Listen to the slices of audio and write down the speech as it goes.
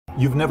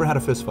You've never had a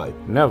fist fight?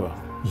 Never.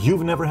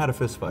 You've never had a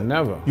fist fight?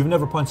 Never. You've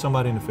never punched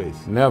somebody in the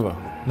face? Never.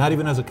 Not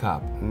even as a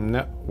cop?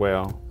 No,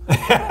 well.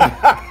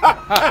 Yeah,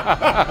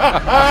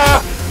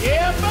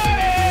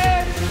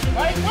 buddy!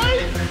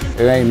 Wait.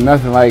 It ain't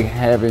nothing like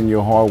having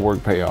your hard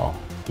work pay off.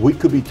 We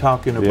could be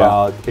talking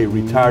about a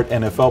retired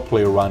NFL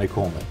player, Ronnie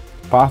Coleman.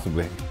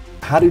 Possibly.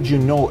 How did you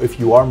know if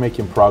you are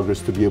making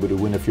progress to be able to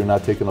win if you're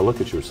not taking a look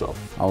at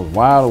yourself? I was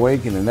wide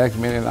awake, and the next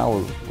minute I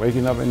was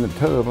waking up in the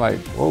tub like,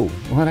 whoa,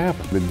 what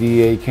happened? The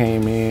DA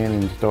came in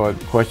and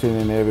started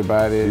questioning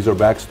everybody. These are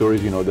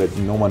backstories, you know, that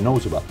no one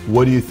knows about.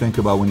 What do you think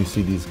about when you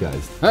see these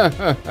guys?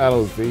 I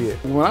don't see it.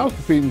 When I was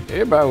competing,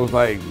 everybody was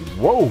like,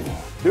 whoa.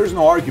 There's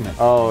no argument.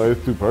 Oh,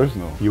 it's too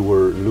personal. You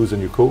were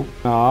losing your cool?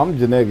 No, I'm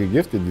genetically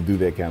gifted to do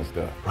that kind of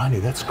stuff. Ronnie,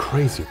 that's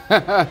crazy.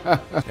 Yeah,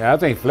 I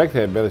think Flex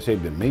had better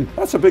shape than me.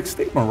 That's a big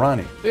statement,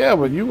 Ronnie. Yeah,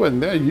 but you wasn't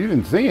there. You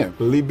didn't see him.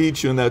 Lee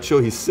beat you in that show.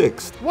 He's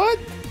sixth. What?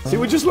 See,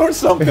 we just learned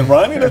something,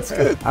 Ronnie. That's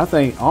good. I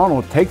think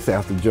Arnold takes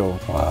after Joe.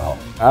 Wow.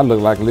 I look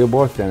like a little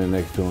boy standing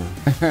next to him.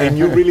 And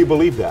you really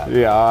believe that?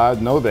 Yeah, I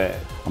know that.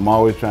 I'm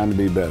always trying to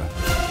be better.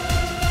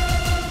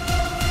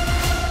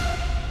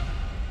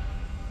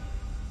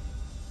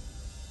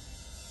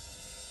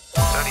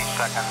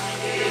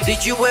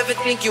 Did you ever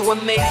think you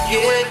would make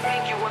it?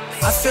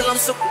 I feel I'm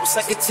so close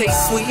I could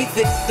taste sweet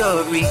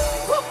victory.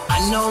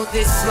 I know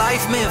this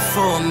life meant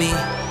for me.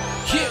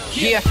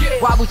 Yeah,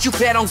 why would you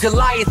bet on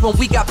Goliath when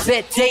we got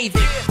Bet David?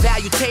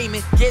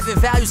 Valuetainment, giving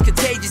values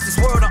contagious. This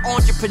world of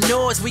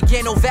entrepreneurs, we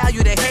get no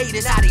value to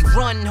haters. How they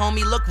run,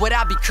 homie, look what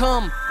I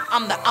become.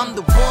 I'm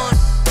the one.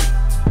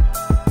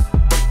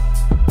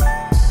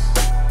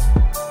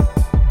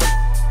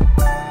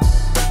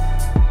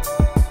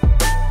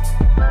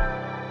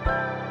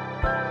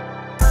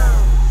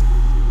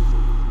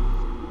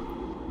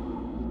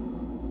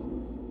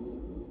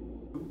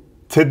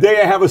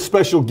 Today I have a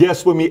special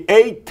guest with me,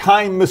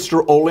 8-time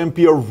Mr.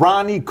 Olympia,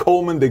 Ronnie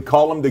Coleman. They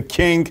call him the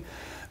king.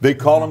 They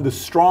call him the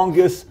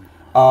strongest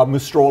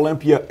Mr.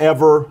 Olympia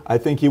ever. I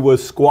think he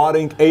was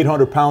squatting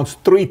 800 pounds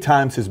 3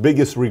 times. His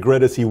biggest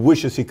regret is he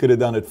wishes he could have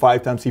done it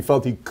 5 times. He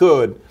felt he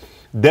could.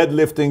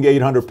 Deadlifting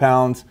 800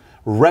 pounds,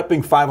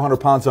 repping 500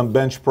 pounds on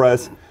bench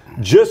press.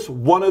 Just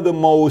one of the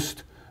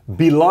most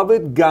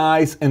beloved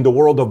guys in the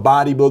world of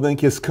bodybuilding.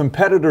 His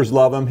competitors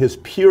love him. His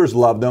peers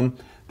loved him.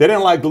 They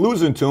didn't like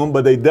losing to him,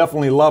 but they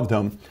definitely loved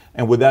him.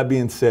 And with that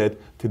being said,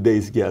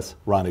 today's guest,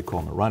 Ronnie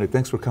Coleman. Ronnie,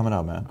 thanks for coming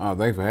out, man. Oh,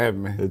 thanks for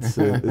having me.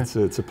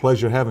 It's a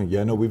pleasure having you.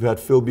 I know we've had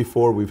Phil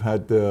before, we've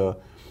had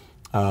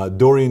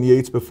Dorian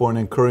Yates before, and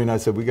then Curry and I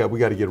said we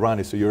got to get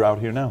Ronnie. So you're out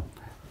here now.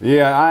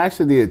 Yeah, I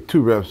actually did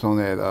 2 reps on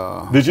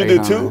that. Did you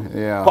do 2?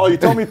 Yeah. Paul, you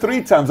told me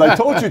 3 times. I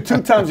told you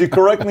 2 times. You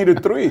correct me to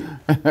 3.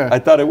 I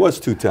thought it was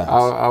 2 times.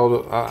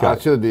 I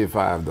should have did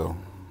 5 though.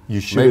 You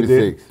should have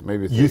did? 6,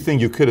 maybe 6. You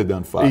think you could have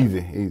done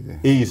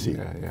 5? Easy.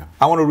 Yeah.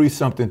 I want to read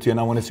something to you, and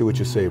I want to see what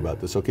you say about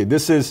this. Okay,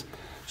 this is,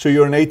 so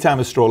you're an 8-time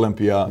Mr.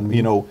 Olympia.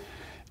 You know,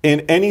 in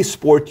any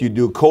sport you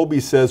do, Kobe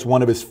says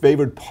one of his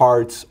favorite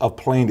parts of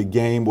playing the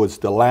game was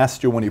the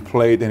last year when he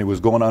played and he was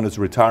going on his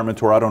retirement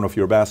tour. I don't know if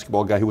you're a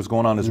basketball guy. He was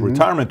going on his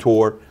retirement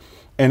tour,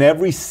 and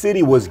every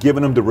city was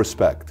giving him the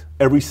respect,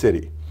 every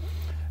city.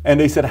 And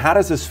they said, how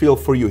does this feel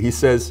for you? He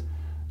says,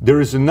 there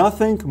is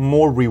nothing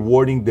more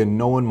rewarding than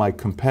knowing my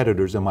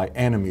competitors and my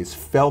enemies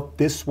felt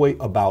this way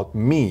about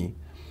me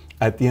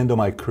at the end of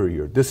my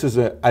career. This is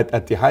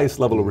at the highest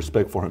level of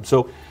respect for him.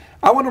 So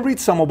I want to read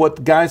some of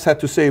what guys had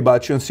to say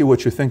about you and see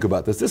what you think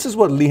about this. This is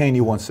what Lee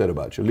Haney once said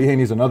about you. Lee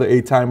Haney's another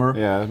 8-timer.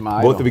 Yeah, that's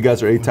my Both idol. of you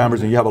guys are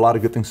 8-timers, and you have a lot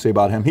of good things to say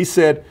about him. He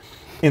said,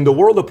 in the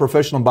world of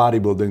professional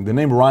bodybuilding, the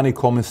name Ronnie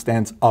Coleman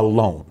stands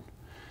alone.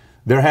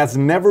 There has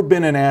never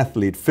been an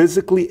athlete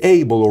physically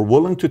able or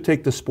willing to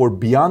take the sport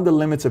beyond the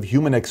limits of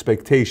human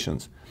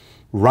expectations.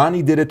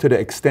 Ronnie did it to the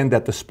extent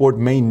that the sport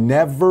may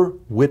never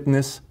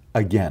witness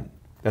again.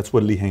 That's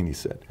what Lee Haney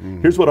said.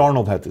 Here's what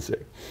Arnold had to say.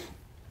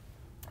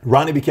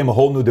 Ronnie became a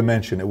whole new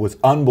dimension. It was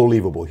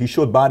unbelievable. He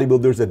showed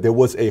bodybuilders that there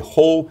was a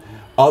whole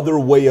other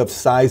way of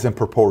size and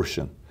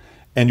proportion.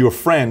 And your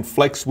friend,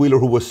 Flex Wheeler,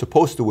 who was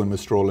supposed to win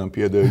Mr.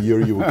 Olympia the year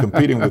you were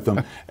competing with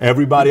him,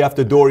 everybody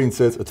after Dorian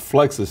says, it's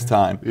Flex's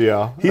time.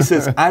 Yeah. He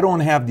says, I don't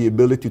have the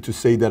ability to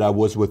say that I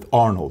was with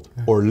Arnold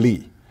or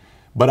Lee,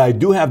 but I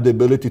do have the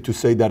ability to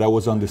say that I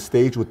was on the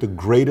stage with the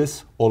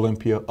greatest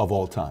Olympia of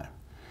all time.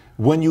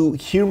 When you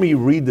hear me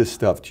read this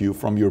stuff to you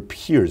from your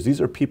peers,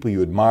 these are people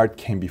you admired,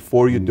 came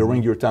before you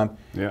during your time.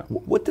 Yeah.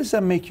 What does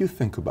that make you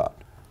think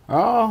about?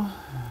 Oh,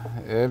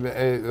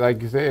 like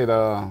you said,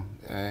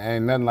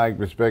 ain't nothing like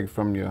respect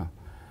from your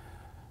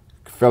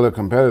fellow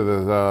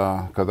competitors,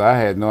 because I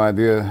had no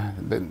idea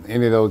that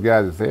any of those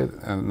guys that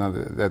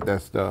said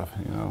that stuff,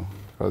 you know,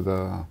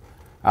 because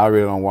I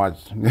really don't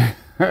watch.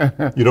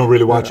 You don't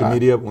really watch the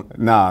media?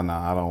 No,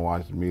 I don't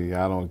watch the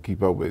media. I don't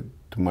keep up with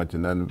too much of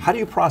nothing. How do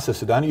you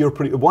process it? I know you're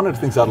pretty. One of the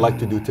things I'd like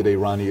to do today,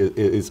 Ronnie,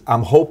 is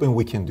I'm hoping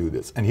we can do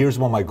this. And here's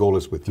what my goal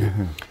is with you.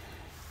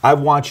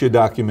 I've watched your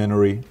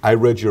documentary. I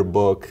read your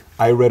book.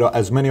 I read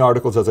as many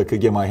articles as I could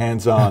get my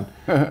hands on.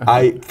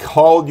 I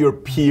called your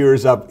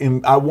peers up.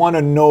 I want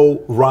to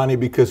know, Ronnie,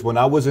 because when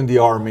I was in the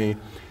Army,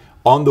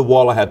 on the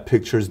wall I had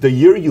pictures. The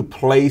year you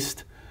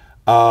placed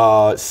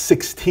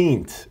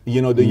 16th,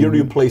 you know, the year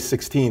you placed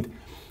 16th,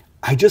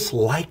 I just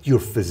liked your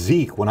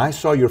physique. When I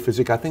saw your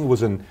physique, I think it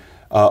was in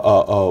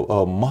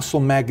a Muscle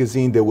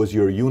magazine. There was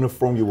your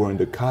uniform. You were in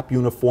the cop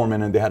uniform,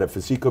 and then they had a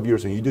physique of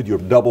yours, and you did your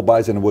double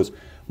bis, and it was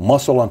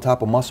muscle on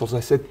top of muscles. I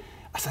said,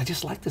 I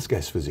just like this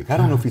guy's physique. I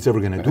don't know if he's ever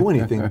going to do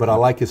anything, but I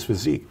like his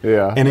physique.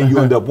 Yeah. And then you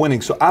end up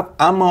winning. So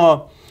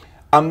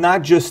I'm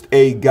not just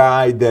a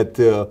guy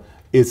that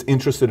is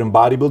interested in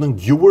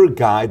bodybuilding. You were a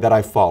guy that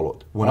I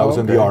followed when I was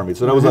in the Army.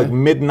 So that was like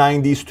mid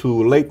 90s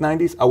to late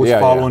 90s. I was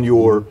following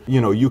your,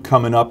 you know, you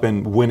coming up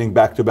and winning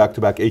back to back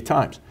to back 8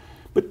 times.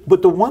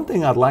 But the one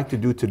thing I'd like to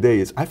do today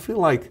is I feel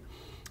like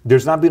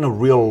there's not been a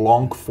real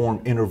long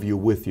form interview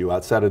with you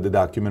outside of the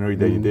documentary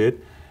that you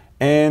did.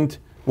 And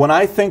when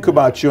I think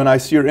about you and I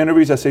see your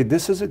interviews, I say,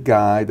 this is a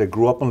guy that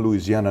grew up in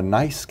Louisiana,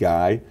 nice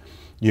guy,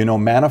 you know,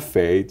 man of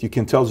faith. You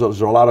can tell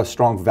there's a lot of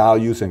strong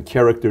values and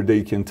character that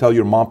you can tell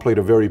your mom played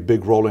a very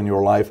big role in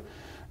your life.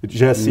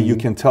 Jesse, you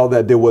can tell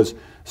that there was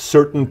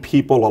certain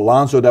people,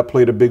 Alonzo, that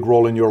played a big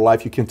role in your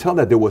life. You can tell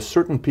that there were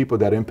certain people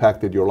that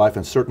impacted your life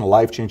and certain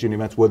life-changing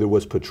events, whether it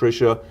was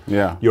Patricia,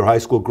 your high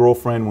school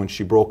girlfriend when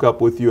she broke up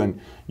with you, and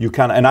you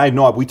kind of, and I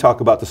know we talk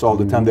about this all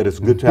the time, that it's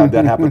good to have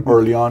that happen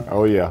early on.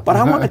 But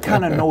I want to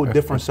kind of know a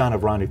different side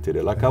of Ronnie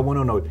today. Like I want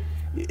to know,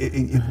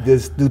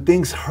 do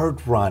things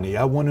hurt Ronnie?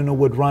 I want to know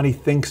what Ronnie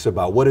thinks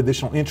about, what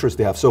additional interests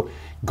they have. So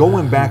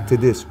going back to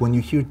this, when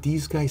you hear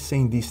these guys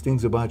saying these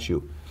things about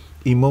you,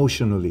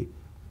 emotionally,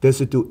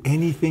 does it do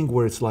anything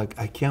where it's like,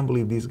 I can't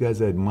believe these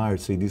guys I admire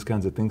say these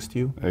kinds of things to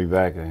you?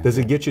 Exactly. Does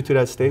it get you to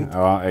that state?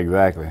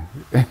 Exactly.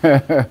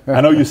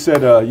 I know you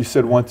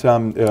said one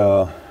time,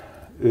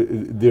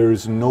 there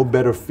is no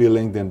better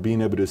feeling than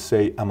being able to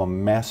say, I'm a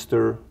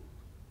master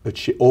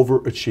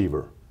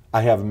overachiever.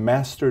 I have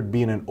mastered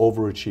being an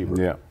overachiever.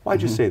 Yeah.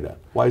 Why'd you say that?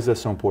 Why is that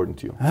so important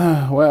to you?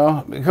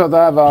 Well, because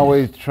I've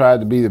always tried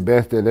to be the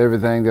best at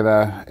everything that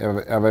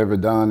I've ever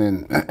done,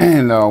 and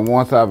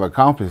once I've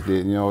accomplished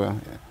it, you know,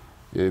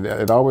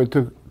 it always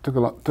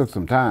took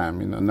some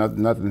time. You know,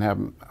 nothing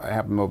happened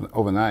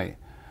overnight.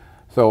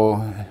 So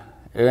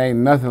it ain't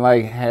nothing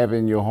like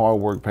having your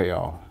hard work pay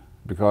off,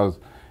 because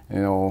you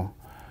know,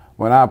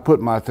 when I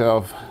put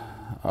myself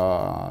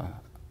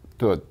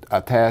to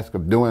a task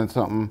of doing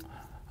something,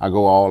 I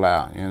go all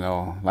out, you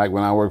know. Like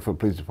when I worked for the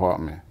police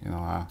department, you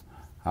know,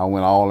 I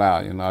went all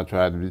out, you know. I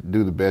tried to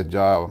do the best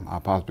job I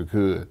possibly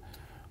could.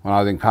 When I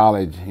was in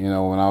college, you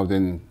know, when I was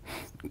in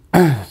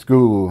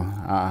school,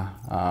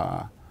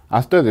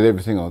 I studied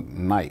every single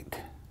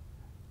night.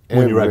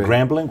 When you were at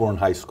Grambling or in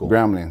high school?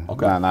 Grambling,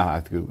 okay. Not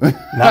high school.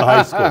 Not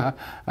high school?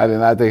 I did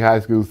not take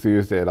high school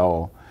seriously at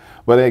all.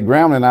 But at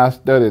Grambling, I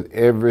studied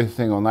every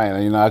single night.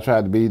 And, you know, I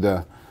tried to be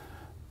the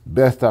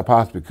best I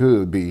possibly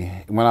could be.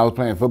 When I was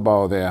playing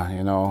football there,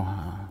 you know,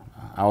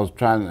 I was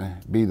trying to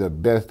be the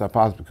best I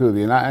possibly could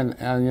be.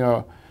 And you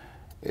know,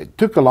 it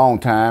took a long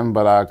time,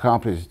 but I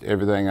accomplished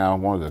everything I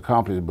wanted to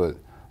accomplish. But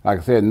like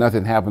I said,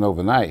 nothing happened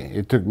overnight.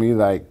 It took me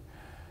like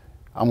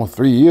almost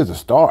 3 years to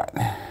start,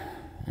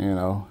 you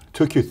know.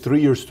 Took you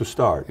 3 years to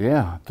start?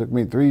 Yeah, it took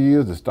me 3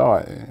 years to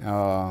start.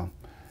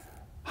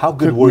 How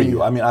good were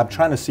you? I mean, I'm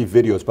trying to see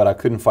videos, but I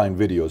couldn't find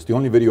videos. The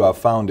only video I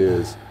found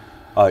is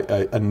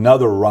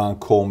another Ron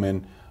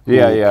Coleman who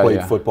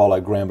played football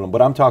at Grambling.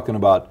 But I'm talking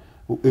about,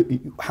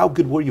 how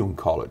good were you in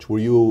college? Were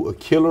you a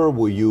killer?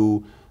 Were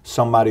you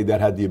somebody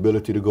that had the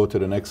ability to go to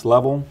the next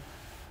level?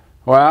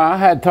 Well, I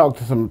had talked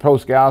to some pro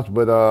scouts,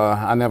 but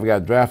I never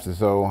got drafted.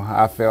 So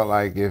I felt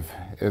like if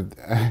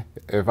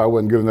I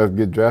wasn't good enough to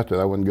get drafted,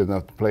 I wasn't good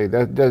enough to play.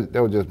 That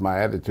was just my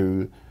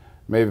attitude.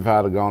 Maybe if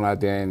I'd have gone out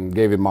there and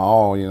gave it my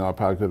all, you know, I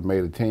probably could have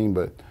made a team.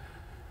 But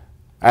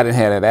I didn't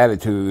have that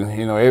attitude.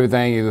 You know,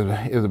 everything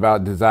is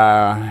about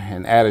desire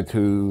and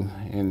attitude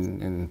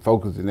and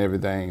focus and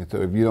everything.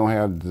 So if you don't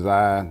have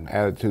desire,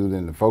 attitude,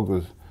 and the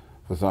focus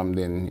for something,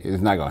 then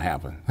it's not going to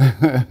happen.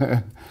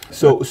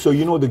 So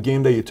you know the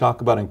game that you talk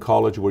about in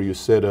college where you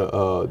said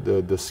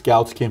the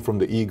scouts came from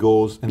the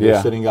Eagles and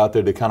they're sitting out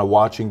there, they're kind of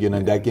watching you, and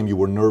in that game you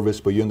were nervous,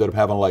 but you ended up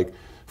having like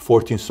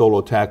 14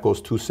 solo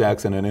tackles, 2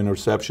 sacks, and an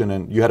interception,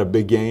 and you had a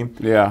big game.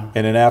 Yeah.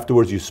 And then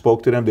afterwards you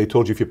spoke to them. They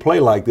told you, if you play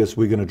like this,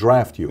 we're going to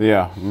draft you.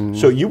 Yeah. Mm-hmm.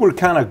 So you were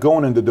kind of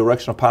going in the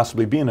direction of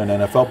possibly being an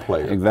NFL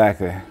player.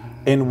 Exactly.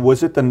 And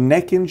was it the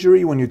neck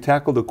injury when you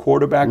tackled the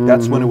quarterback?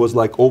 That's when it was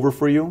like over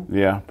for you?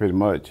 Yeah, pretty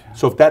much.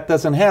 So if that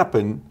doesn't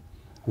happen,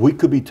 we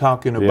could be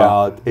talking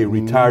about a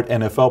retired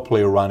NFL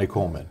player, Ronnie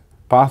Coleman.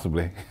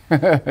 Possibly.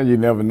 You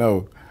never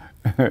know.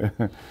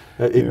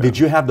 Did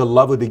you have the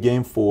love of the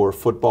game for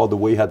football the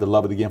way you had the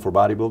love of the game for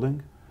bodybuilding?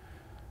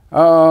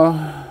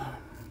 I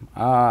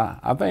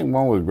think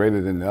one was greater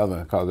than the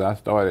other, because I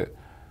started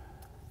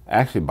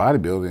actually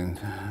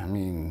bodybuilding, I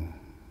mean,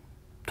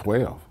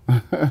 12.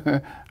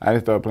 I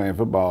didn't start playing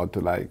football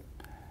till like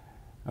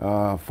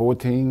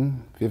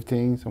 14,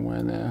 15, somewhere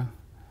in there.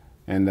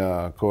 And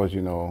of course,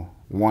 you know,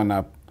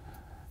 one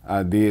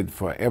I did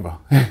forever.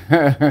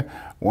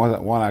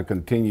 one I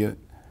continued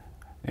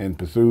and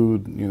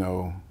pursued, you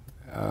know,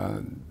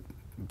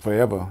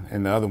 forever,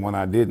 and the other one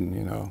I didn't,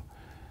 you know.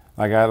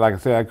 Like I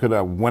said, I could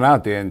have went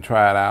out there and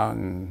tried out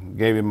and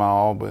gave it my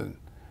all, but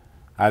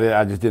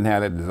I just didn't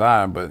have that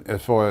desire. But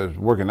as far as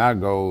working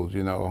out goes,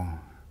 you know,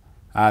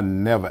 I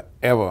never,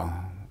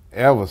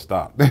 ever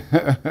stopped.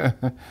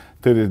 To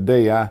this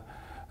day,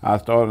 I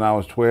started when I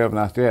was 12 and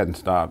I still hadn't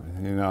stopped,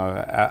 you know,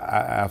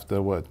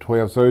 after what,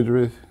 12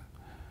 surgeries?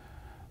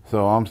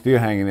 So I'm still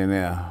hanging in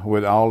there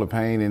with all the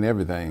pain and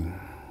everything.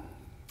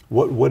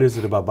 What is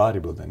it about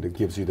bodybuilding that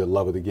gives you the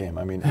love of the game?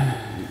 I mean,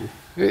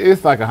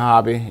 it's like a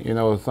hobby, you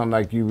know, something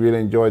like you really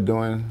enjoy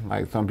doing.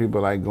 Like some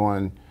people like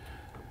going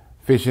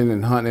fishing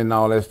and hunting and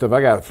all that stuff.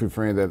 I got a few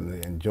friends that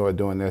enjoy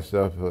doing that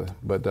stuff,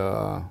 but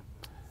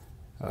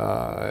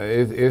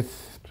it's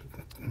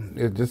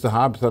just a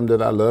hobby, something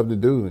that I love to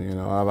do. You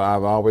know,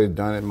 I've always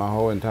done it my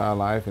whole entire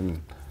life,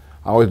 and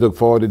I always look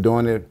forward to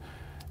doing it.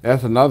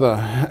 That's another.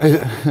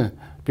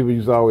 People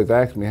used to always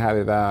ask me, how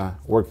did I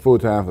work full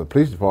time for the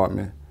police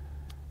department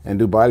and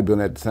do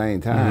bodybuilding at the same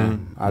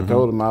time? I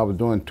told them I was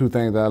doing two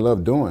things that I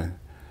love doing.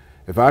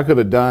 If I could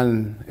have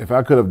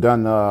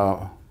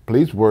done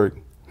police work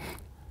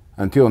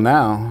until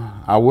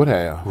now, I would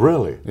have.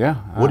 Really? Yeah.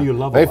 What do you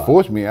love about it? They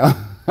forced me out.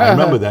 I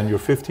remember then, your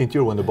 15th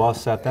year when the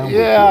boss sat down with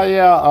you.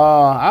 Yeah.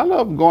 I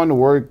love going to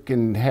work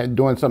and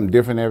doing something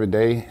different every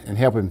day and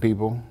helping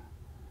people.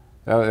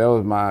 That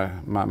was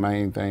my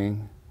main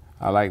thing.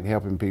 I like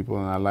helping people,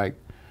 and I like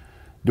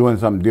doing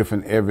something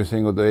different every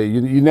single day.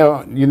 You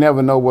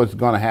never know what's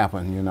going to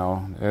happen, you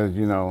know. As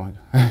you know,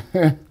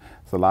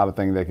 it's a lot of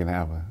things that can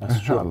happen. That's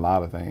true. A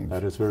lot of things.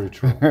 That is very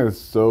true. There's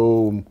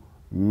so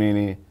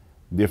many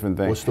different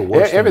things. What's the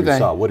worst thing you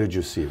saw? What did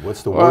you see?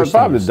 What's the worst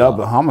probably thing you saw?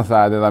 Probably the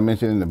homicide that I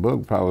mentioned in the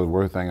book, probably the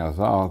worst thing I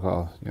saw,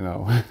 because, you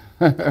know,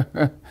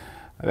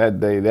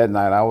 that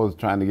night I was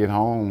trying to get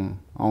home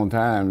on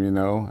time, you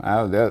know.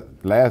 That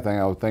last thing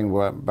I was thinking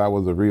about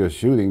was a real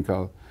shooting,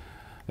 because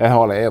that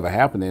hardly ever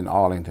happened in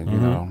Arlington, you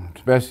know,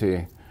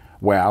 especially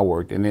where I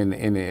worked and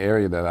in the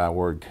area that I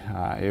worked.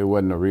 It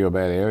wasn't a real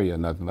bad area,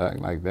 nothing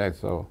like that.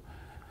 So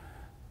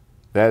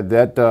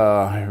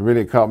that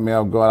really caught me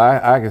off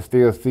guard. I can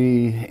still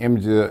see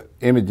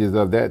images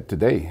of that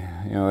today.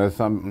 You know, that's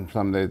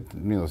something that,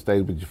 you know,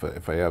 stays with you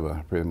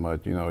forever, pretty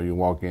much. You know, you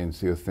walk in and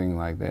see a thing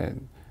like that,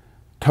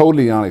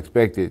 totally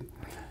unexpected,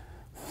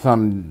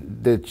 something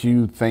that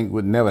you think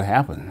would never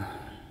happen.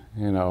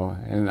 You know,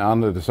 and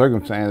under the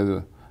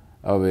circumstances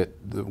of it,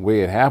 the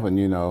way it happened,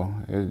 you know,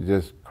 it's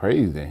just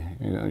crazy.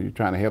 You know, you're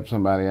trying to help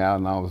somebody out,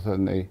 and all of a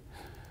sudden they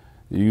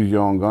use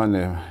your own gun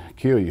to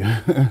kill you.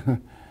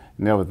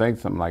 Never think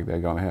something like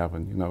that gonna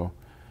happen, you know.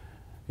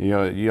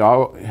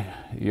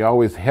 You're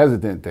always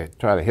hesitant to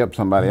try to help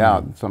somebody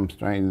out, some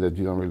stranger that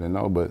you don't really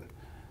know, but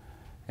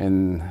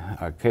in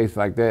a case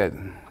like that,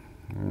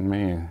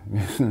 man,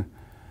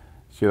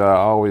 should I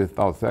always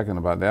thought second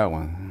about that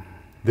one.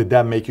 Did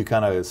that make you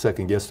kind of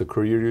second guess the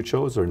career you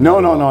chose, or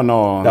no?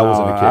 That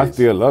wasn't the case. I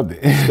still loved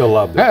it. Still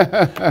loved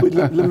it. Wait,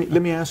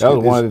 let me ask you. That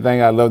was one of the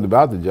things I loved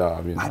about the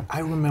job. You know? I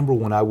remember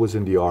when I was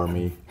in the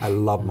Army, I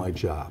loved my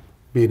job,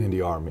 being in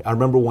the Army. I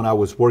remember when I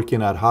was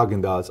working at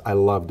Haagen-Dazs, I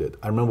loved it.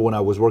 I remember when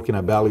I was working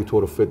at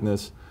Valuetainment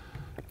Fitness,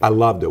 I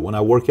loved it. When I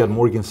worked at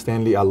Morgan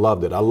Stanley, I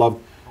loved it. I love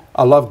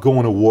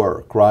going to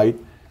work, right?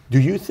 Do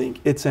you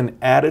think it's an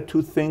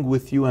attitude thing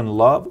with you and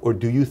love, or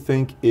do you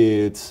think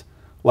it's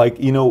like,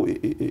 you know,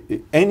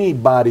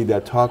 anybody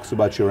that talks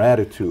about your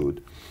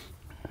attitude,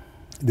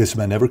 this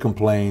man never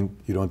complained,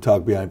 you don't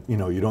talk behind, you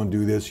know, you don't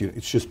do this,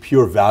 it's just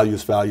pure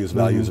values.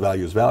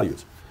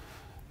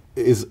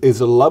 Is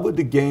the love of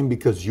the game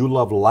because you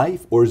love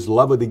life, or is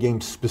love of the game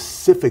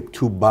specific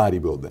to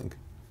bodybuilding?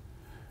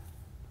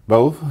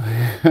 Both.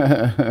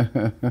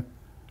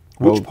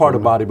 Which part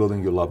of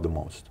bodybuilding you love the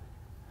most?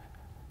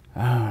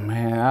 Oh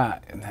man,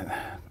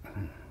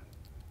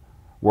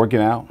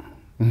 working out.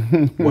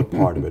 What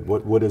part of it?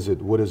 What is it?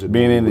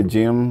 Being in the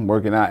gym,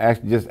 working out,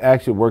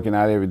 actually working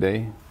out every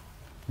day.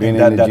 Being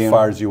in the gym.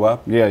 Fires you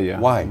up? Yeah.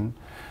 Why?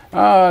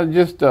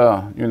 Just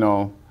you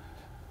know,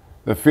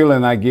 the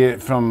feeling I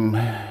get from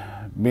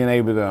being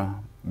able to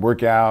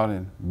work out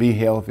and be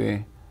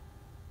healthy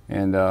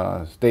and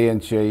stay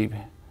in shape,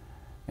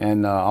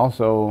 and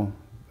also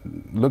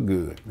look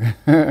good.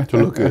 To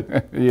look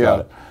good.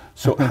 Yeah.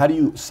 So how do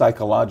you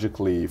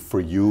psychologically,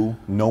 for you,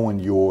 knowing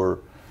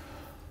you're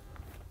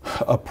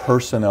a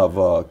person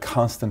of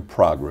constant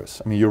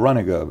progress? I mean, you're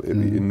running a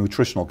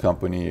nutritional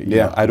company. You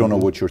know, I don't know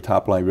what your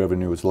top line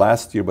revenue is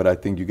last year, but I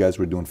think you guys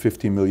were doing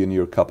 15 million a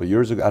year a couple of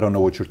years ago. I don't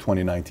know what your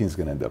 2019 is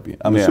going to end up being.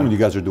 I'm assuming you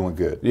guys are doing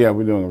good. Yeah,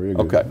 we're doing really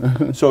good.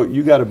 Okay. So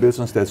you got a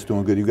business that's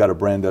doing good. You got a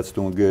brand that's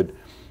doing good.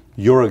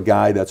 You're a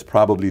guy that's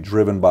probably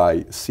driven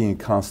by seeing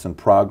constant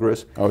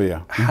progress. Oh,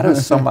 yeah. How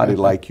does somebody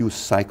like you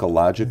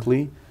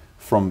psychologically,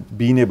 from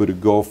being able to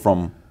go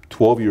from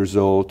 12 years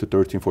old to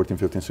 13, 14,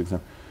 15,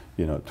 16,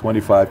 you know,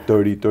 25,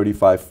 30,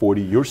 35,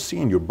 40, you're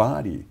seeing your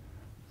body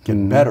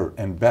get better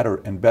and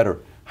better and better.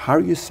 How are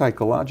you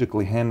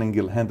psychologically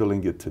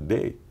handling it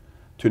today?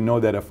 To know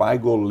that if I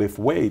go lift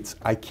weights,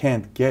 I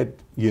can't get,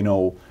 you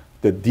know,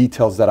 the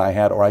details that I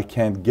had, or I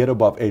can't get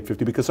above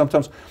 850. Because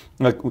sometimes,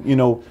 like, you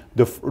know,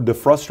 the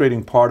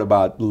frustrating part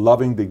about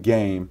loving the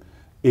game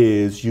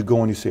is you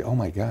go and you say, oh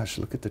my gosh,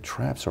 look at the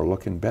traps are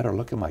looking better.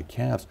 Look at my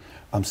calves.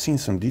 I'm seeing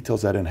some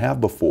details I didn't have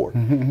before.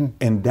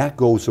 And that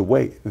goes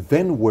away.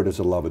 Then where does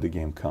the love of the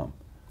game come?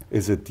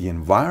 Is it the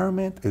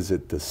environment? Is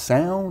it the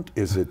sound?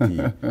 Is it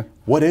the,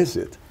 what is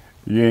it?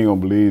 You ain't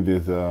gonna believe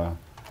this.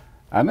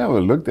 I never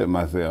looked at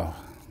myself.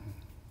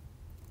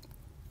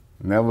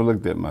 Never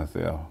looked at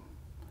myself.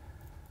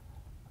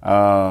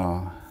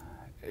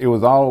 It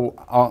was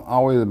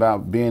always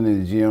about being in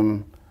the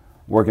gym,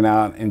 working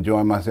out,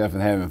 enjoying myself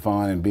and having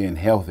fun and being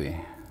healthy.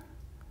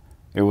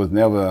 It was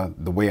never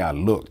the way I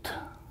looked.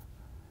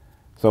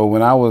 So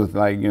when I was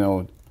like, you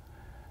know,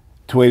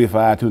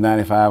 285,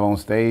 295 on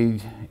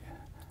stage,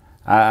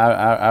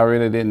 I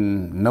really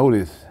didn't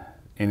notice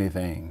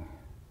anything.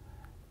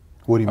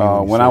 What do you mean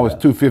when you when say I was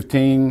that?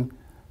 215,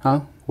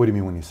 huh? What do you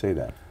mean when you say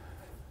that?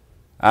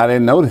 I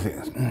didn't notice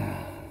it.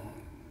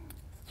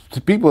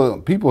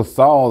 People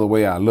saw the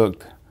way I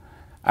looked.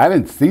 I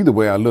didn't see the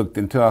way I looked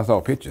until I saw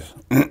pictures.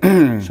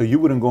 So you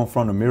wouldn't go in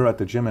front of a mirror at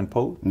the gym and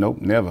pose?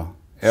 Nope, never.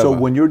 Ever. So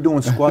when you're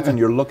doing squats and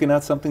you're looking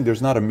at something,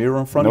 there's not a mirror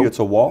in front of you, it's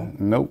a wall?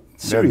 Nope.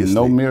 Seriously? There's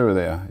no mirror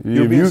there.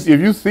 You're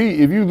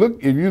If you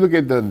look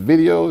at the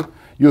videos,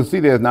 you'll see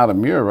there's not a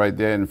mirror right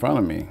there in front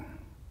of me.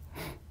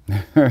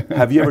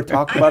 Have you ever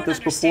talked about this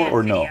before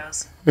or no?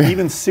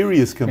 Even Siri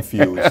is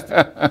confused.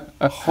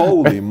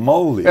 Holy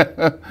moly.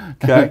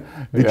 Okay?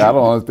 Yeah, I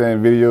don't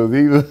understand videos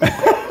either.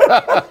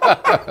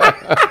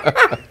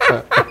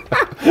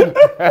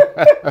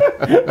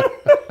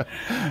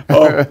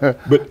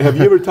 But have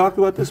you ever talked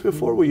about this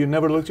before where you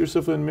never looked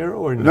yourself in the mirror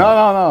or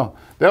no?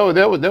 No.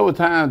 There were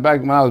times back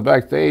when I was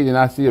backstage and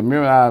I see a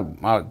mirror,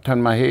 I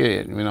turn my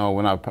head, you know,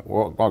 when I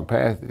walk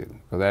past it,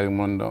 because I didn't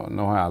want to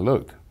know how I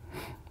looked.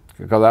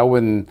 Because I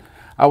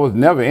was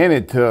never in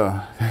it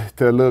to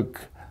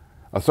look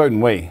a certain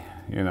way,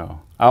 you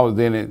know. I was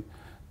in it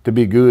to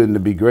be good and to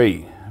be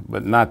great,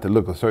 but not to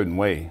look a certain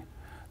way.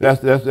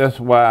 That's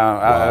why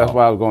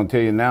I was going to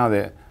tell you now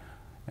that,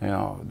 you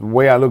know, the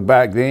way I look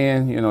back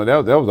then, you know,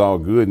 that was all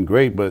good and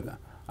great, but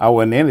I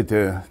wasn't in it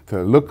to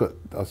look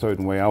a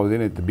certain way. I was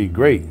in it to be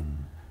great.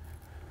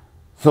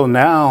 So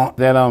now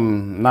that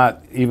I'm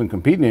not even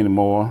competing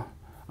anymore,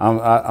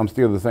 I'm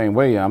still the same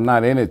way. I'm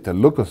not in it to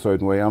look a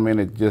certain way. I'm in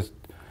it just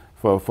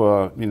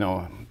for you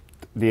know,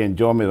 the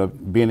enjoyment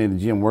of being in the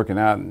gym, working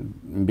out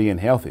and being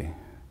healthy.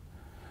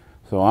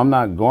 So I'm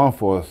not going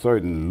for a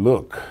certain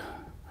look.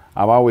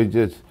 I've always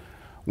just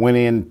went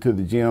into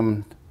the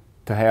gym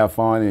to have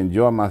fun and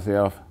enjoy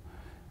myself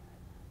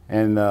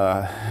and,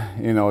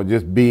 you know,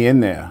 just be in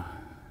there,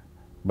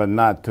 but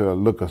not to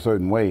look a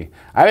certain way.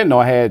 I didn't know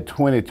I had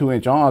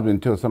 22-inch arms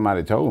until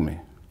somebody told me.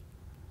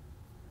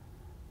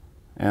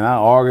 And I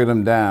argued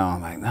him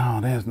down, like, no,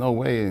 there's no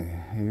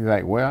way. He's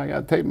like, well, I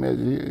got a tape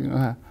measure, you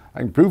know, I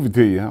can prove it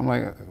to you. I'm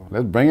like,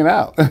 let's bring it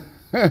out.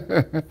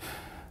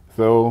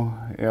 So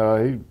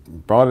he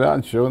brought it out,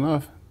 and sure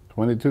enough,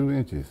 22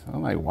 inches.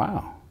 I'm like,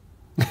 wow,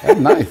 that's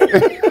nice.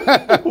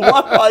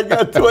 Wow, I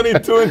got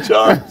 22-inch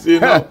arms,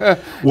 you know. I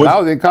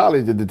was in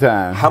college at the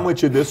time. How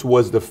much of this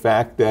was the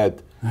fact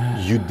that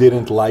you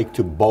didn't like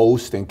to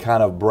boast and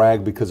kind of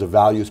brag because of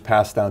values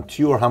passed down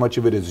to you, or how much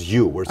of it is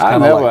you? Where it's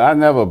I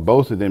never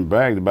boasted and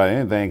bragged about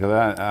anything,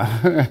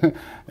 because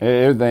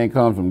everything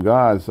comes from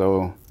God.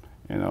 So,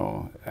 you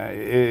know,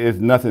 it's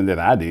nothing that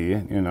I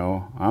did. You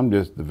know, I'm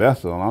just the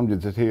vessel. I'm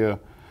just here,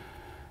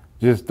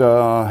 just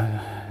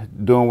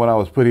doing what I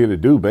was put here to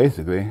do,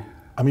 basically.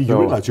 I mean, you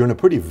realize you're in a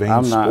pretty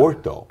vain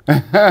sport, though.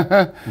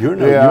 You're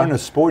in a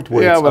sport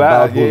where it's but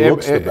about who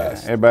looks the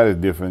best. Everybody's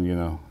different, you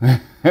know.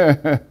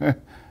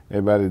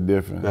 Everybody's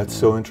different. That's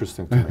so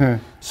interesting to me.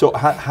 So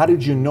how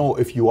did you know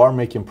if you are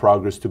making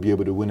progress to be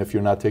able to win if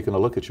you're not taking a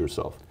look at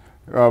yourself?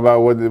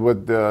 About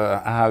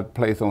how I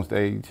place on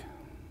stage.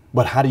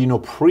 But how do you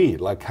know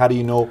Like, how do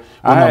you know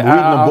when I'm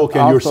reading a book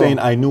and you're saying,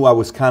 I knew I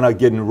was kind of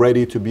getting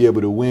ready to be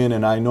able to win,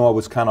 and I know I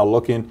was kind of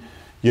looking,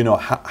 you know,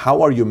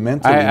 how are you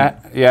mentally? I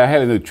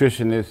had a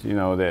nutritionist, you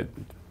know, that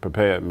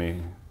prepared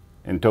me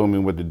and told me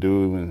what to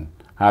do and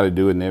how to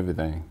do it and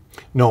everything.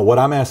 No, what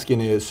I'm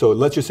asking is, so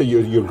let's just say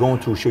you're going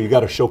to a show, you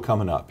got a show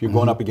coming up, you're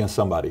going up against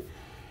somebody.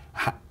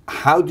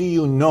 How do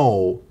you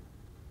know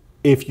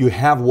if you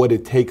have what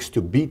it takes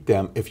to beat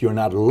them if you're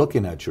not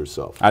looking at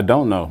yourself? I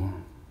don't know.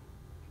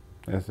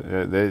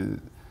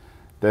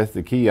 That's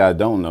the key. I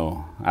don't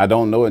know. I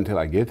don't know until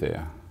I get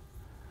there.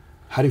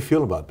 How do you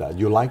feel about that?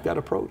 You like that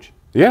approach?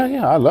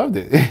 Yeah, I loved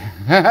it.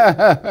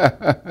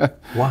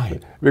 Why?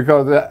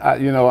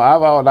 Because you know,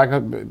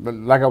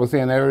 like I was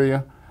saying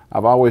earlier,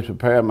 I've always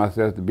prepared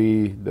myself to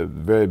be the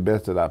very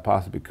best that I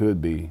possibly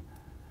could be.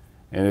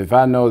 And if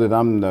I know that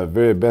I'm the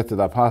very best that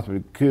I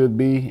possibly could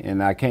be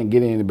and I can't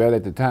get any better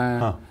at the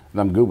time, then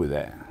I'm good with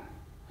that.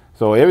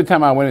 So every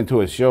time I went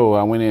into a show,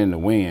 I went in to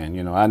win.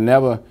 You know, I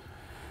never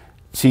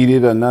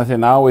cheated or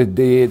nothing. I always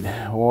did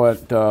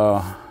what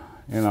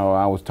you know,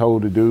 I was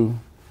told to do,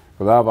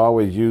 because I've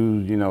always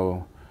used, you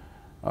know,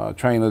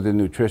 trainers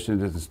and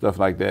nutritionists and stuff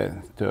like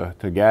that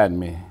to guide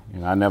me. You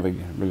know, I never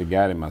really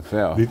guided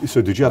myself.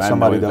 So did you have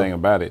somebody that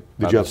about it?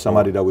 Did you have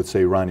somebody that would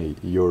say, Ronnie,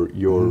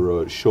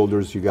 your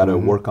shoulders, you got to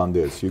work on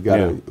this. You got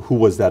to. Who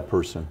was that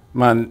person?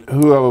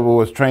 Whoever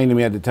was training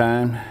me at the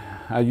time.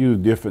 I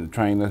used different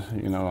trainers,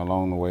 you know,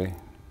 along the way.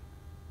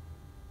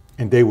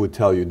 And they would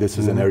tell you this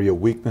is an area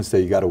of weakness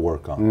that you got to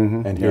work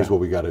on, and here's what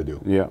we got to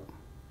do. Yeah.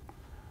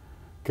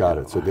 Got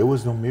it. So there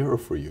was no mirror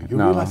for you. You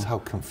realize how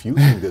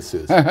confusing this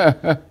is.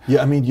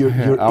 Yeah, I mean,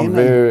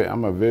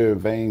 I'm a very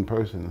vain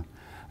person.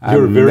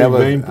 You're a very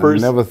vain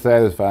person? I'm never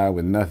satisfied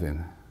with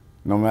nothing,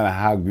 no matter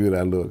how good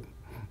I look.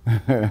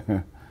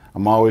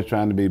 I'm always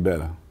trying to be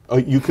better.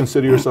 You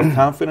consider yourself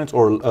confident,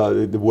 or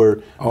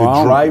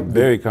I'm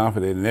very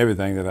confident in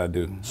everything that I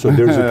do. So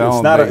there's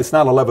it's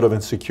not a level of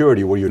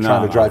insecurity where you're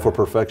trying to drive for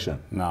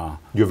perfection. No.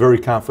 You're very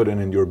confident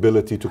in your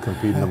ability to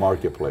compete in the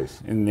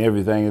marketplace. In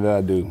everything that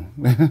I do.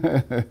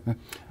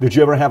 Did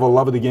you ever have a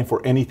love of the game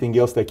for anything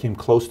else that came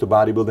close to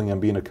bodybuilding and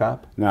being a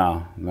cop?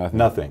 No, nothing.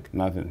 Nothing?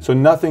 Nothing. So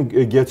nothing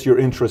gets your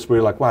interest where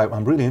you're like, wow,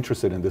 I'm really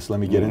interested in this, let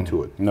me get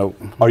into it. Nope.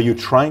 Are you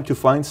trying to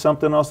find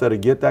something else that'll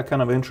get that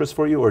kind of interest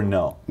for you, or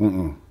no?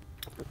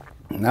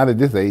 Not at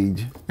this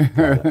age.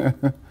 Yeah,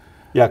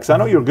 because I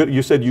know you're good.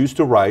 You said you used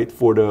to write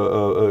for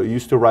the,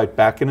 used to write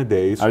back in the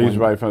days. I used to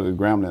write for the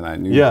Grambling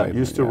Night newspaper. Yeah,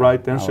 used to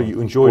write then, so you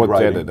enjoyed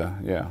writing. Editor,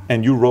 yeah.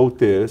 And you wrote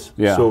this.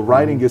 Yeah. So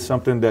writing is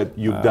something that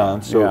you've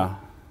done. So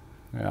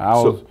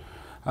yeah.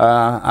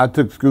 I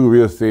took school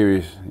real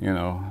serious, you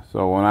know.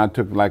 So when I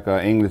took like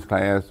an English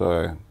class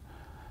or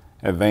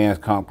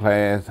advanced comp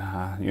class,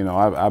 you know,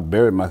 I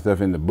buried myself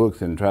in the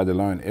books and tried to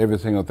learn every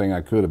single thing I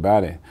could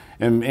about it.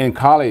 And in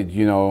college,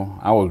 you know,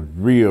 I was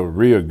real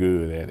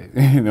good at it,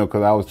 you know,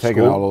 because I was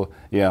taking all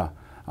those,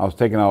 I was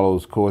taking all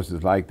those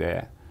courses like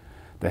that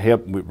to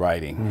help with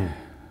writing.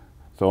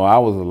 So I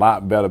was a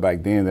lot better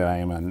back then than I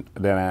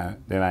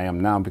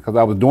am now, because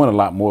I was doing a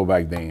lot more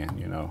back then,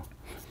 you know.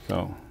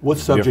 So what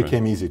subject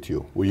came easy to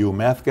you? Were you a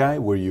math guy?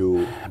 Were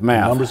you a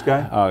numbers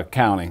guy?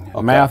 Accounting.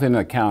 Okay. Math and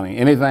accounting.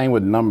 Anything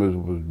with numbers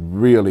was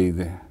really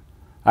easy.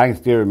 I can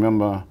still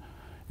remember,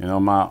 you know,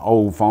 my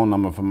old phone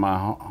number from my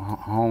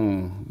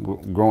home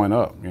growing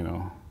up, you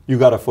know. You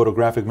got a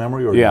photographic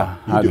memory, or yeah,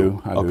 no? I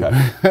do. Okay.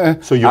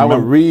 So you I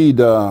would read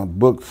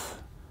books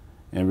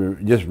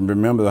and just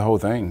remember the whole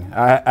thing.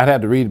 I'd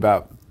have to read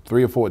about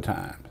 3 or 4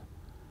 times.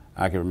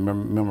 I could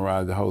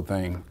memorize the whole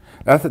thing.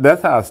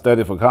 That's how I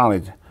studied for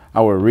college. I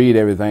would read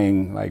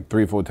everything like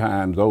 3 or 4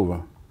 times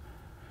over.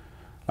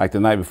 Like the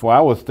night before, I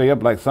would stay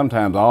up like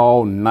sometimes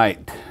all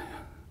night.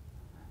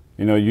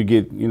 You know, you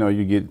get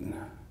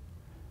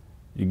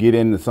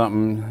into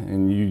something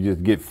and you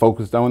just get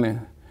focused on it,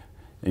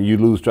 and you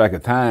lose track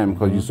of time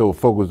because you're so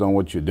focused on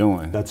what you're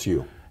doing. That's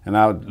you. And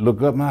I would look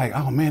up and I'm like,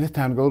 oh man, it's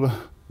time to go to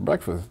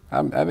breakfast.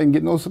 I didn't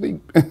get no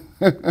sleep.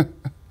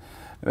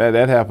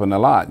 That happened a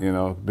lot, you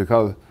know,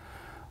 because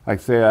like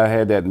I said, I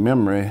had that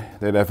memory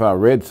that if I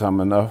read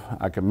something enough,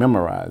 I could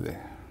memorize it.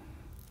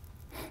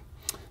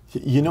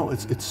 You know,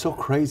 it's so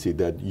crazy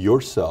that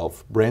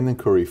yourself, Brandon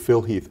Curry,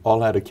 Phil Heath,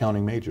 all had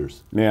accounting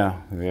majors. Yeah.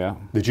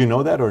 Did you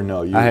know that or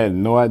no? I had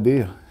no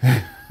idea.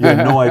 You had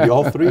no idea.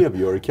 All 3 of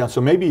you are accountants.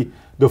 So maybe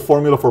the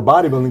formula for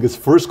bodybuilding is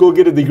first go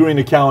get a degree in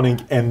accounting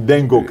and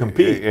then go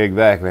compete.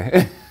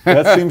 Exactly.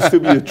 That seems to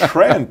be a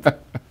trend.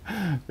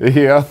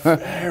 Yeah,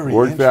 Very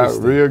worked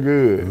out real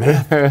good.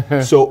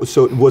 So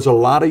was a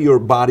lot of your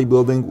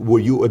bodybuilding, were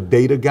you a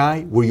data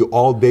guy? Were you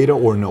all data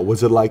or no?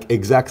 Was it like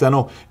exact? I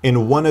know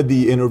in one of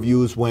the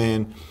interviews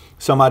when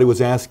somebody was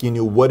asking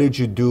you, what did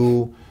you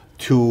do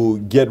to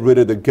get rid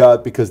of the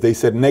gut? Because they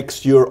said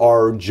next year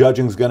our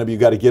judging's going to be, you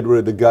got to get rid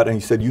of the gut. And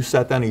he said you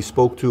sat down and you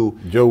spoke to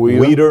Joe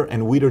Weider,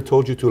 and Weider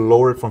told you to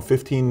lower it from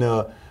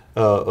 15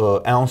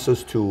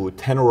 ounces to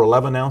 10 or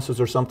 11 ounces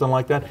or something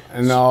like that?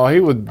 No,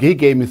 he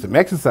gave me some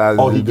exercises.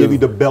 Oh, he gave you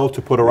the belt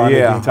to put around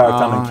it the entire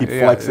time and keep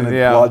flexing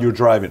it while you're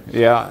driving.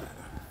 Yeah.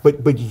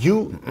 But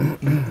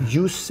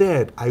you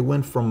said I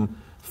went from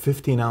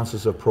 15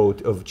 ounces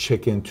of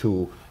chicken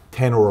to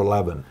 10 or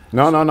 11.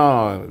 No.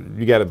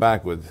 You got it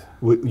backwards.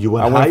 You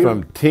went higher? I went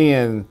from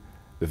 10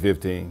 to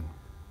 15.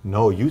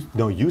 No, you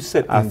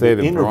said in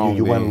the interview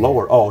you went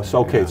lower. Oh, so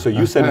okay. So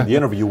you said in the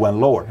interview you went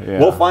lower. Yeah.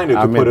 We'll find it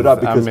to put it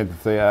up because. I meant to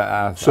say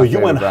so you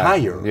went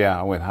higher. Yeah,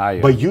 I went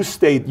higher. But you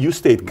stayed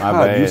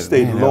cut. You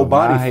stayed low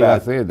body fat. I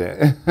said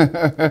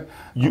that.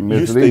 you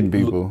misleading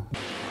people.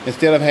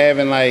 Instead of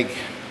having like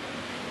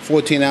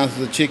 14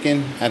 ounces of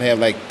chicken, I'd have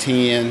like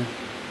 10,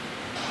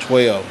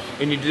 12.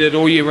 And you did it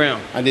all year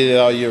round? I did it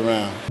all year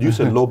round. You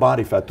said low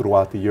body fat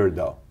throughout the year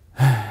though.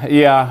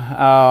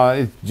 Yeah,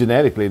 it's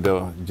genetically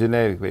though.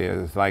 Genetically,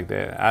 it's like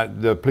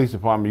that. The police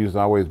department used to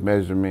always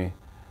measure me,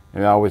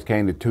 and it always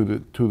came to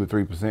 2 to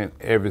 3%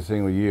 every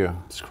single year.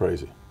 It's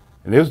crazy.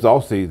 And this was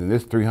off season.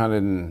 This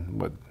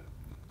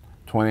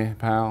 320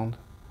 pounds.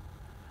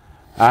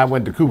 I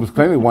went to Cooper's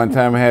Clinic one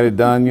time and had it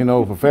done, you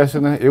know,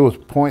 professionally. It was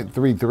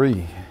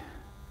 0.33,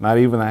 not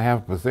even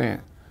 0.5%.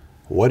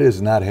 What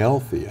is not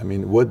healthy? I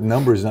mean, what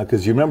number is not?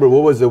 Because you remember,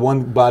 what was the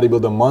one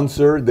bodybuilder,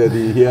 Munzer, that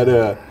he had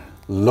a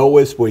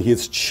lowest where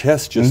his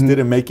chest just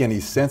didn't make any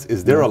sense?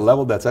 Is there a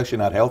level that's actually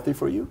not healthy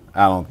for you?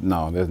 I don't.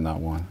 No, there's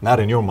not one. Not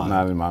in your mind.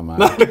 Not in my mind.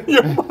 Not in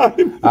your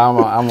mind.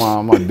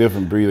 I'm a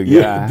different breed of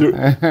guy.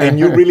 Yeah, and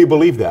you really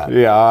believe that?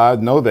 Yeah, I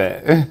know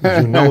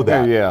that. You know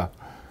that? Yeah.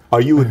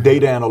 Are you a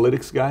data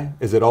analytics guy?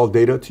 Is it all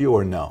data to you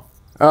or no?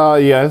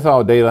 Yeah, it's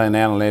all data and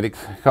analytics.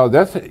 Cause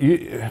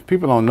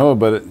people don't know,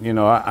 but you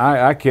know,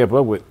 I kept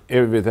up with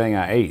everything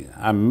I ate.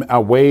 I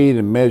weighed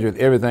and measured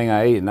everything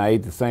I ate, and I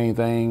ate the same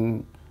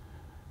thing,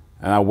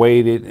 and I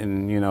weighed it,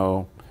 and you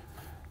know,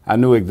 I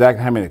knew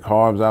exactly how many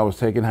carbs I was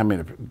taking, how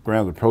many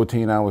grams of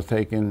protein I was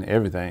taking,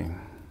 everything.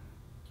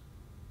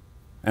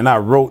 And I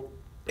wrote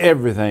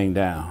everything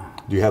down.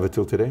 Do you have it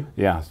till today?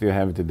 Yeah, I still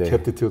have it today.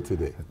 Kept it till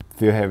today.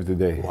 Still have it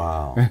today.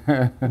 Wow.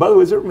 By the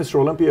way, is there, Mr.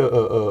 Olympia,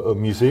 a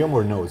museum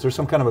or no? Is there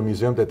some kind of a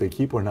museum that they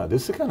keep or not?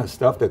 This is the kind of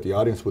stuff that the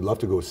audience would love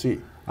to go see.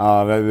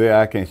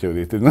 I can't show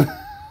this.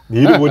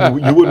 You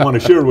wouldn't want to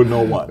share it with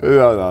no one.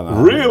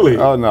 No. Really?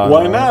 Oh, no.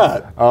 Why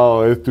not?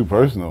 Oh, it's too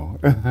personal.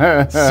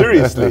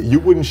 Seriously, you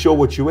wouldn't show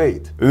what you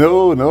ate?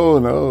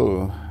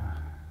 No.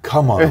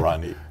 Come on,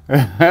 Ronnie.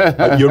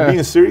 You're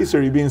being serious or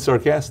are you being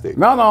sarcastic?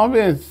 No, I'm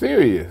being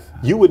serious.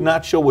 You would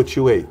not show what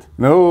you ate?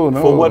 No.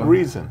 For what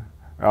reason?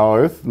 Oh,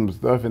 there's some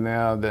stuff in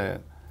there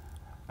that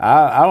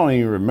I don't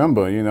even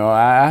remember. You know,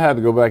 I had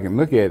to go back and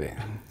look at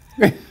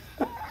it.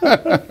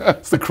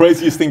 It's the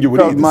craziest thing you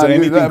would eat. My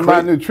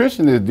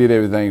nutritionist did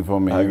everything for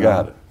me. I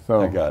got it.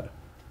 So I got it.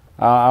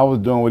 I was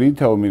doing what he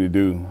told me to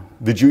do.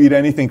 Did you eat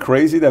anything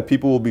crazy that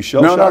people will be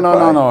shell-shocked by?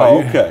 No.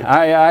 Oh, okay.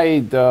 I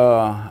ate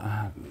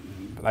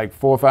like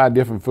 4 or 5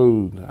 different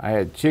foods. I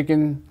had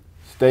chicken,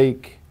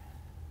 steak,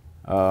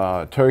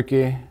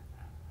 turkey,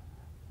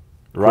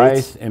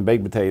 rice, and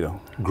baked potato.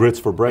 Grits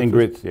for breakfast? And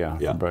grits, yeah,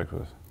 for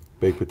breakfast.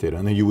 Baked potato.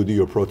 And then you would do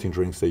your protein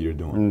drinks that you're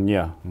doing.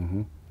 Yeah.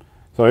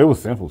 So it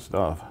was simple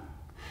stuff.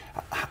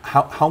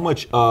 How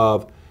much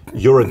of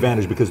your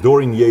advantage, because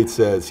Dorian Yates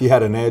says he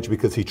had an edge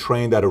because he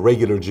trained at a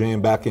regular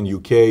gym back in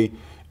UK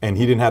and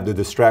he didn't have the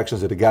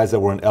distractions of the guys that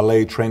were in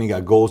LA training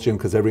at Gold's Gym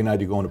because every night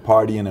you're going to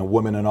party and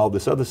women and all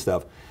this other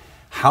stuff.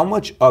 How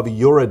much of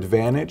your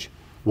advantage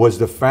was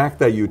the fact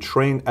that you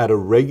trained at a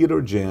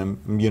regular gym,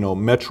 you know,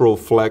 Metro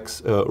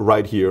Flex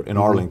right here in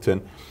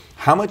Arlington?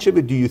 How much of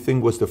it do you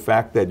think was the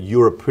fact that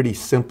you're a pretty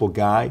simple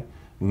guy,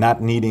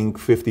 not needing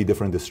 50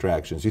 different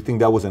distractions? You think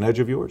that was an edge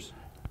of yours?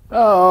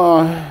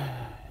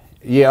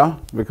 Yeah,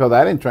 because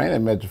I didn't train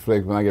at Metro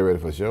Flex when I get ready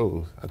for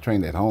shows. I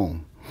trained at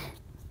home.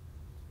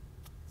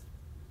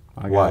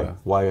 Why?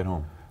 Why at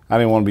home? I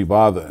didn't want to be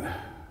bothered.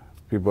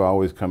 People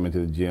always come into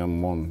the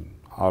gym wanting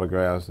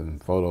autographs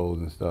and photos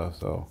and stuff,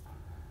 so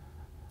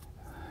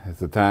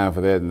it's a time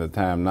for that and a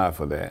time not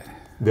for that.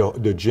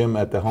 The gym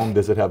at the home,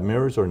 does it have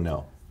mirrors or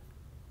no?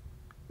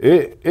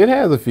 It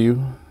has a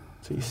few.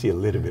 So you see a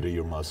little bit of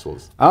your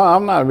muscles.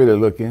 I'm not really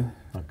looking.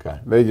 Okay.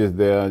 They just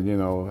there, you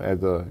know,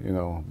 as a, you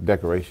know,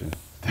 decoration.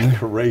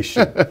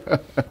 Decoration.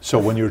 So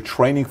when you're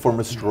training for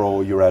Mr.O,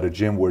 you're at a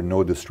gym where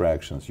no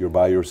distractions. You're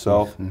by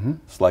yourself.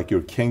 It's like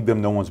your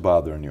kingdom, no one's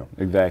bothering you.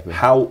 Exactly.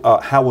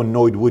 How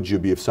annoyed would you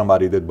be if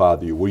somebody did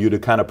bother you? Were you the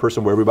kind of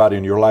person where everybody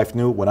in your life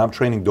knew, when I'm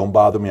training, don't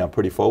bother me, I'm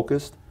pretty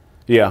focused?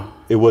 Yeah.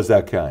 It was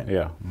that kind?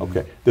 Yeah.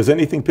 Okay. Does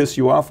anything piss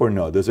you off or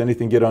no? Does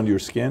anything get under your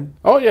skin?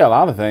 Oh yeah, a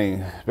lot of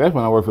things, especially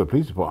when I work for the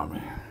police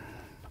department.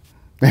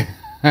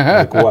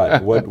 Like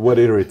what? What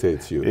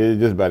irritates you? It's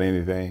just about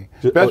anything.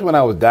 Especially when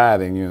I was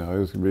dieting, you know, it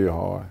was real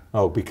hard.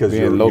 Oh, because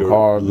being you're low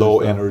carbs, low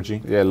energy?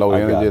 Yeah, low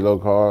energy, low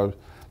carbs.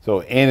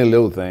 So any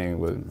little thing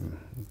would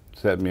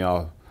set me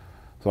off.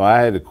 So I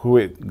had to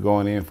quit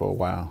going in for a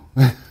while.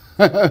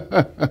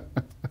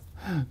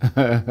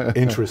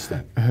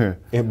 Interesting.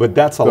 But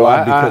that's a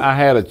lot because I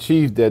had a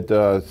chief that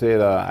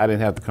said I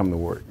didn't have to come to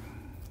work.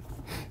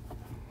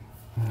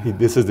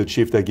 This is the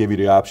chief that gave you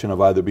the option of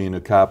either being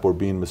a cop or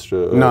being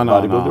Mr.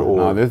 Bodybuilder?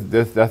 No,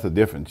 that's a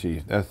different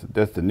chief.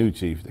 That's the new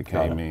chief that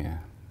came in.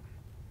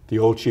 The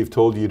old chief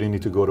told you didn't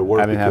need to go to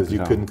work because you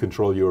couldn't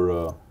control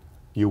your,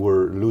 you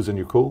were losing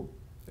your cool?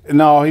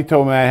 No, he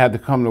told me I had to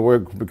come to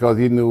work because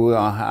he knew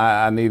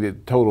I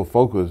needed total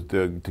focus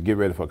to get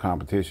ready for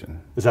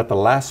competition. Is that the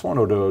last one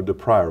or the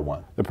prior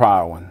one? The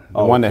prior one,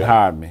 the one that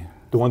hired me.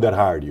 The one that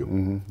hired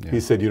you? Yeah. He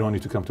said you don't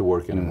need to come to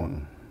work anymore.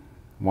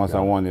 Once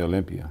I won the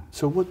Olympia.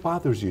 So what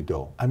bothers you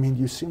though? I mean,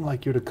 you seem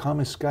like you're the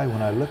calmest guy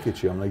when I look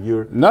at you. I'm like,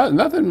 you're...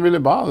 Nothing really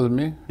bothers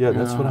me. Yeah,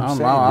 that's what I'm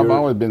saying. I've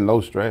always been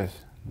low stress,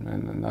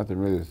 and nothing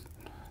really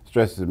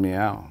stresses me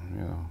out,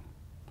 you know.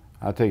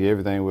 I take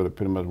everything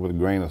pretty much with a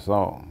grain of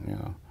salt, you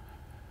know.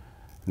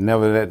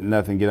 Never let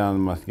nothing get under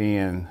my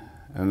skin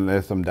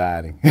unless I'm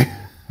dieting.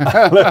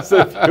 Unless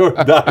if you're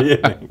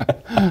dieting.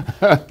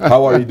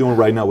 How are you doing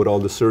right now with all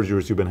the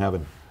surgeries you've been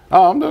having?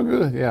 Oh, I'm doing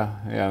good, yeah.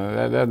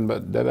 That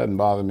doesn't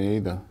bother me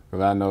either,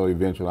 because I know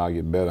eventually I'll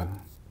get better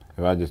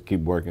if I just keep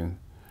working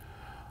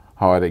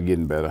hard at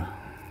getting better.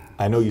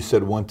 I know you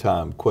said one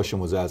time, question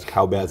was asked,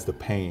 how bad's the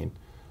pain?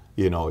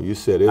 You know, you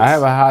said it's... I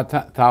have a high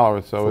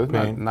tolerance, so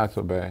it's not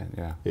so bad,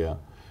 yeah. Yeah.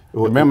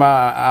 Remember,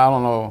 I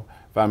don't know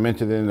if I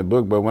mentioned it in the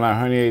book, but when I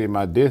herniated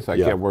my disc, I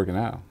kept working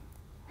out.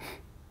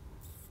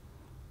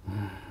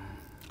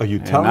 Are you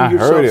telling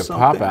yourself I heard it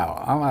something? pop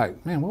out. I'm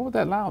like, man, what was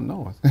that loud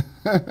noise?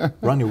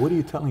 Ronnie, what are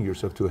you telling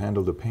yourself to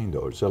handle the pain,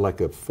 though? Is there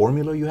like a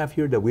formula you have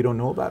here that we don't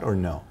know about, or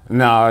no?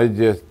 No, it's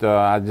just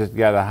I just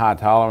got a high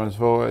tolerance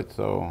for it,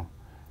 so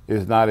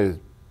it's not as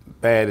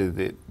bad as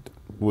it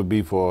would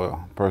be for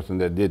a person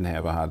that didn't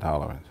have a high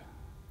tolerance.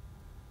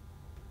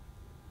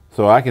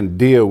 So I can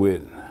deal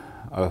with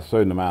a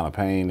certain amount of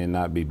pain and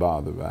not be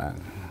bothered by it.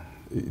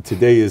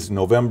 Today is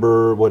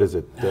November, what is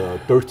it,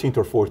 13th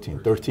or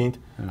 14th? 13th?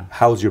 Yeah.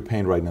 How's your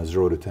pain right now,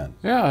 0 to 10?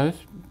 Yeah, it's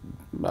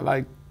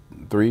like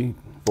 3,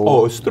 4.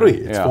 Oh, it's 3,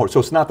 it's 4.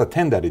 So it's not the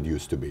 10 that it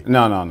used to be?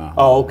 No, no, no.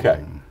 Oh,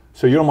 okay.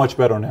 So you're much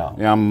better now?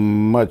 Yeah,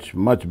 I'm much,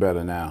 much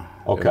better now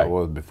than I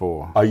was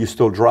before. Are you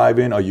still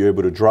driving? Are you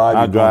able to drive?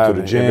 I you drive going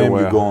to the gym?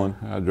 everywhere. You going?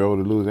 I drove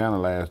to Louisiana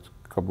last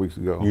couple weeks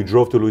ago. You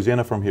drove to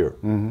Louisiana from here?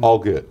 Mm-hmm. All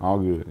good? All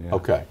good, yeah.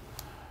 Okay.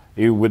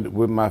 Even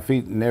with my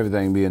feet and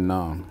everything being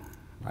numb,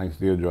 I can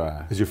still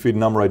drive. Is your feet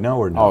numb right now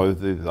or no? Oh,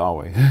 it's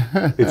always.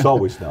 It's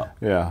always numb?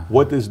 Yeah.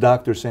 What is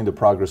doctor saying the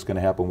progress going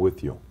to happen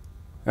with you?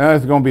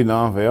 It's going to be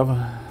numb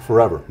forever.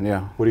 Forever?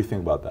 Yeah. What do you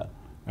think about that?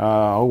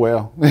 Oh,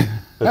 well.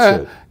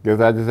 That's it. Guess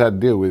I just had to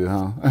deal with it,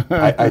 huh?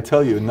 I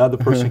tell you, another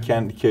person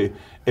can,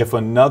 if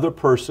another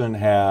person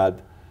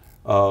had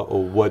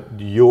the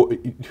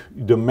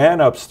man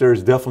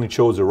upstairs definitely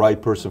chose the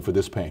right person for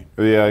this pain.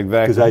 Yeah,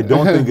 exactly. Because I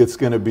don't think it's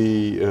going to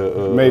be...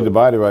 made the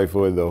body right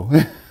for it, though.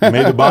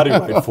 Made the body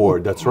right for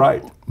it, that's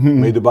right.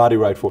 Made the body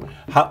right for it.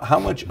 How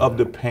much of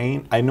the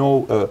pain, I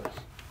know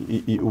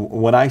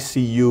when I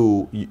see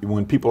you,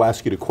 when people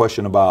ask you the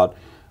question about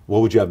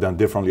what would you have done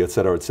differently, et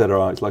cetera, it's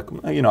like,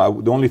 you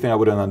know, the only thing I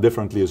would have done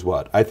differently is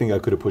what? I think I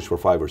could have pushed for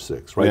 5 or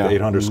 6, right? Yeah. The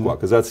 800 squat,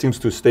 because that seems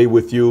to stay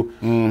with you,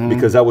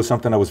 because that was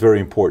something that was very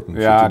important.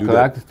 Yeah, because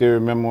I can still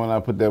remember when I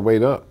put that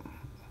weight up.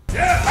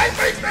 Yeah, right,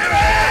 baby!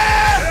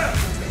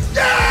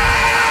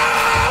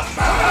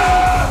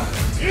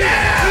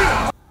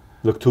 Yeah!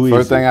 Look too easy.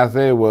 First thing I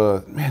said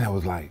was, man, that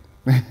was light.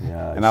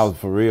 Yeah, and I was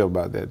for real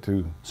about that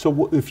too.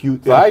 So if you...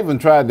 So I even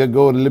tried to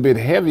go a little bit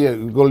heavier,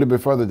 go a little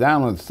bit further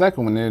down on the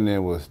second one, and it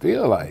was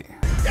still like...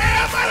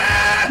 Yeah,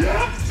 buddy!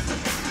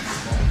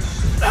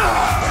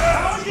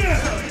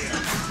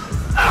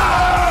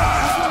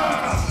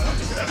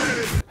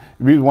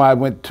 The reason why I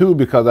went 2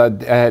 because I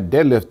had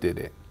deadlifted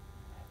it,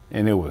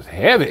 and it was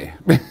heavy.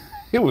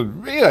 It was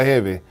real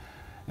heavy.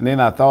 And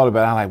then I thought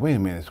about it, I'm like, wait a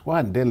minute,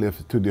 squat and deadlift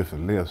is 2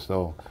 different lifts.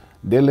 So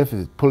deadlift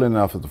is pulling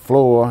off of the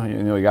floor,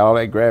 you know, you got all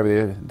that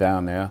gravity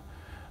down there.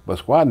 But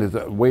squatting is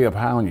way up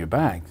high on your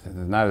back. So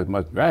there's not as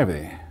much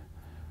gravity.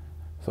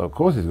 So of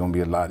course it's gonna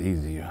be a lot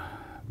easier.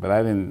 But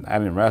I didn't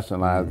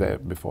rationalize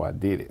that before I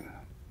did it.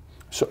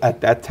 So at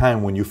that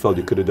time when you felt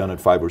you could have done it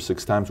 5 or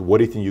 6 times, what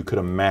do you think you could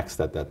have maxed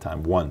at that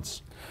time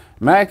once?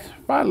 Max,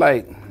 probably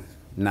like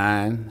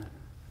 9.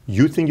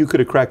 You think you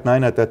could have cracked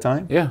 9 at that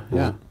time? Yeah,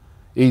 yeah.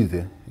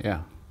 Easy,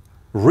 yeah.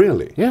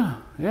 Really?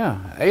 Yeah, yeah.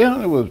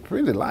 800 was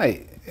pretty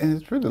light.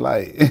 It's pretty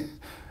light.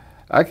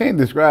 I can't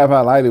describe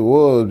how light it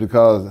was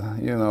because,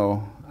 you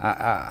know,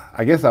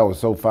 I guess I was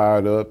so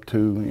fired up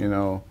too, you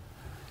know,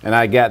 and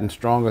I gotten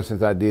stronger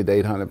since I did the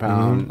 800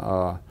 pound, you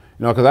know,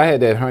 because I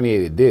had that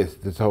herniated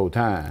disc this whole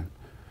time.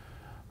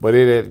 But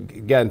it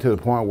had gotten to the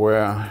point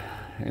where,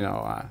 you know,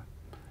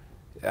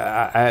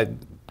 I had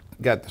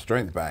got the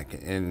strength back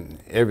and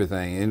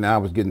everything, and I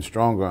was getting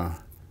stronger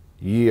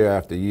year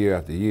after year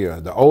after year.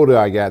 The older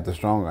I got, the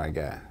stronger I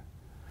got.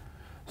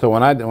 So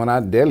when I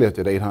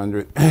deadlifted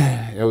 800,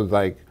 it was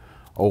like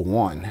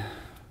 01.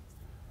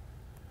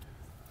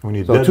 When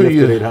you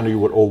deadlifted 800, you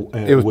were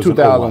it was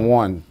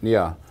 2001,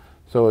 yeah.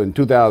 So in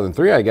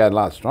 2003, I got a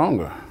lot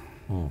stronger.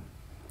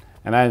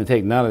 And I didn't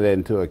take none of that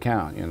into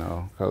account, you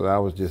know, because I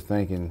was just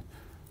thinking,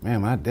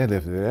 man, when I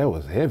deadlifted, that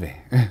was heavy.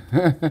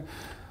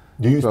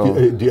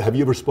 Have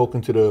you ever spoken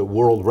to the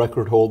world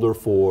record holder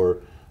for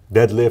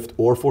deadlift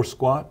or for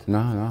squat?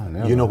 No, no,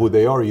 never. You know who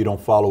they are, or you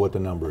don't follow what the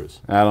number is?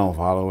 I don't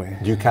follow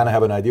it. Do you kind of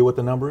have an idea what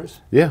the number is?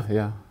 Yeah,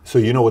 yeah. So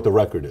you know what the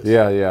record is?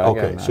 Yeah, yeah.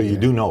 Okay, so you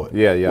do know it.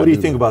 Yeah, yeah. What do you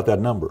think about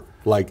that number?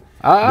 Like,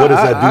 what does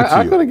that do to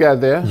you? I could have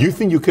got there. You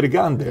think you could have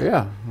gone there?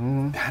 Yeah.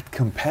 That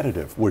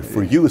competitive. Where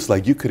for you, it's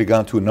like you could have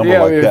gone to a number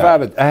like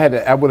that.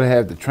 I would have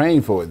had to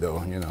train for it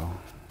though, you know.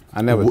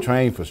 I never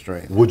trained for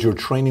strength. Would your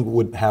training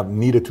would have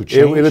needed to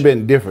change? It would have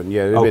been different,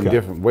 yeah. It would have been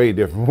different, way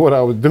different from what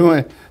I was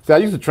doing. So I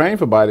used to train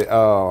for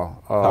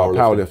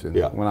powerlifting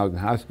when I was in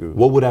high school.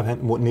 What would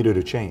have needed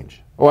to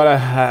change? Well,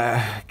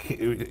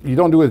 you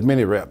don't do as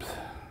many reps.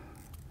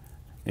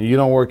 And you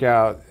don't work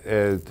out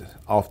as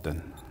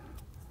often.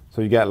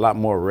 So you got a lot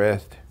more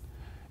rest.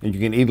 And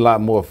you can eat a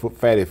lot more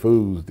fatty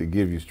foods to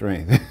give you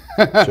strength.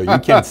 So you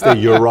can't stay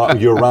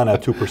year-round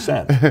at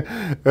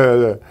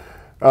 2%.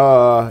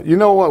 You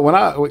know what? When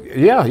I was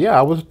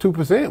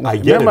 2%. I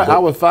get Remember, it, I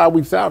was 5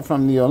 weeks out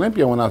from the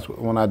Olympia when I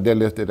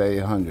deadlifted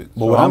 800.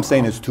 But what I'm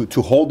saying is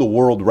to hold the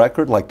world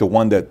record, like the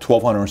one that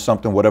 1200 or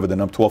something, whatever the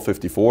number,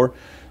 1254,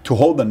 to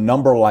hold a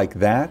number like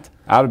that.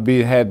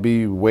 had to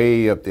be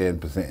way up there in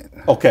percent.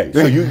 Okay,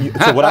 so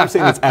so what I'm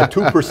saying is at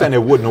 2% it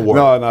wouldn't have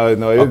worked.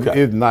 No,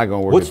 it's not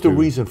going to work. What's the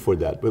reason for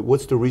that? But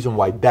what's the reason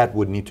why that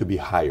would need to be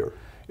higher?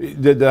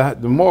 The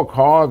more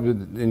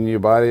carbs in your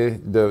body,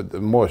 the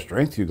more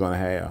strength you're going to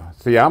have.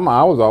 See, I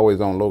was always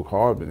on low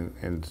carb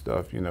and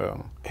stuff, you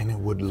know. And it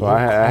would so I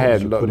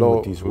had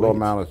low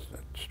amount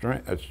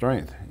of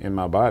strength in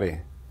my body.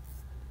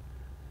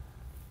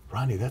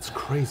 Ronnie, that's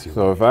crazy.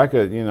 So if I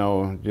could, you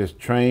know, just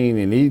train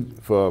and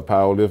eat for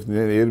powerlifting,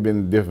 then it'd have been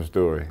a different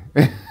story.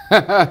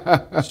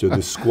 So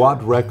the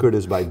squat record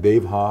is by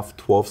Dave Hoff,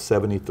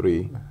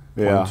 1273.2.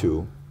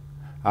 Yeah.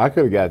 I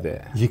could have got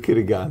that. You could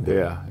have got that.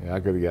 Yeah, I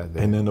could have got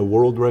that. And then the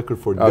world record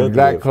for deadlift.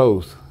 That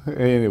close,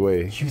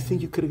 anyway. You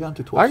think you could have gone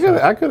to 12?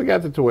 I could have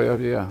got to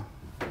 12, yeah.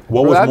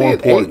 What was more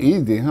important? 8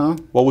 easy, huh?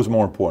 What was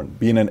more important?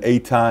 Being an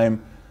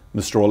 8-time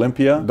Mr.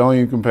 Olympia? Don't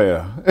even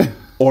compare.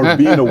 Or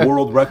being a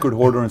world record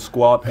holder in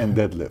squat and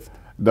deadlift?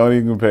 Don't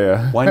even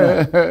compare. Why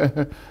not?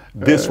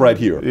 This right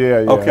here.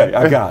 Yeah. Okay,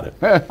 I got it.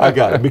 I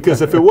got it.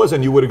 Because if it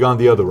wasn't, you would have gone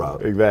the other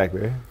route.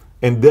 Exactly.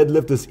 And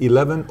deadlift is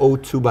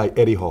 1102 by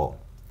Eddie Hall.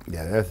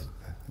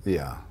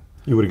 Yeah.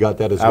 You would have got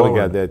that as well? I would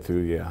have got that too,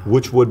 yeah.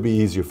 Which would be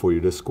easier for you,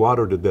 the squat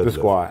or the deadlift? The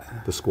squat.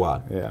 The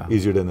squat. Yeah.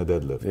 Easier than the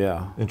deadlift.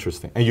 Yeah.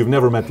 Interesting. And you've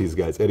never met these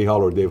guys, Eddie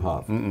Hall or Dave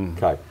Hoff?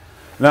 Okay.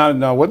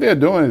 Now, what they're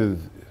doing is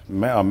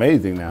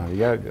amazing now.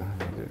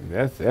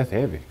 That's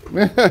heavy.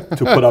 To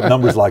put up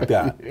numbers like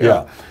that.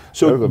 Yeah.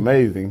 So it was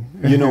amazing.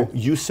 You know,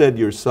 you said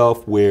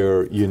yourself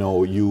where, you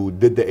know, you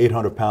did the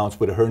 800 pounds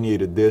with a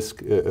herniated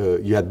disc.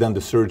 You had done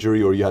the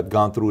surgery or you had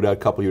gone through that a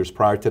couple years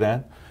prior to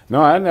that?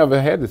 No, I never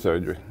had the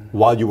surgery.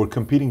 While you were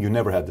competing, you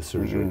never had the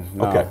surgery?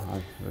 No, okay.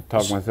 I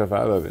talked myself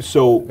out of it.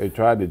 So they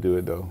tried to do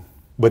it though.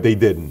 But they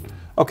didn't.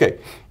 Okay.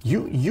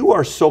 You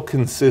are so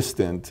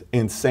consistent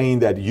in saying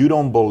that you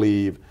don't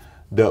believe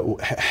the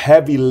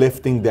heavy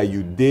lifting that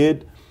you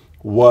did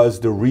was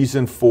the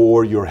reason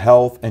for your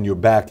health and your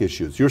back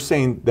issues. You're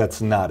saying that's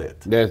not it.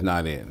 That's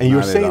not it. And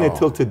you're saying it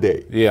till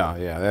today.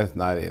 Yeah, that's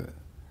not it.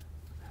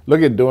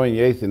 Look at Dorian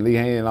Yates and Lee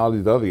Haney and all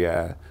these other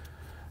guys.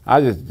 I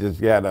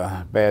just got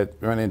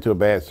run into a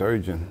bad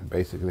surgeon,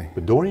 basically.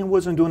 But Dorian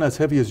wasn't doing as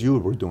heavy as you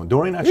were doing.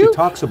 Dorian actually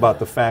talks about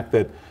the fact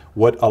that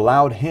what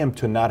allowed him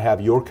to not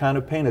have your kind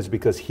of pain is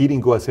because he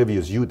didn't go as heavy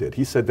as you did.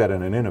 He said that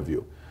in an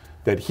interview,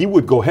 that he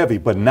would go heavy,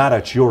 but not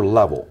at your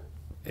level.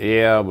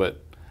 Yeah,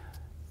 but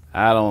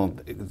I don't.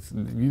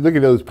 You look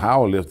at those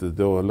power lifters,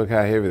 though. Look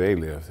how heavy they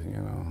lift. You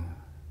know,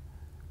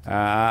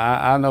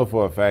 I know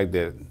for a fact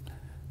that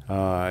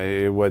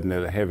it wasn't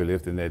the heavy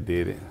lifting that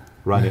did it.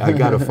 Ronnie, I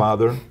got a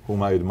father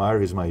whom I admire.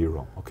 He's my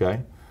hero,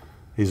 okay?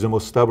 He's the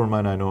most stubborn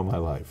man I know in my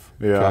life,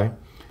 okay?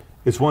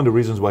 It's one of the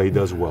reasons why he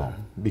does well.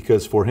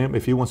 Because for him,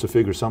 if he wants to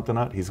figure something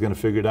out, he's going to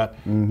figure it out.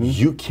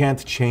 You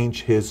can't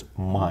change his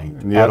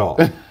mind at all.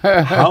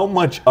 How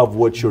much of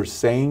what you're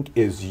saying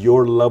is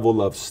your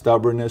level of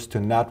stubbornness to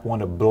not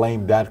want to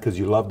blame that because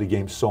you love the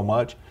game so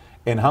much?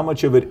 And how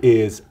much of it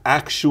is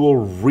actual,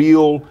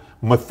 real,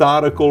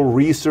 methodical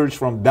research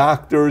from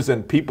doctors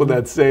and people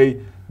that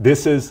say,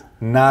 this is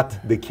not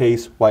the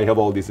case why you have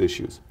all these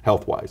issues,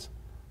 health-wise,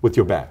 with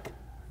your back?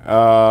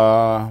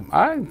 I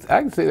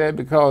can say that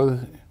because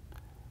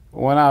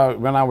when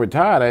I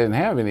retired, I didn't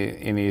have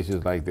any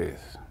issues like this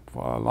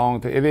for a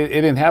long time. It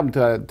didn't happen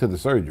to the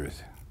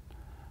surgeries.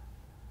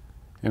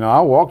 You know,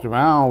 I walked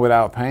around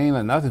without pain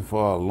or nothing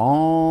for a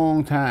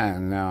long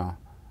time. Now,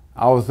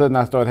 all of a sudden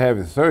I started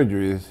having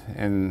surgeries,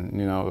 and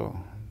you know,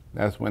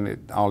 that's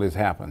when all this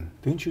happened.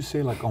 Didn't you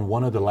say, like, on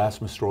one of the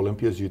last Mr.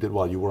 Olympias you did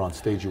while you were on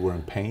stage, you were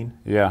in pain?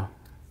 Yeah.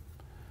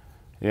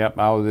 Yep,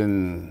 I was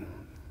in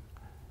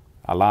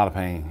a lot of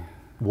pain.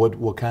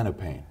 What kind of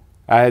pain?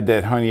 I had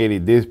that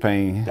herniated disc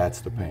pain. That's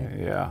the pain.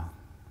 Yeah.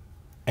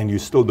 And you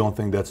still don't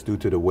think that's due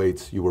to the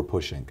weights you were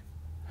pushing?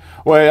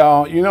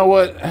 Well, you know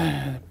what?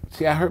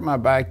 See, I hurt my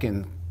back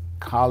in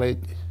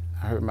college.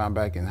 I hurt my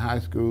back in high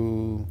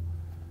school.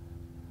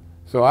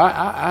 So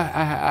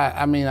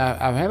I mean,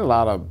 I've had a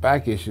lot of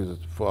back issues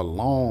for a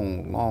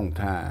long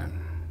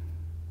time.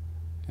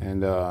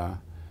 And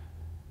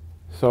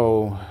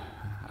so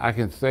I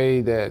can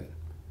say that,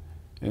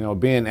 you know,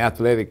 being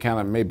athletic kind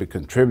of maybe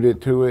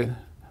contributed to it,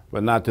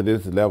 but not to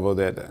this level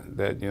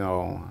that you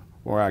know,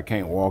 where I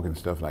can't walk and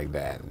stuff like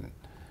that. And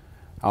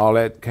all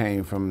that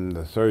came from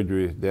the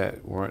surgeries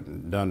that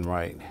weren't done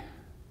right.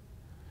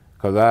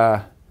 Because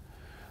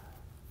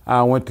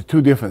I went to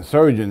 2 different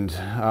surgeons.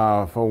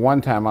 For one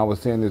time, I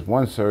was seeing this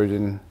one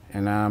surgeon,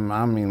 and I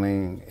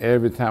mean,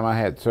 every time I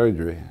had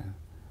surgery,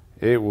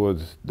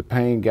 the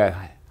pain got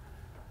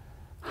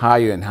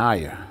higher and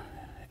higher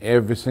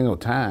every single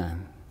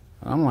time.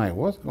 I'm like,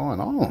 what's going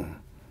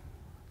on?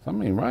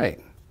 Something ain't right.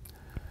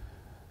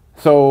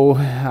 So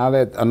I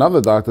let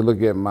another doctor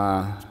look at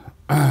my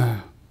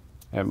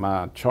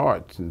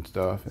charts and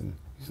stuff, and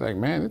he's like,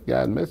 man, this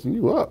guy's messing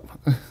you up.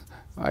 I'm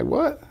like,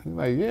 what? He's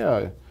like,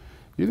 yeah,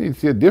 you need to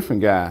see a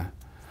different guy.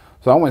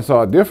 So I went and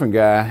saw a different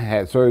guy,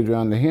 had surgery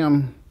under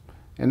him,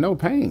 and no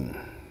pain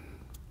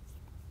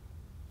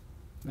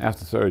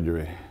after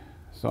surgery.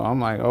 So I'm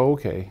like, oh,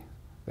 okay,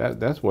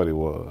 That's what it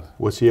was.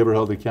 Was he ever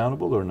held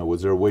accountable or no?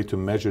 Was there a way to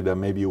measure that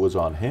maybe it was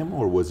on him,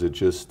 or was it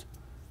just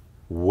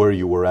where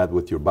you were at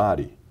with your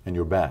body and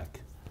your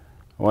back?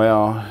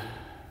 Well,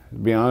 to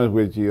be honest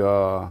with you,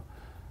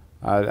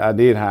 I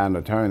did hire an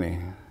attorney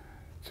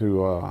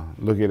to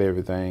look at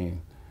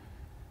everything,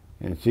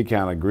 and she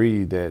kind of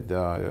agreed that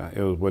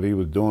it was what he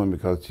was doing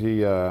because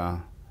she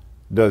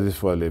does this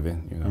for a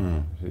living, you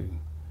know.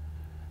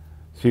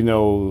 She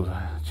knows,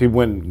 she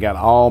went and got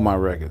all my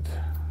records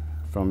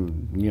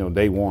from, you know,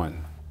 day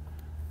one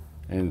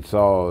and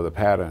saw the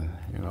pattern,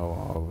 you know,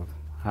 of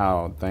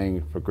how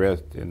things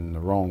progressed in the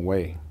wrong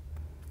way.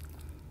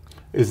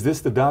 Is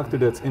this the doctor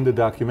that's in the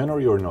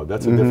documentary or no?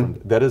 That's a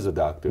different, that is a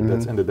doctor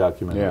that's in the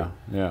documentary. Yeah,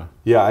 yeah.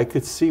 Yeah, I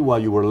could see while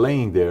you were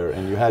laying there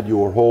and you had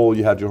your whole,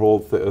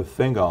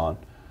 thing on,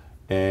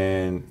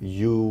 and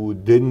you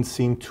didn't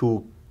seem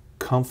too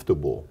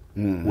comfortable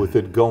with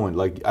it going.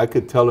 Like I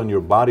could tell in your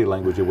body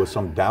language there was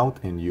some doubt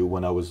in you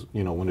when I was,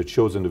 you know, when it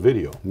shows in the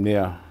video.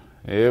 Yeah,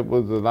 it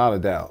was a lot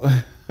of doubt.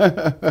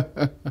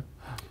 A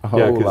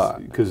whole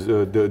lot. Because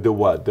the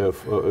what?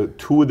 The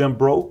two of them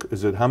broke?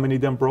 Is it how many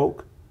of them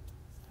broke?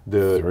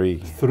 Three.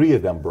 Three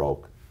of them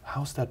broke.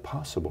 How's that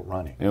possible,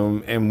 Ronnie?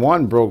 And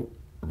one broke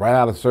right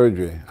out of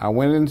surgery. I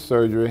went into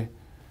surgery.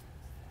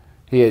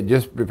 He had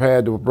just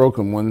repaired the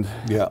broken ones.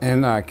 Yeah.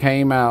 And I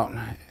came out,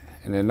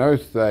 and the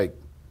nurse like,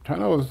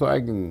 turn over so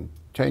I can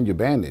change your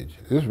bandage.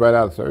 This is right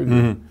out of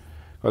surgery.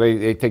 Well,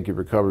 they take your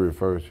recovery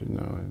first, you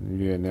know, and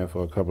you're in there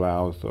for a couple of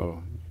hours,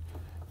 so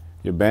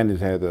your bandage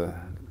had a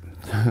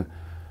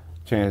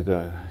chance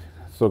to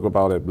soak up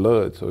all that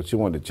blood, so she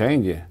wanted to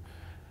change it.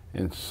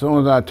 And as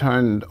soon as I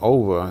turned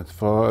over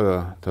for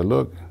her to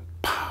look,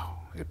 pow,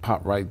 it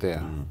popped right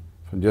there.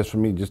 Just for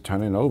me just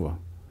turning over.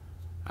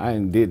 I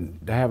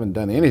haven't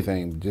done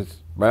anything, just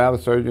right out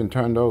of surgery and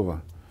turned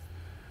over.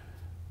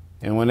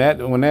 And when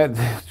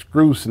that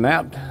screw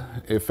snapped,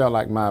 it felt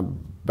like my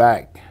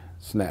back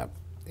snapped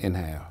in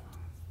half.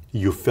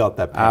 You felt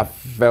that pain? I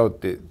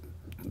felt it.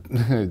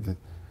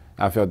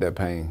 I felt that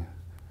pain.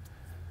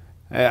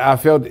 I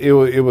felt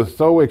it was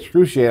so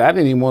excruciating, I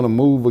didn't even want to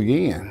move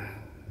again.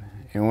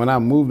 And when I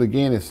moved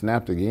again, it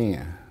snapped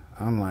again.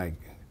 I'm like,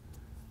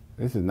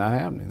 this is not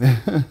happening.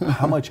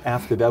 How much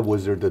after that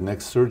was there the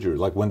next surgery?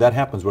 Like when that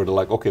happens, where they're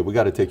like, okay, we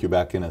got to take you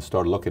back in and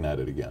start looking at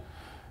it again.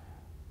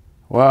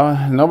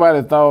 Well,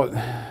 nobody thought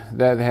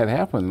that had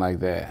happened like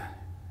that.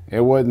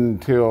 It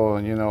wasn't until,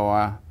 you know,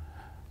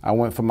 I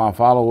went for my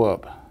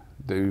follow-up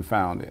that we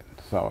found it,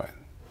 saw it,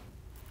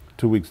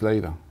 2 weeks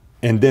later.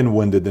 And then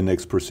when did the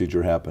next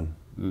procedure happen?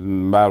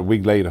 About a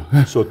week later.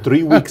 So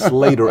 3 weeks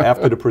later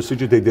after the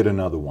procedure, they did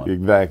another one.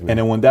 Exactly. And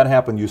then when that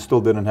happened, you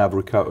still didn't have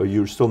recovery,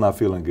 you're still not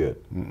feeling good.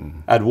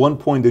 At one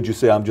point, did you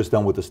say, I'm just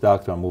done with this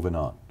doctor, I'm moving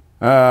on?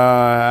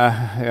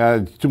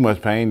 Too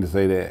much pain to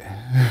say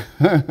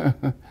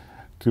that.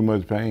 Too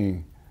much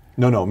pain.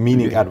 No,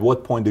 meaning at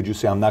what point did you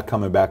say, I'm not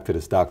coming back to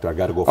this doctor, I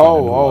got to go find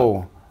a new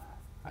one?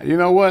 You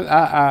know what,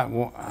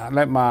 I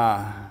let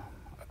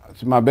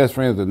my best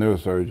friend's a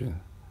neurosurgeon,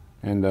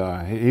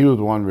 and he was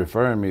the one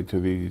referring me to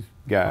these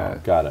guys.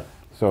 Oh, got it.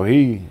 So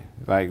he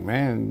like,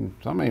 man,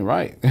 something ain't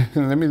right.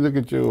 Let me look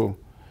at your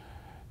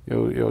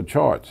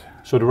charts.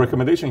 So the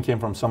recommendation came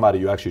from somebody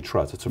you actually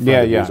trust. It's a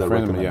friend of yours that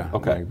recommended. Yeah,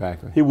 okay,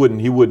 exactly. He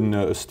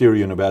wouldn't steer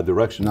you in a bad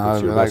direction. No,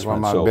 it's your like best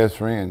one friend. of my best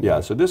friends.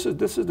 Yeah. So this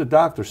is the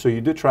doctor. So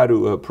you did try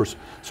to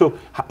So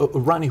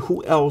Ronnie,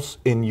 who else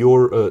in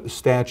your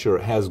stature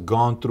has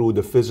gone through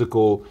the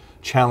physical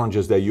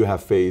challenges that you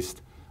have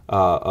faced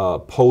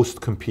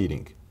post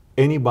competing?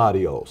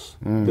 Anybody else?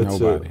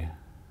 Nobody.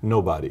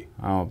 Nobody.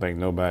 I don't think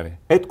nobody.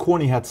 Ed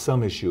Corney had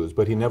some issues,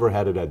 but he never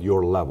had it at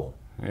your level.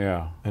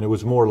 Yeah. And it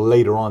was more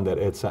later on that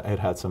Ed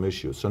had some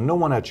issues. So no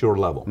one at your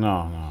level.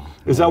 No.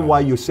 Is that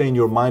why you say in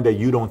your mind that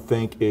you don't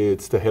think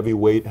it's the heavy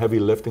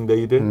lifting that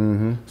you did?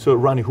 So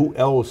Ronnie, who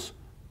else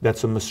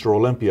that's a Mr.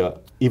 Olympia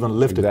even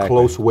lifted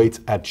close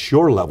weights at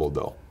your level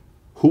though?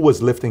 Who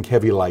was lifting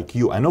heavy like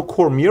you? I know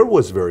Cormier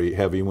was very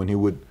heavy when he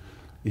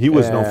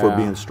was known for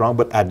being strong,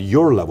 but at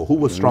your level, who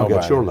was strong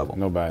at your level?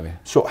 Nobody.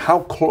 So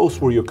how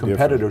close were your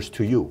competitors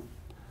to you?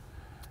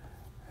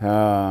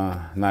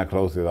 Not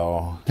close at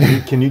all.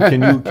 Can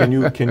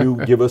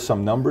you give us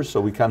some numbers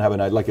so we kind of have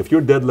an idea? Like if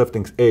you're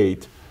deadlifting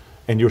 8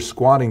 and you're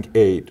squatting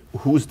 8,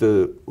 who's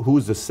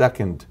the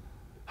second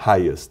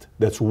highest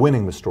that's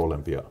winning Mr.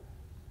 Olympia?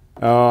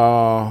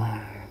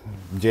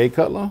 Jay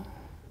Cutler.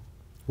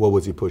 What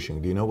was he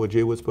pushing? Do you know what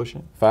Jay was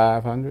pushing?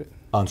 500.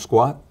 On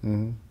squat?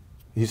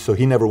 So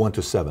he never went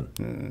to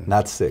 7,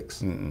 not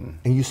 6. And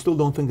you still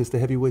don't think it's the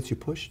heavyweights you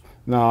pushed?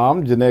 No,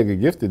 I'm genetically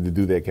gifted to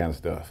do that kind of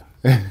stuff.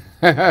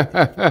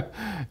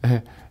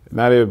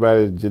 Not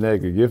everybody's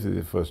genetically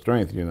gifted for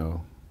strength, you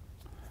know.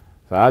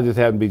 So I just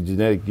happen to be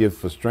genetic gift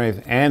for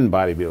strength and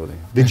bodybuilding.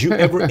 Did you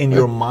ever in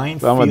your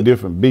mind so I'm a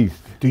different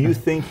beast. Do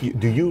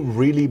you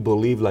really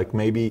believe like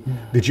maybe,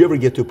 did you ever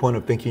get to a point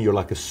of thinking you're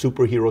like a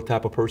superhero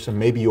type of person?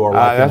 Maybe you are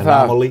like an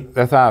anomaly?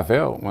 That's how I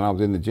felt when I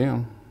was in the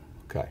gym.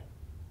 Okay.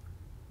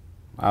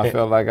 I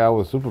felt like I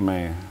was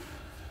Superman.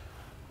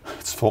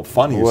 It's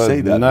funny you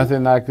say that.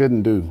 Nothing I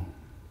couldn't do.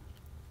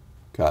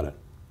 Got it.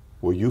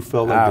 Well, you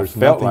felt like there's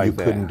nothing you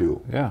couldn't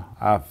do. Yeah,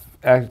 I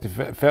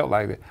actually felt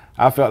like that.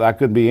 I felt I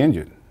couldn't be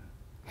injured.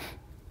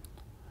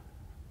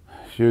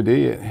 Sure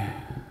did.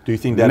 Do you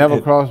think that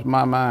never crossed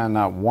my mind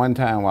not one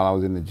time while I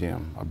was in the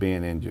gym of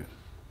being injured?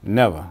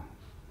 Never.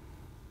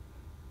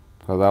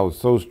 Because I was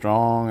so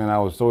strong and I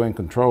was so in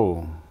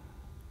control.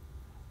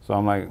 So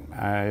I'm like,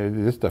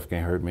 this stuff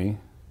can't hurt me.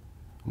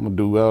 I'm gonna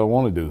do what I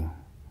want to do.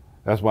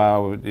 That's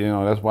why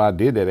that's why I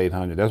did that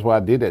 800. That's why I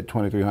did that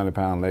 2,300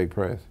 pound leg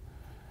press.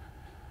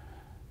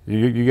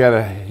 You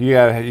gotta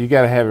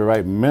have it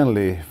right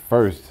mentally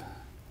first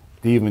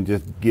to even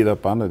just get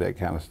up under that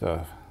kind of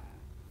stuff.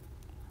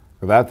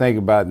 Because I think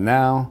about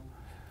now,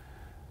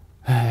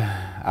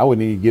 I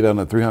wouldn't even get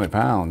under 300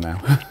 pounds now.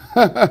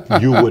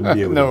 You wouldn't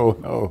be able to?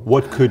 No.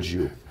 What could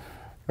you?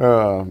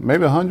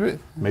 Maybe 100.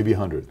 Maybe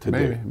 100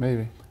 today.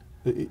 Maybe.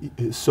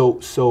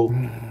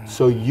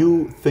 So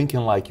you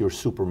thinking like you're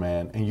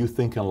Superman and you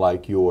thinking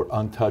like you're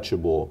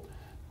untouchable,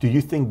 do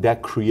you think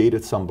that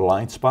created some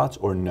blind spots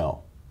or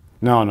no?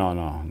 No.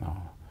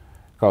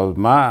 Because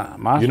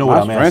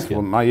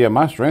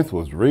my strength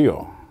was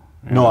real.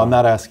 No, I'm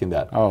not asking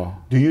that. Oh.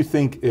 Do you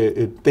think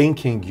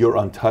thinking you're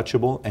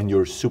untouchable and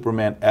you're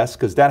Superman-esque,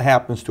 because that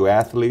happens to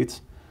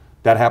athletes,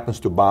 that happens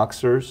to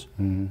boxers,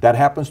 that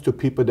happens to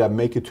people that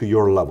make it to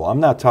your level.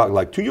 I'm not talking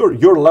like to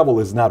your level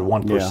is not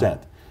 1%. Yeah.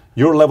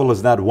 Your level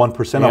is not 1% of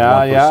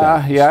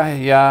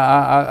 1%.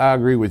 I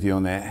agree with you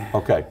on that.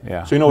 Okay.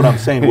 Yeah. So you know what I'm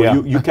saying?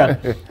 Well, you can,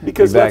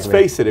 because let's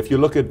face it, if you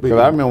look at... Because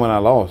I remember when I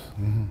lost,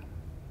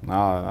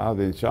 I was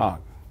in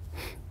shock.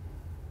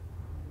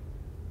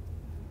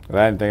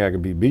 I didn't think I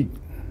could be beat.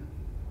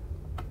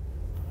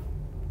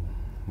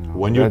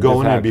 When you're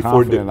going in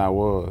before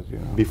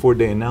before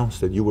they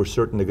announced that, you were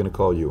certain they're going to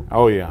call you.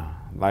 Oh yeah,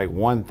 like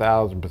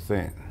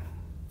 1,000%.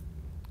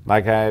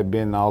 Like I had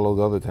been all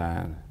those other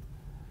times.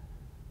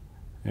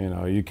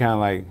 You kind of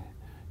like,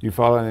 you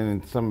fall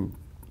in some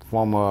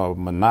form of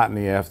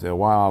monotony after a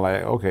while.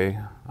 Like, okay,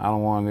 I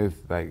don't want this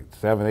like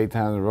 7, 8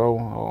 times in a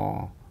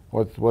row.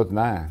 Or what's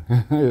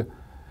 9?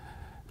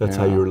 That's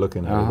how you're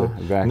looking at it.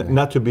 Exactly.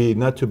 Not to be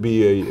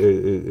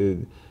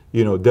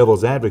a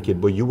devil's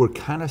advocate, but you were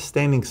kind of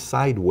standing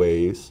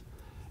sideways,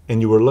 and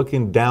you were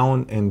looking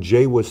down, and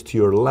Jay was to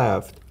your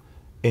left,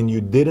 and you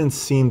didn't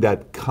seem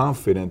that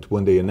confident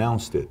when they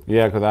announced it.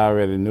 Yeah, because I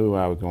already knew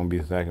I was going to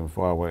be second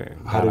before I went.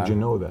 How did you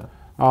know that?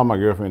 Oh, my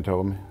girlfriend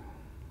told me.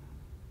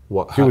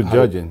 What? She was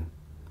judging.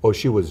 Oh,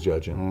 she was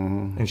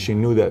judging, and she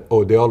knew that.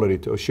 Oh,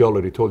 she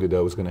already told you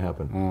that was going to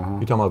happen.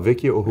 You talking about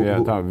Vicky or who? Yeah,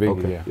 I'm talking about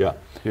Vicky. Okay. Yeah.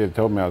 She had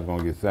told me I was going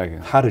to get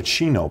second. How did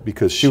she know?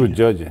 Because she was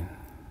judging.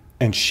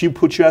 And she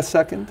put you at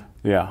second?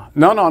 Yeah.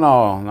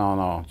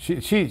 No.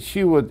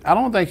 She would. I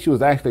don't think she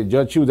was actually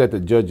judge. She was at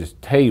the judge's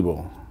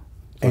table.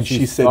 So and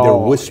she said they're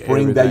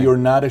whispering that you're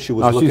not. She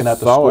was looking at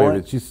the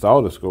score. She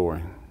saw the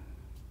scoring.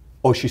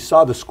 Oh, she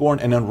saw the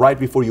scoring, and then right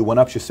before you went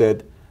up, she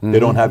said they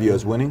don't have you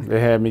as winning. They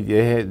had me.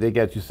 They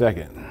got you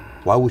second.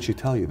 Why would she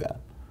tell you that?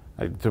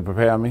 Like, to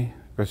prepare me,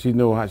 because she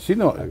knew how. She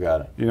know. I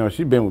got it.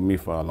 She's been with me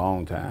for a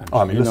long time. Oh,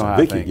 I mean, listen,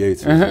 Vicky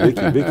Gates.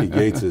 Vicky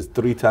Gates is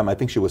 3-time. I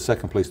think she was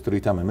second place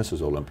 3-time in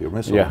Mrs. Olympia.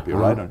 Olympia,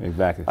 right?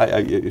 Exactly.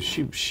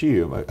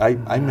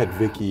 I met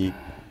Vicky.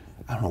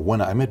 I don't know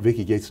when I met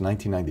Vicky Gates in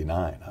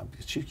 1999.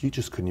 You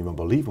just couldn't even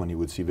believe when you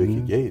would see Vicky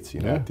Gates,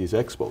 at these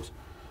expos.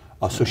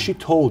 So she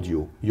told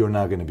you you're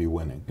not going to be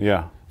winning.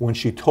 Yeah. When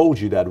she told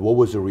you that, what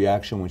was the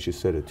reaction when she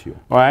said it to you?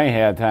 Well, I ain't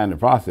had time to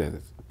process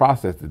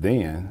it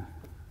then.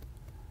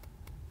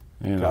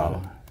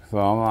 Got it. So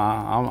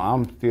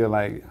I'm still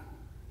like,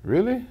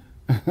 really?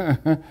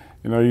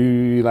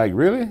 you like,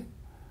 really?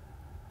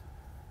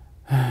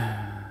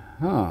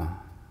 Huh?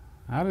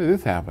 How did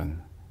this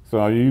happen?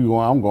 So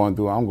I'm going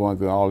through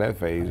all that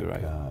phase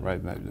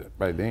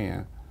right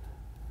then.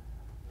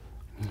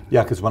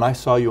 Yeah, because when I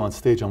saw you on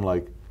stage, I'm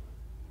like,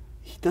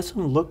 he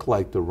doesn't look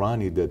like the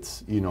Ronnie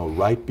that's,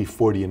 right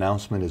before the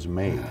announcement is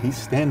made. He's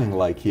standing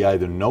like he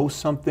either knows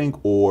something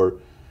or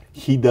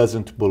he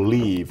doesn't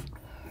believe,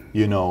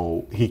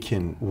 he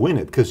can win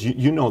it. Because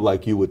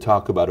like you would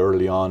talk about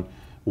early on,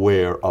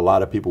 where a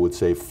lot of people would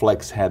say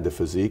Flex had the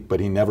physique, but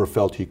he never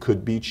felt he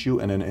could beat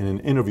you. And in an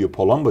interview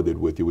Palumbo did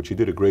with you, which he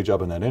did a great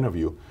job in that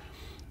interview,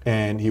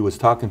 and he was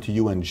talking to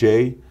you and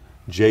Jay.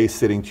 Jay's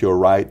sitting to your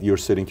right, you're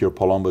sitting to your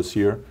Palumbo's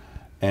here.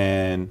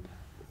 And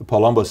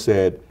Palumbo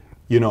said,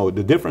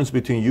 the difference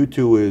between you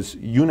two is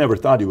you never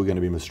thought you were going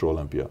to be Mr.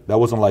 Olympia. That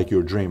wasn't like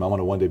your dream. I want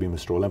to one day be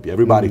Mr. Olympia.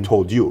 Everybody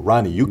told you,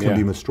 Ronnie, you can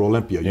be Mr.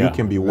 Olympia. You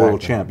can be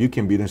world champ. You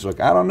can be this. Like,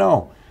 I don't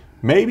know.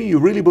 Maybe you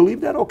really believe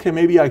that? Okay,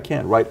 maybe I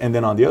can, right? And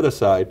then on the other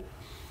side,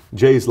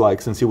 Jay's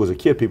like, since he was a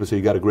kid, people say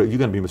you're going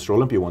to be Mr.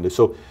 Olympia one day.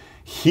 So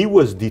he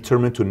was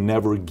determined to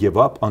never give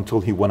up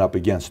until he went up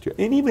against you.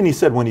 And even he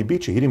said when he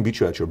beat you, he didn't beat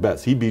you at your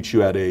best. He beat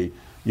you at a,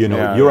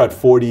 you're at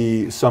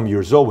 40-some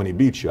years old when he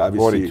beat you.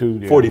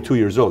 Obviously, 42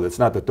 years old. It's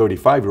not the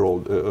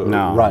 35-year-old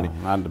Ronnie. No,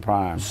 not the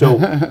prime.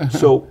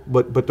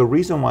 But the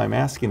reason why I'm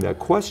asking that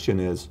question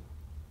is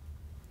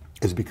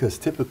because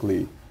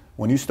typically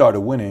when you started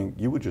winning,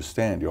 you would just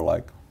stand. You're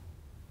like,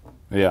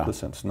 Yeah.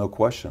 Listen, it's no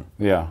question.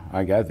 Yeah,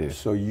 I got this.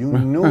 So you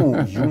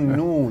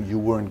knew you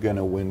weren't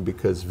gonna win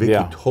because Vicky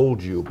Yeah.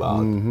 told you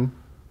about.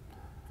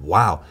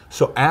 Wow.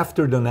 So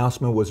after the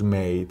announcement was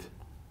made,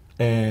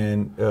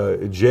 and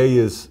Jay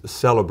is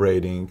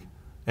celebrating,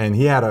 and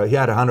he had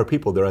 100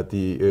 people there at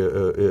the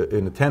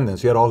in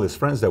attendance. He had all his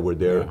friends that were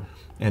there,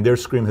 and they're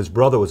screaming. His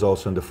brother was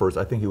also in the first.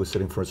 I think he was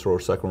sitting first row or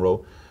second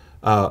row.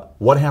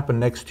 What happened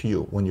next to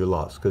you when you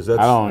lost? Because I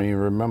don't even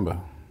remember.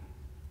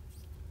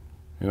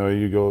 You know,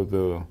 you go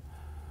through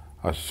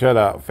a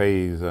shutout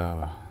phase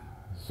of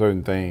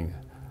certain things.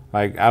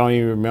 Like, I don't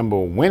even remember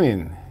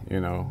winning, you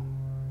know,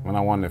 when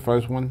I won the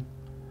first one.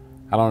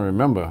 I don't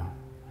remember.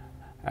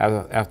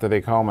 After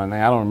they called my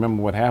name, I don't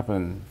remember what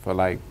happened for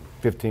like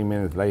 15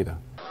 minutes later.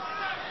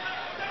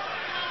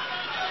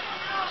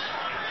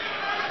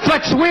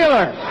 Flex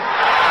Wheeler.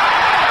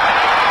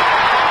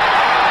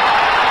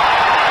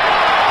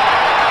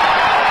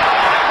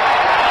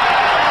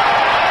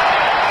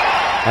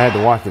 I had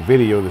to watch the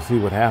video to see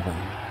what happened.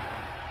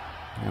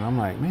 And I'm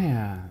like,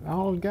 man,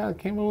 all those guys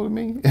came over to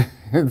me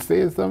and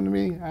said something to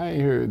me. I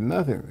ain't heard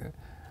nothing.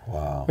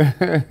 Wow.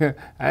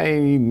 I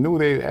didn't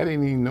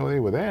even know they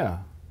were there.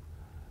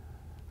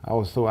 I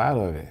was so out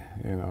of it,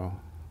 you know.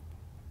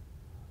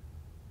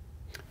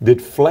 Did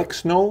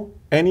Flex know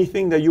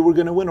anything that you were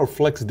going to win, or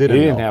Flex didn't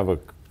know? He didn't have a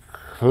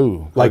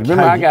clue. Like,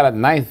 Remember, I got a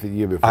ninth the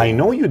year before. I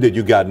know you did.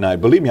 You got 9.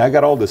 Believe me, I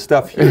got all the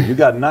stuff here. You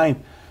got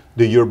 9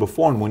 the year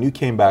before, and when you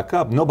came back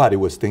up, nobody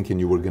was thinking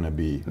you were going to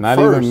be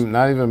first.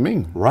 Not even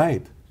me.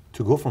 Right.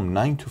 To go from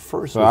 9 to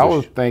first. So I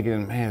was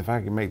thinking, man, if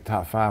I could make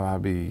top 5,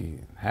 I'd be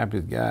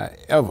happiest guy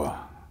ever.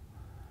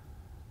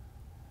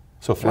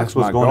 So Flex That's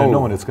was my going to goal.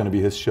 know, and it's going to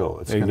be his show.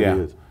 It's going to be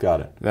his.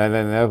 Got it.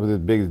 That was his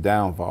biggest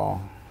downfall.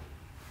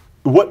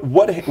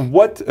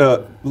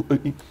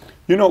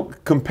 You know,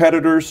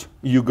 competitors,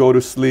 you go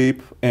to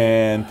sleep,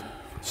 and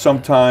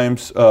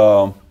sometimes,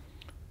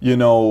 you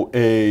know,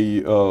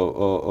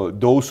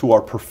 those who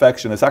are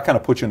perfectionists, I kind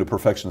of put you in the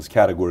perfectionist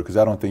category because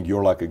I don't think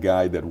you're like a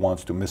guy that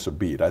wants to miss a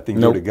beat. I think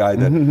you're the guy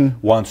that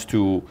wants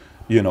to,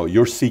 you know,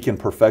 you're seeking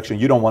perfection.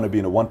 You don't want to be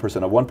in a 1%.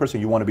 A 1%,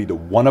 you want to be the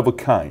one of a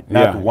kind,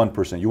 not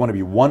 1%. You want to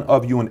be one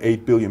of you and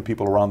 8 billion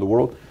people around the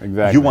world.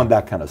 Exactly. You want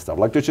that kind of stuff.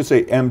 Like, let's just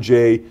say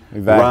MJ,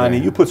 Ronnie,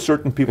 you put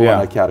certain people in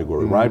that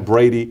category, right?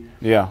 Brady.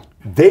 Yeah.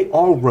 They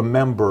all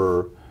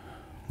remember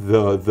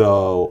the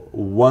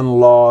one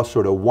loss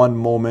or the one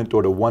moment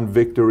or the one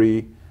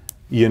victory,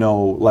 you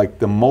know, like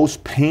the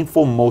most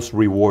painful, most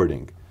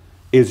rewarding.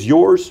 Is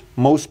yours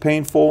most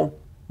painful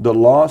the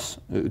loss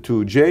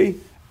to Jay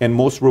and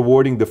most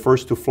rewarding the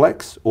first to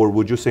Flex, or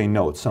would you say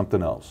no, it's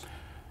something else?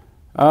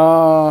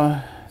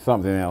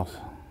 Something else.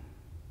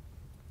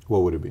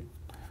 What would it be?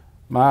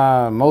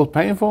 My most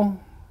painful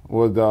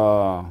was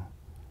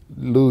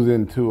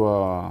losing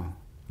to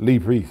Lee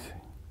Priest.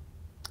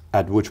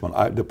 At which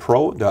one? The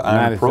Pro? The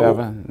Iron Pro?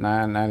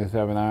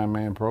 97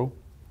 Ironman Pro.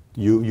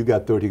 You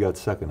got third, he got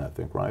second, I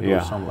think, right?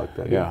 Yeah. Or something like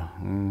that. Yeah.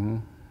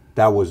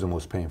 That was the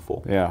most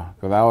painful. Yeah,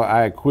 because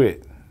I had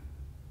quit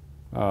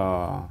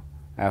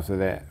after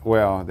that.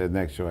 Well, the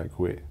next show I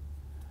quit.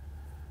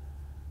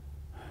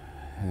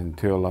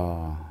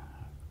 Until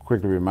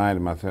quickly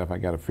reminded myself I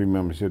got a free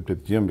membership to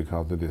the gym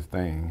because of this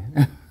thing.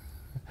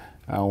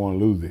 I don't want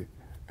to lose it.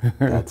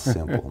 That's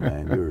simple,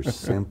 man. You're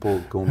simple,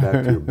 going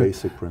back to your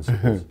basic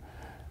principles.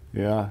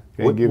 Yeah,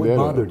 What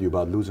bothered you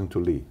about losing to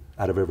Lee,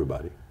 out of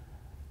everybody?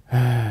 He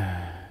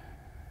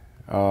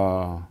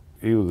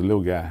was a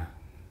little guy.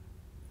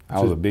 I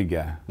was a big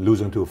guy.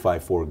 Losing to a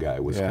 5'4" guy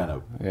was kind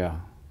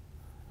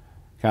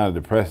of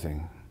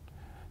depressing.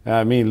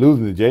 I mean,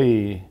 losing to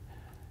Jay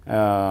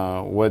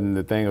wasn't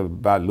the thing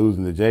about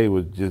losing to Jay,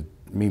 was just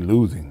me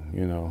losing,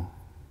 you know,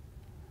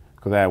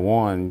 because I had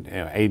won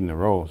 8 in a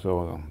row,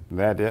 so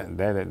that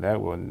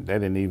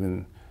didn't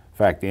even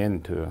factor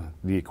into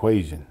the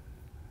equation.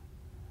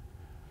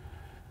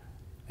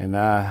 And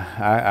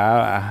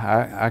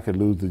I could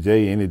lose to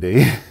Jay any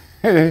day.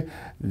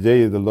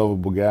 Jay is a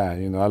lovable guy,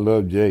 you know. I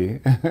love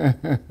Jay.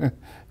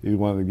 He's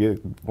one of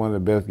the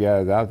best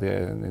guys out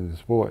there in the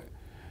sport.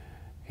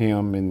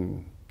 Him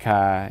and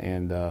Kai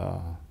and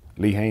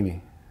Lee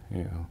Haney,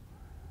 you know.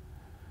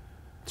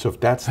 So if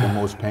that's the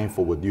most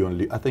painful with you and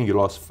Lee, I think you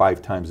lost 5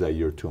 times that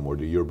year to him, or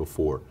the year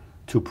before,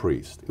 to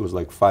Priest. It was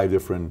like 5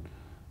 different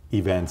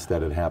events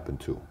that had happened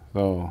to.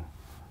 So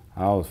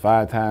I was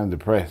 5 times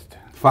depressed.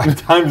 5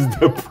 times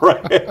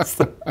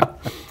depressed.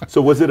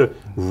 So was it a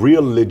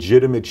real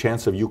legitimate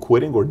chance of you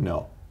quitting, or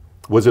no?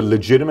 Was it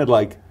legitimate,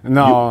 like?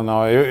 No,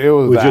 it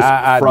was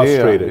just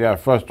frustrated. Yeah,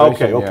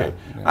 frustration. Okay.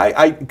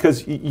 Yeah.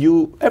 Because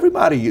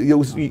everybody,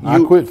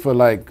 I quit for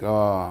like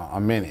a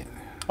minute.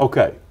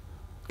 Okay,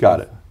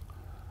 got it.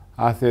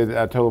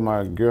 I told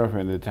my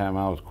girlfriend at the time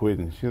I was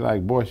quitting. She's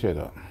like, boy, shut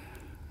up.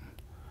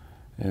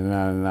 And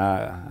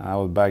I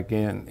was back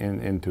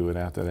into it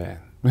after that.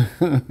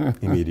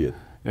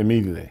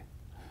 Immediately.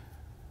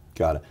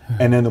 Got it.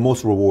 And then the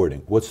most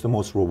rewarding. What's the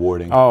most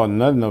rewarding? Oh,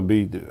 nothing will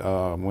beat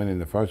winning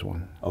the first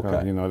one.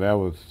 Okay. You know, that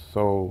was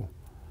so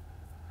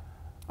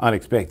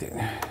unexpected.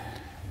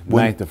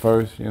 ninth to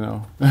first, you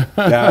know.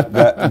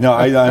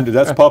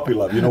 That's puppy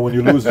love. You know, when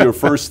you lose your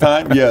first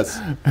time, yes.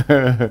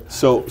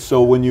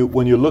 So when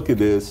you look at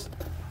this,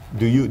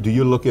 do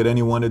you look at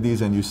any one of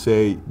these and you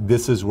say,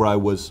 this is where I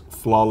was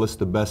flawless,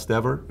 the best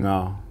ever?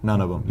 No.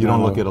 None of them. You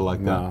don't look at it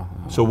like that. No.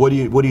 So what do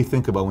you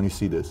think about when you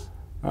see this?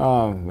 They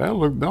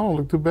don't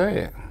look too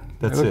bad.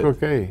 That's they look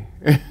okay.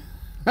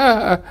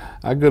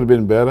 I could have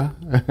been better.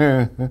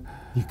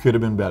 You could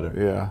have been better.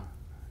 Yeah.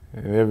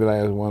 And every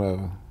last one of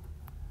them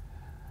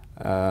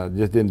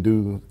just didn't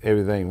do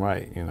everything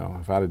right. You know,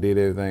 if I'd have did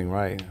everything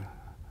right,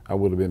 I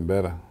would have been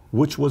better.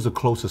 Which was the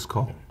closest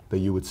call that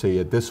you would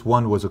say, this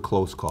one was a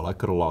close call? I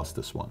could have lost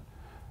this one.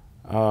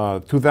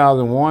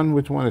 2001.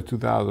 Which one is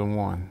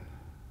 2001?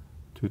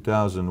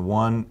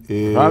 2001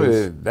 is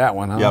probably that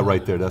one, huh? Yeah,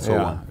 right there. That's the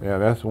yeah, one. Yeah,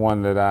 that's the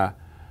one that I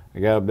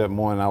got up that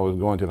morning. I was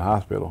going to the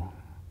hospital.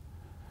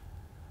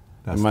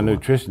 That's and my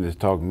nutritionist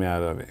talked me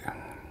out of it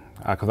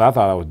because I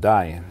thought I was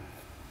dying.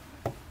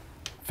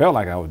 Felt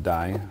like I was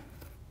dying.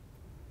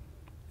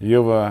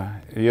 You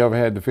ever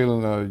had the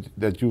feeling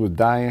that you was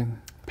dying?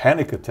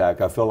 Panic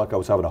attack. I felt like I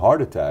was having a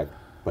heart attack,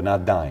 but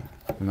not dying.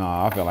 No,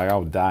 I felt like I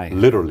was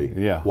dying. Literally?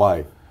 Yeah.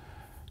 Why?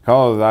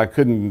 Because I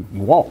couldn't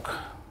walk.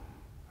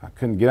 I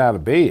couldn't get out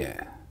of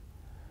bed.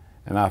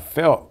 And I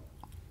felt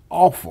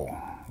awful.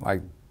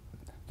 Like,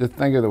 just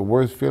think of the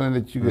worst feeling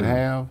that you could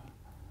have.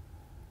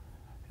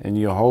 And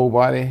your whole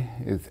body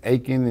is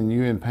aching and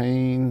you're in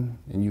pain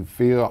and you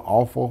feel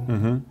awful.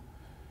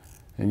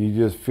 And you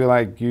just feel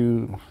like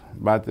you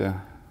about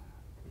to,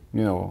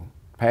 you know,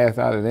 pass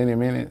out at any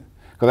minute.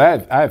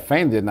 Because I had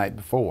fainted the night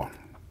before.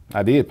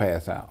 I did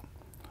pass out.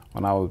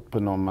 When I was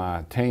putting on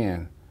my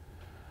tan,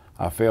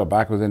 I fell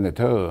backwards in the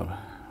tub.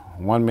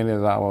 1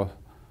 minute I was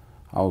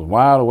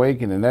wide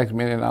awake, and the next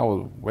minute I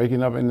was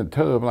waking up in the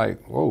tub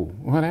like, whoa,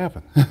 what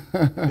happened?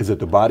 Is it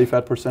the body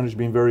fat percentage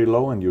being very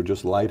low and you're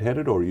just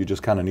lightheaded, or you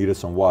just kind of needed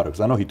some water?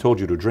 Because I know he told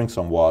you to drink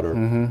some water,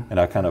 and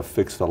I kind of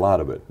fixed a lot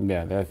of it.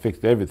 Yeah, that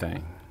fixed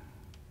everything.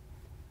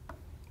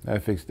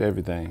 That fixed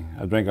everything.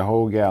 I drank a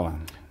whole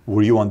gallon.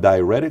 Were you on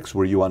diuretics?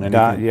 Were you on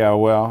anything? Yeah,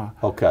 well,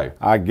 okay.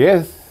 I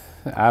guess,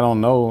 I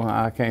don't know,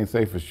 I can't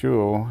say for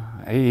sure.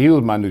 He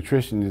was my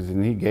nutritionist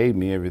and he gave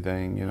me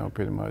everything, you know,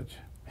 pretty much.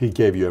 He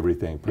gave you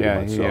everything, pretty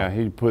much. Yeah,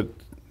 he put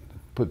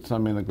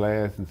some in a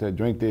glass and said,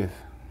 drink this.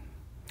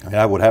 And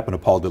that would happen to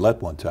Paul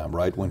Dillette one time,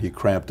 right? When he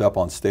cramped up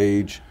on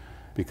stage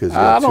because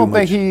I don't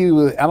think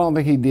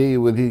he did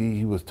what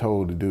he was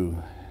told to do.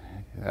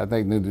 I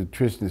think the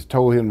nutritionist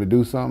told him to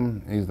do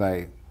something. He's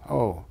like,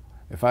 oh,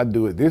 if I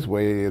do it this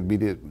way, it'll be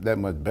that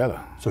much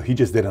better. So he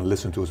just didn't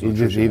listen to his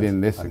nutritionist. He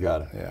didn't listen. I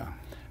got it. Yeah.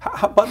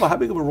 By the way, how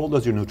big of a role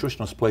does your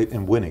nutritionist play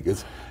in winning?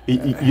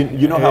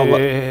 You know how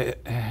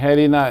had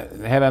I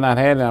not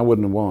had it, I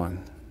wouldn't have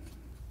won.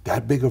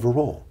 That big of a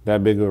role.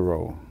 That big of a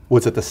role.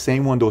 Was it the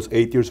same one those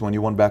 8 years when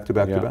you won back to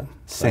back to back?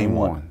 Same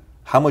one. one.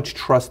 How much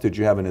trust did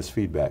you have in his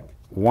feedback?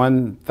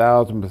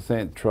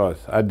 1,000%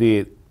 trust. I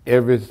did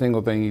every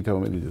single thing he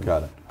told me to do.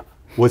 Got it.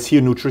 Was he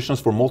a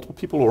nutritionist for multiple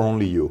people or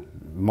only you?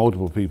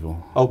 Multiple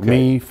people. Okay.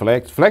 Me,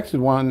 Flex. Flex is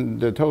one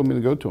that told me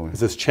to go to him. Is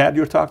this Chad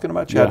you're talking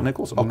about? Chad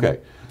Nichols? Okay.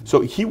 So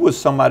he was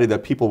somebody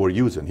that people were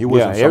using. He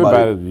wasn't somebody.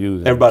 Everybody was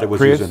using him. Everybody was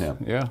Chris, using him.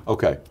 Yeah.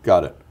 Okay,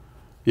 got it.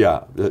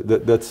 Yeah,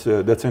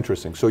 that's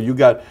interesting. So you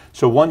got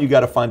one, you got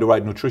to find the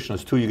right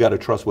nutritionist. Two, you got to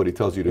trust what he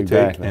tells you to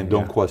take, and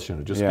don't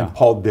question it. And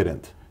Paul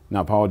didn't.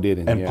 No, Paul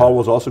didn't. And Paul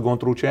was also going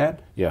through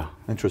Chad? Yeah.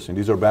 Interesting.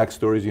 These are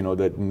backstories, you know,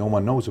 that no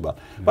one knows about.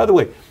 By the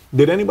way,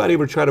 did anybody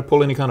ever try to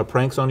pull any kind of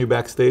pranks on you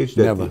backstage?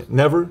 Never.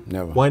 Never?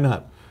 Never. Why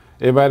not?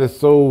 Everybody's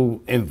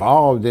so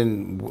involved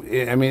in,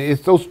 I mean,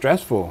 it's so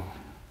stressful.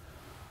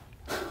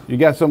 You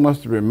got so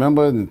much to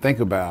remember and think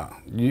about.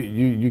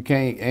 You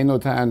can't, ain't no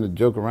time to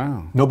joke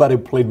around. Nobody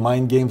played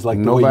mind games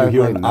like the way you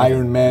hear an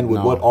Iron Man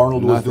with what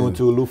Arnold was doing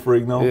to Lou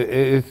Ferrigno?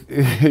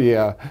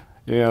 Yeah.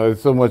 You know,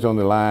 there's so much on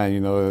the line,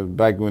 you know.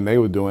 Back when they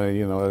were doing it,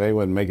 you know, they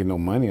wasn't making no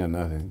money or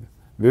nothing.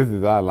 This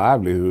is our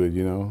livelihood,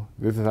 you know.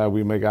 This is how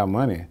we make our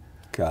money.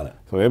 Got it.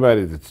 So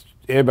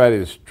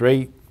everybody's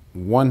straight,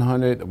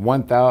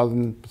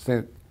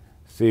 1,000%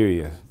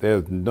 serious.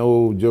 There's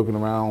no joking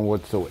around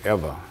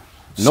whatsoever.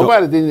 So,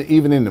 nobody's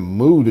even in the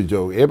mood to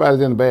joke.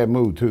 Everybody's in a bad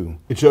mood too.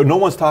 No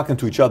one's talking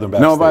to each other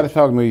backstage. Nobody's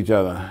talking to each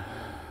other.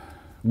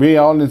 We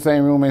all in the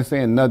same room ain't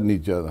saying nothing to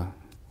each other.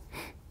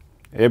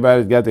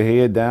 Everybody's got their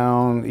head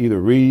down,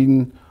 either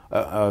reading,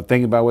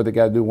 thinking about what they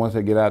got to do once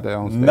they get out there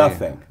on stage.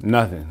 Nothing.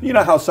 Nothing. You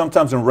know how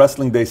sometimes in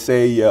wrestling they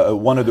say,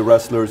 one of the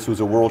wrestlers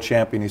who's a world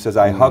champion, he says,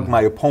 I hug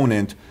my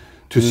opponent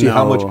to see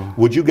how much.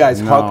 Would you guys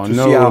hug to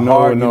see how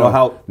hard, you know,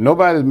 how?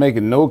 Nobody's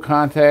making no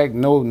contact,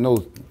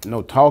 no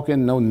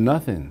talking, no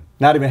nothing.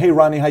 Not even, hey,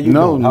 Ronnie, how you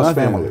doing? How's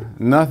family?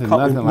 Nothing,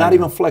 nothing Not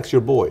even Flex,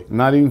 your boy.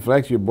 Not even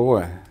Flex, your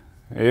boy.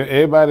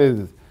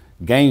 Everybody's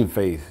game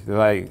face. They're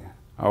like,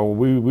 oh,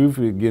 we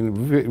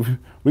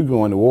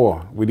going to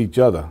war with each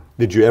other.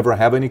 Did you ever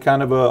have any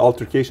kind of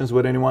altercations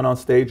with anyone on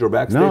stage or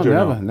backstage?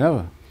 No,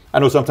 never. I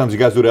know sometimes you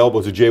guys do the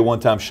elbows. Jay one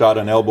time shot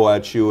an elbow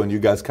at you, and you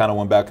guys kind of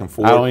went back and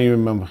forth. I don't even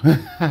remember.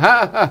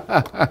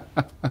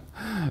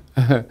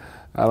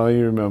 I don't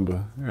even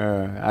remember.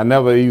 I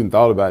never even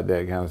thought about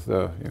that kind of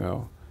stuff,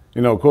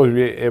 of course,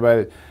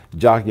 everybody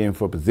jockeying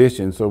for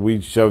position, so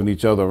we shoving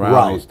each other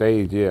around on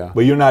stage, yeah.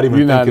 But you're not even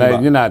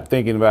you're not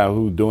thinking about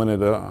who's doing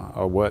it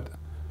or what.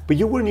 But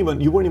you weren't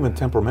even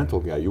temperamental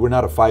guy. You were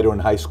not a fighter in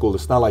high school.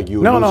 It's not like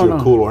you lose your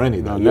cool or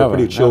anything. You're a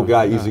pretty chill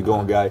guy,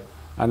 easygoing guy.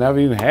 I never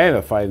even had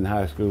a fight in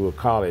high school or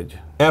college.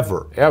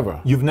 Ever? Ever.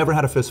 You've never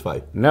had a fist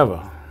fight?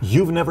 Never.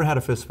 You've never had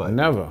a fist fight?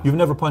 Never. You've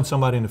never punched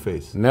somebody in the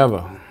face?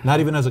 Never. Not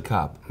even as a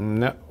cop?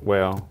 No,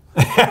 well.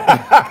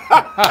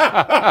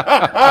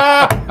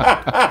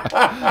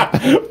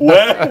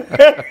 What?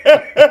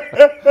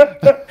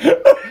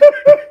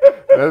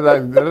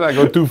 Let's not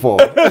go too far.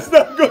 Let's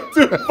not go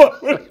too far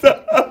with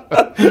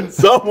that.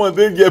 Someone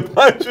did get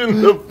punched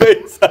in the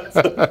face.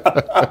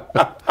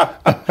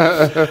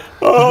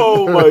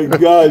 Oh my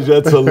gosh,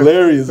 that's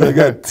hilarious. I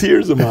got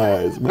tears in my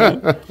eyes,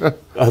 man.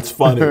 That's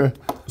funny.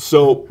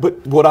 So,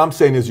 but what I'm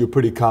saying is you're a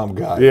pretty calm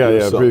guy.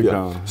 Yeah, pretty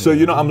calm. So,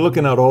 I'm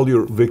looking at all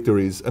your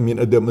victories. I mean,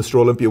 at the Mr.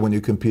 Olympia, when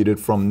you competed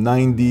from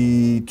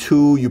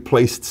 92, you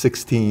placed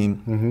 16.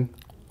 Mm-hmm.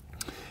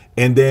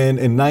 And then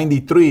in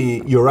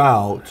 93, you're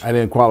out. I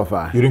didn't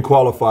qualify. You didn't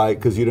qualify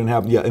because you didn't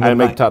have, I didn't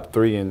make top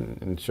 3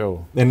 in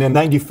show. And then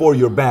 94,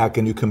 you're back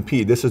and you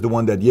compete. This is the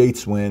one that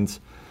Yates wins.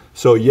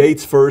 So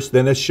Yates first,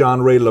 then it's Sean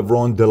Ray,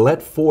 LeBron,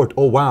 Dillette fourth.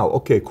 Oh, wow.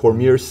 Okay,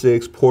 Cormier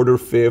 6th, Porter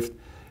 5th,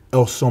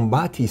 El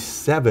Sombati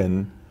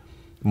 7th,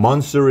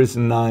 Munster is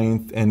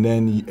 9th, and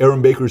then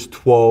Aaron Baker's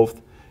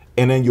 12th,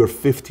 and then you're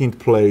 15th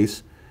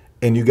place,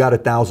 and you got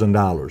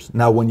 $1,000.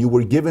 Now, when you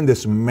were given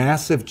this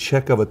massive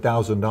check of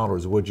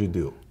 $1,000, what'd you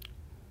do?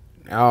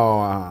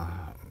 Oh,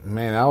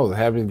 man, I was the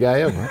happiest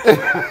guy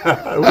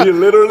ever. Were you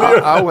literally?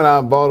 I went out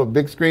and bought a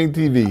big screen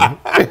TV.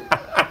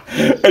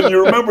 And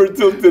you remember it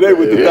till today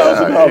with the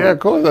 $1,000. Yeah, of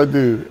course I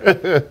do.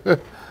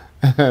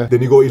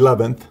 Then you go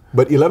 11th,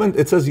 but 11th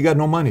it says you got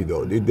no money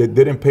though. They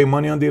didn't pay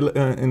money on the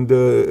in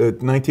the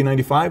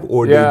 1995,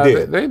 or they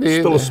did. They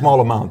did. Still a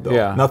small amount though.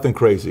 Yeah, nothing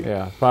crazy.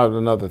 Yeah, probably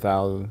another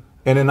 1,000.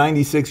 And in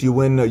 '96 you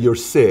win your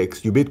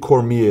 6th. You beat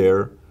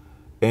Cormier.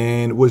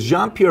 And was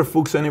Jean-Pierre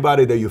Fuchs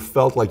anybody that you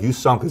felt like you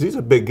saw him, because he's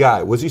a big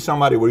guy? Was he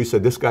somebody where you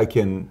said this guy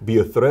can be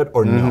a threat,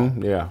 or no?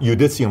 Yeah. You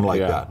did see him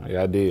like that.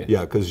 Yeah, I did.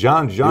 Yeah, because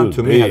Jean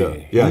to me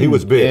big. he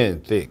was big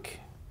and thick.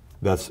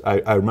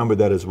 I remember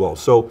that as well.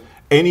 So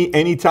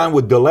any time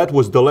with Dillette,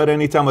 was Dillette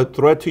any time a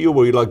threat to you?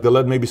 Were you like,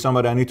 Dillette maybe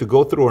somebody I need to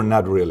go through, or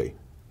not really?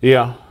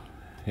 Yeah.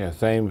 Yeah,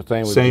 same with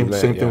Dillette. Same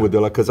thing with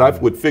Dillette, because I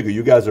would figure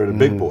you guys are the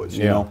big boys,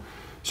 you know.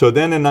 So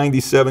then in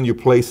 '97 you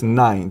place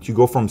 9th. You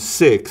go from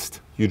 6th,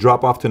 you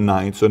drop off to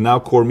 9th. So now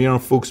Cormier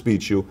and Fuchs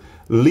beat you.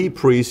 Lee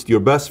Priest, your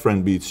best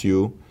friend, beats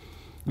you.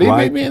 Lee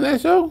beat me in that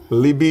show?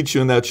 Lee beat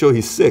you in that show.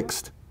 He's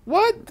 6th.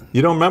 What?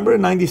 You don't remember?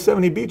 In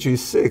 '97 he beat you.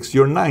 He's 6th.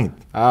 You're 9th.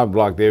 I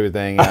blocked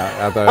everything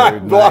out. I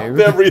blocked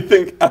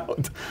everything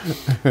out.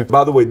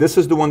 By the way, this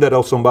is the one that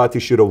El Sombati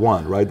should have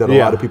won, right? That a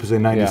lot of people say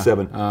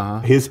 '97.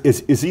 Yeah.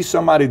 Is he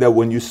somebody that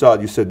when you saw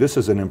it, you said, this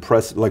is an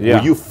impressive, like, were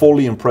you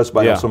fully impressed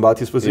by El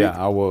Sombati's physique?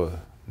 Yeah, I was.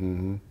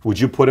 Would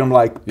you put him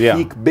like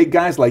peak big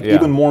guys, like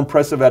even more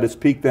impressive at his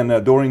peak than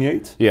Dorian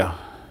Yates? Yeah.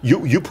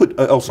 You put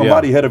El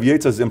Sombati ahead of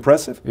Yates as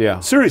impressive? Yeah.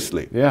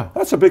 Seriously? Yeah.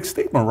 That's a big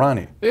statement,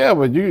 Ronnie. Yeah,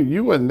 but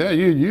you wasn't there.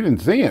 You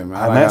didn't see him.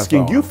 I'm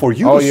asking you for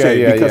you to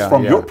say, because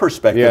from your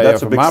perspective,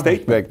 that's a big statement. From my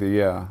perspective,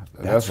 yeah.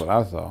 That's what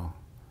I saw.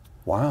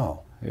 Wow.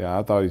 Yeah,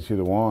 I thought he should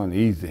have won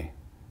easy.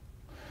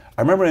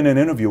 I remember in an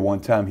interview one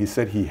time, he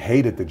said he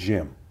hated the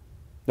gym.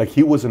 Like,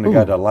 he wasn't the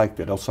guy that liked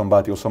it, El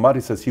Sombati. El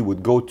Sombati says he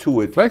would go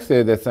to it. Flex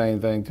said that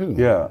same thing, too.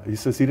 Yeah, he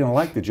says he didn't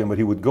like the gym, but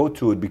he would go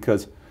to it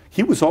because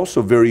he was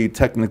also very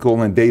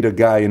technical and data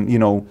guy, and, you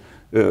know,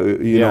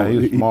 he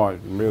was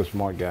smart, real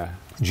smart guy.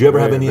 Did you ever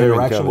have any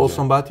interaction with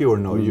El Sombati, or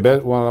no?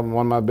 One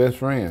of my best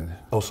friends.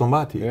 El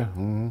Sombati? Yeah.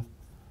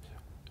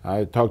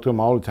 I talk to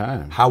him all the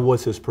time. How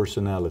was his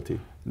personality?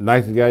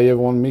 Nicest guy you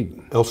ever want to meet.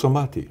 El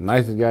Sombati?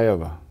 Nicest guy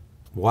ever.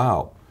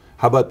 Wow.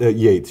 How about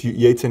Yates?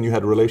 Yates and you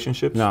had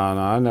relationships? No,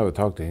 I never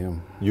talked to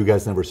him. You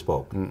guys never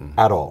spoke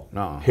at all?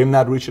 No. Him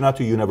not reaching out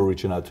to you, never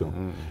reaching out to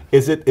him?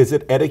 Is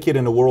it etiquette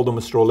in the world of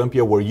Mr.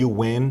 Olympia where you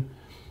win,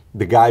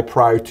 the guy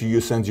prior to you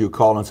sends you a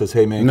call and says,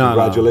 hey man,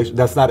 congratulations?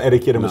 That's not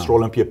etiquette in Mr.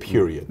 Olympia,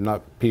 period?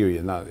 Not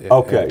period, not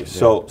okay,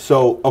 etiquette,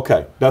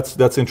 okay,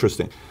 that's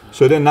interesting.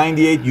 So then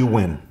 98, you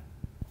win.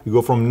 You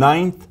go from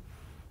 9th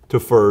to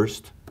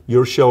 1st,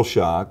 you're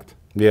shell-shocked.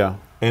 Yeah.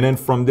 And then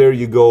from there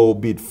you go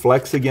beat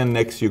Flex again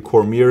next year.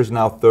 Cormier's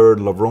now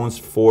 3rd, LeBron's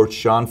 4th,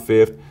 Sean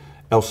 5th,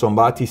 El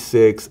Sombati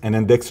 6th, and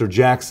then Dexter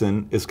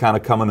Jackson is kind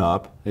of coming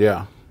up.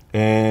 Yeah.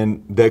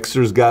 And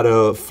Dexter's got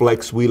a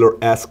Flex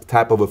Wheeler-esque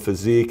type of a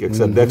physique,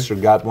 except Dexter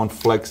got one,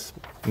 Flex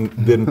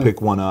didn't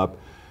pick one up.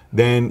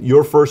 Then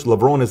your first,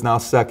 LeBron is now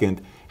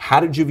 2nd.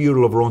 How did you view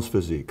LeBron's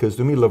physique? Because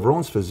to me,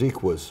 LeBron's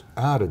physique was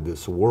out of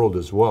this world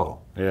as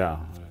well. Yeah,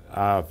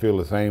 I feel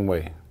the same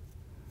way.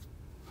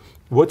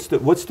 What's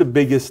the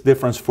biggest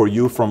difference for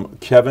you from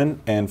Kevin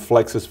and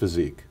Flex's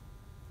physique?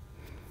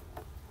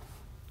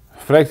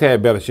 Flex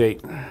had better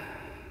shape.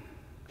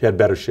 He had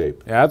better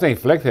shape. Yeah, I think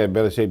Flex had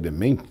better shape than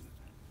me.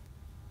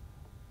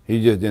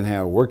 He just didn't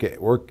have work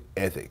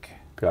ethic.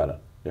 Got it.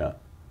 Yeah.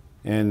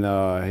 And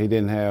he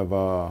didn't have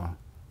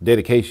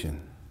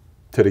dedication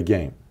to the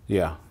game.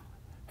 Yeah.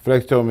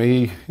 Flex told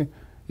me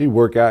he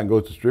work out and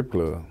go to strip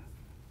club.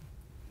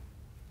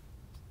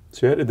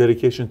 So he had a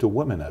dedication to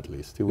women at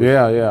least. He was,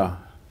 yeah.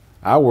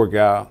 I work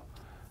out.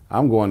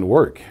 I'm going to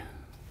work.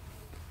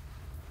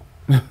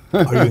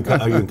 Are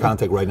you in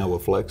contact right now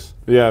with Flex?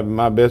 Yeah,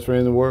 my best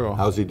friend in the world.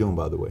 How's he doing,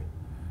 by the way?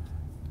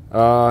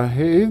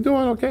 He's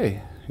doing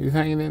okay. He's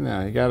hanging in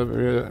there. He got a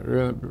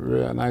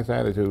real nice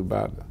attitude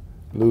about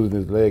losing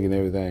his leg and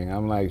everything.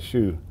 I'm like,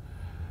 shoot,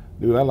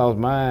 dude, I lost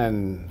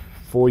mine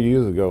 4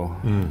 years ago.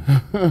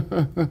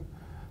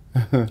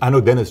 I know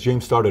Dennis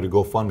James started a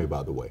GoFundMe,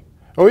 by the way.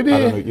 Oh, he did? I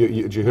don't know,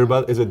 did you hear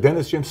about it? Is it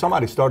Dennis James?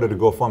 Somebody started a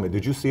GoFundMe.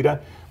 Did you see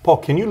that? Paul,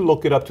 can you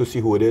look it up to see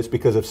who it is?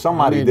 Because if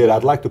somebody did,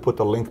 I'd like to put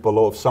the link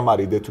below if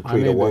somebody did to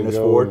create awareness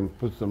for it. And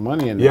put some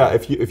money in there. Yeah,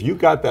 if you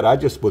got that, I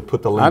just would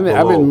put the link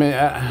below.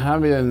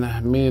 I've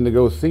been meaning to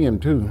go see him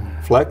too.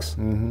 Flex?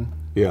 Mm-hmm.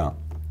 Yeah.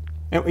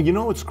 And you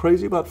know what's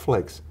crazy about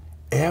Flex?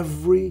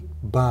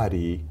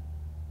 Everybody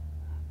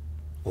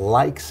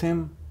likes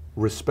him,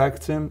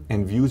 respects him,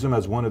 and views him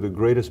as one of the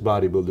greatest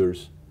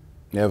bodybuilders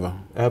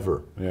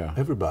ever. Yeah.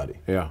 Everybody.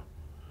 Yeah.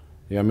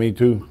 Yeah, me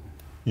too.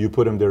 You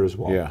put him there as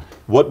well. Yeah.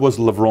 What was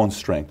LeVron's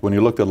strength when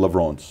you looked at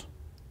LeVron's?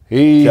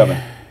 Kevin.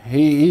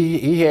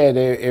 He had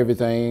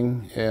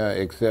everything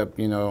except,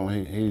 you know,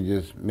 he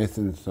just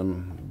missing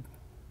some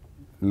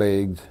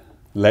legs.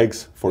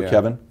 Legs for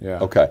Kevin? Yeah.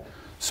 Okay.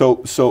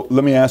 So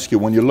let me ask you,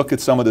 when you look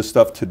at some of the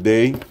stuff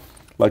today,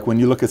 like when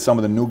you look at some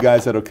of the new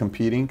guys that are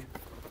competing,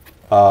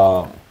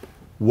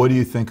 what do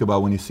you think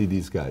about when you see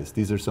these guys?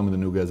 These are some of the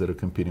new guys that are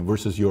competing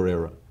versus your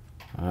era.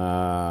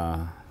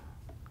 I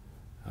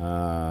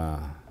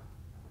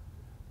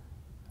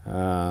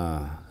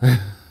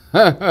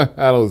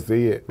don't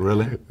see it.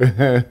 Really?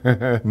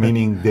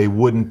 Meaning they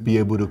wouldn't be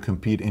able to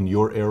compete in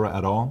your era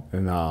at all?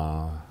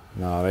 No,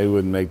 they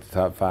wouldn't make the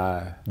top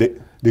 5.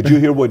 Did you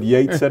hear what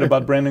Yates said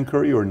about Brandon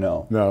Curry or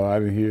no? No, I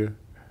didn't hear.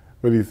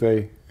 What did he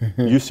say?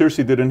 You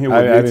seriously didn't hear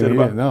what Yates said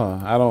about?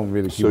 No, I don't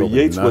really keep up with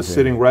Yates was nothing.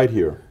 sitting right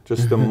here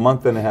just a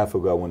month and a half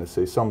ago, I want to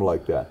say, something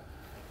like that.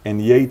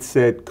 And Yates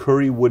said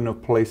Curry wouldn't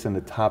have placed in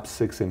the top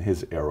 6 in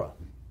his era.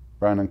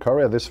 Brandon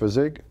Curry, this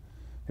physique,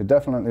 he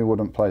definitely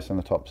wouldn't place in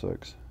the top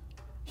 6.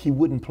 He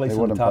wouldn't place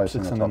in the top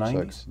 6 in the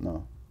 90s?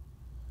 No.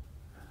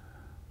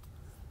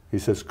 He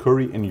says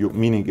Curry,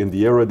 meaning in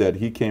the era that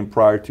he came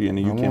prior to you and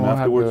you came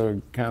afterwards? I have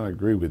to kind of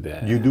agree with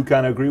that. You do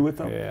kind of agree with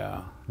him?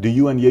 Yeah. Do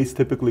you and Yates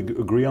typically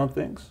agree on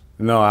things?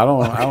 No, I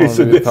don't. Okay, I don't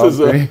so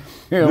really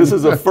this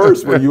is a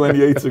first where you and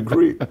Yates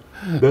agree.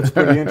 That's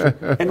pretty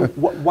interesting. And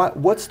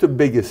what's the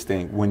biggest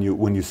thing when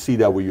you see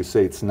that where you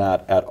say it's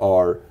not at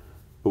our?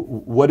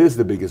 What is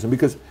the biggest one?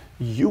 Because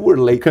you were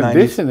late 90s.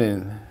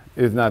 Conditioning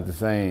is not the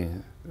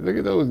same. Look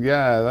at those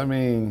guys. I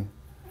mean,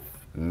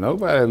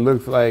 nobody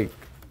looks like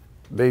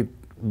they've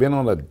been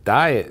on a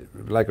diet,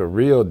 like a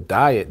real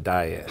diet.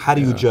 How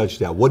do you judge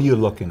that? What are you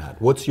looking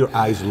at? What's your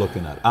eyes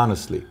looking at?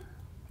 Honestly,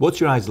 what's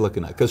your eyes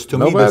looking at? Because to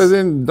me,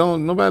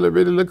 nobody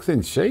really looks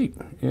in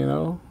shape. You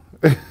know.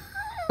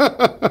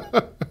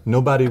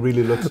 Nobody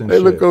really looks in shape. They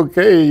look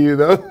okay, you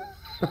know.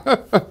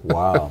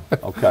 Wow.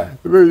 Okay.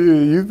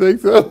 You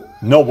think so?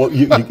 No. Well,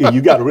 you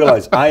got to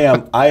realize I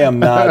am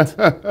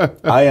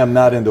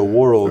not in the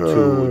world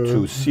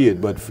to see it.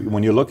 But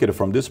when you look at it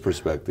from this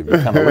perspective, you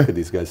kind of look at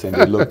these guys saying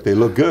they look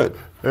good.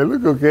 They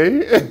look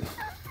okay.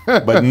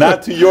 But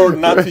not to your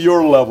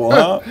level,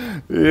 huh?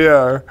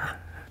 Yeah.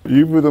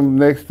 You put them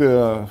next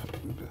to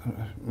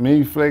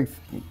me, Flex,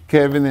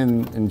 Kevin,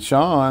 and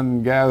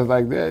Sean, guys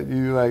like that,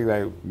 you like,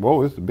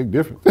 whoa, it's a big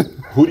difference.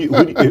 Who do you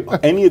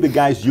any of the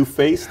guys you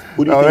faced?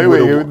 Who do you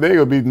think they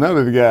gonna beat none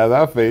of the guys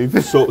I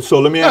faced. So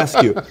let me ask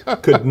you: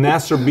 could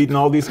Nasser beaten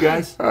all these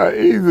guys?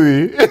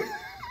 Easily.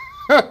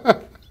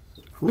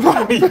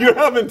 Ronnie, you're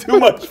having too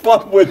much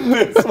fun with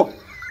this.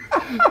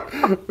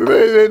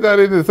 They're not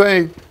in the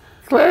same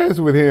class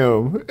with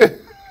him.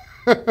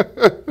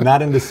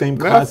 Not in the same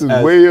class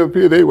as way up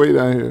here. They way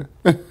down here.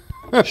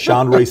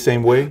 Sean Ray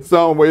same way.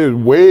 Sean Ray is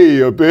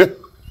way up here.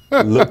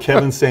 Look,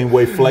 Kevin same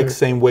way. Flex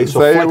same way.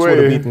 So same Flex way. would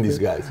have beaten these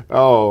guys.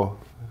 Oh,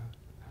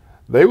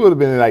 they would have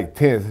been like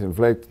 10th in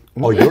Flex.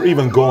 Oh, you're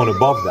even going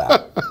above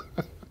that.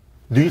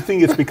 Do you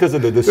think it's because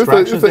of the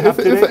distractions they have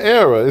today? It's an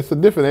era. It's a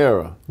different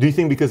era. Do you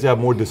think because they have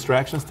more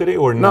distractions today,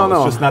 or no?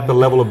 It's just not the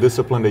level of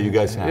discipline that you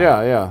guys have.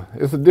 Yeah.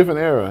 It's a different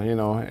era. You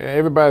know,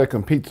 everybody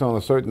competes on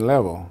a certain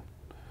level.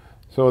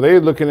 So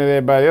they're looking at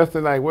everybody else.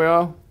 They're like,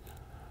 well,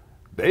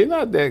 they're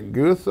not that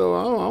good, so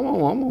I'm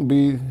gonna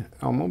be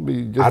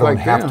just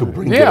like them. I don't have to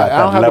bring it at that level. I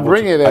don't have to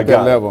bring it at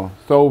that level.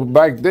 So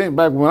back when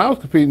I was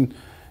competing,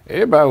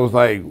 everybody was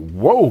like,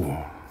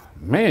 whoa,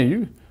 man,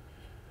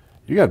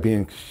 you got to be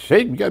in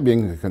shape. You got to be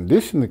in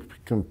condition to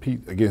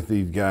compete against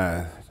these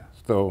guys.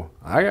 So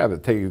I got to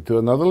take it to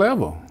another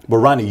level. But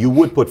Ronnie, you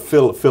would put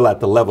Phil at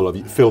the level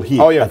of Phil Heath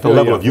at the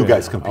level of you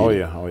guys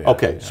competing. Oh yeah.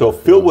 Okay, so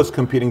Phil was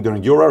competing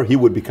during your era. He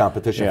would be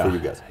competition for you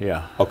guys.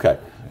 Yeah. Okay.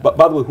 But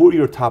by the way, who are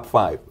your top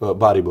 5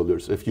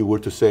 bodybuilders? If you were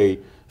to say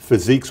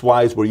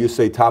physiques-wise, where you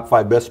say top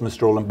 5 best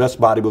Mr. Olympia, best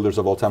bodybuilders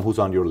of all time, who's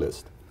on your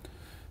list?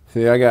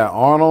 See, I got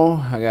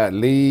Arnold, I got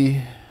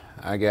Lee,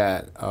 I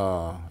got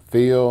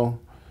Phil,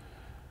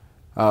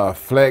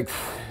 Flex,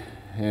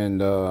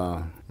 and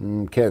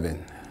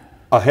Kevin.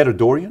 Ahead of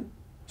Dorian?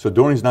 So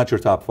Dorian's not your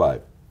top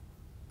 5?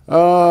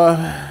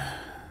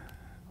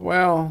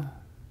 Well,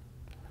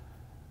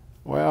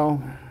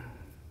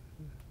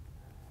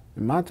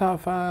 in my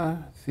top 5,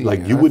 see,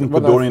 Like you wouldn't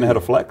put Dorian ahead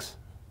of Flex?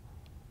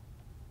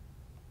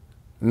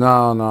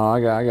 No,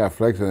 I got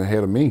Flex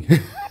ahead of me.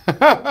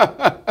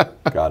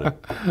 Got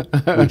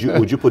it.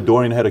 Would you put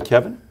Dorian ahead of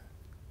Kevin?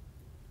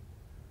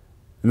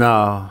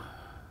 No.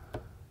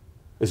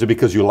 Is it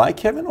because you like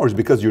Kevin, or is it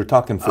because you're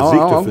talking physique to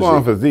I'm physique?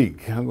 going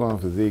physique. I'm going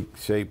physique,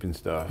 shape, and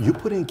stuff. You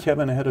putting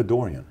Kevin ahead of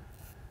Dorian?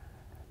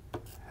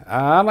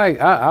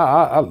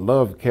 I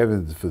love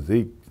Kevin's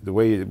physique, the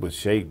way it was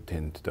shaped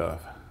and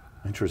stuff,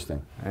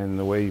 Interesting. and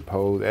the way he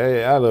posed.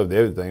 I loved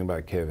everything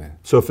about Kevin.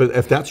 So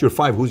if that's your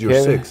 5, who's your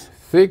Kevin, 6?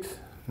 6?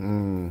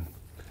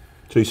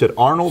 So you said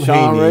Arnold,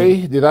 Sean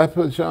Haney. Ray. Did I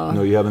put Sean?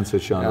 No, you haven't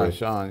said Sean Yeah, Ray.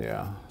 Sean,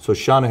 yeah. So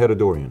Sean ahead of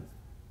Dorian.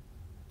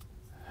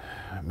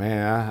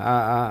 Man,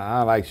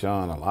 I like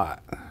Sean a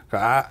lot.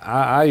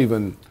 I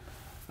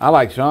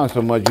like Sean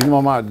so much. You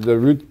know the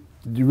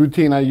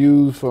routine I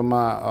use for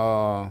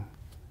my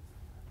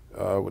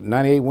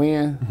 98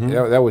 win?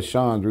 That was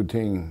Sean's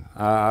routine.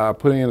 I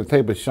put in a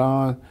tape of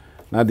Sean,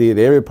 and I did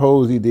every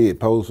pose he did,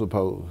 pose for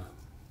pose.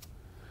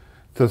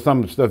 So some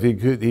of the stuff he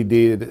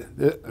did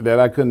that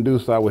I couldn't do,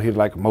 so I would hit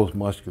like most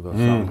muscular or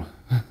something.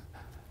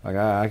 Like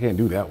I can't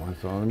do that one,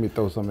 so let me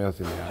throw something else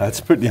in there.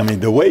 That's pretty. I mean,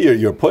 the way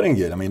you're putting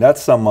it. I mean,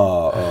 that's some.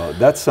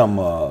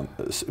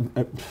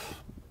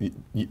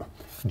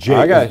 Jay,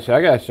 I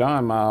got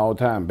Sean my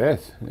all-time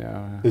best.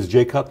 Yeah. Is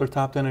Jay Cutler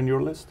top 10 on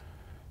your list?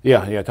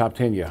 Yeah, top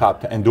 10. Yeah.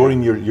 Top 10, and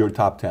Dorian, you're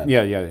top 10.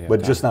 Yeah.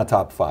 But just not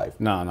top 5.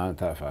 No, not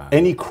top 5.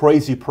 Any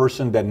crazy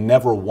person that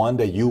never won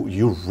that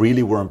you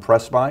really were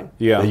impressed by?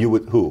 Yeah. That you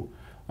would who?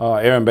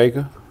 Aaron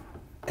Baker.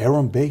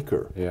 Aaron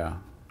Baker. Yeah.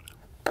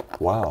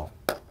 Wow.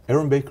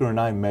 Aaron Baker and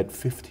I met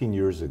 15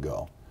 years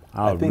ago.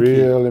 I was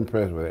real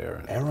impressed with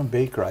Aaron. Aaron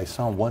Baker, I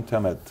saw him one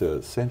time at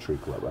Century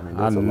Club. I mean,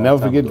 I'll that's a long never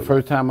time forget ago. the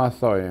first time I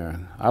saw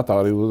Aaron. I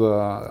thought he was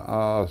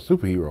a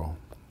superhero.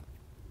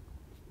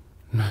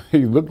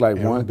 He looked like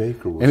Aaron one.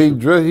 Baker was and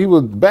he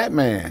was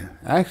Batman.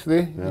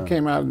 Actually, he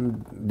came out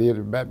and did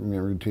a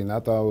Batman routine. I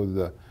thought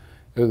it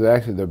was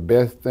actually the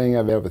best thing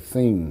I've ever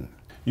seen.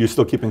 You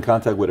still keep in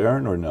contact with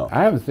Aaron or no?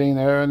 I haven't seen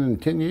Aaron in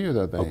 10 years,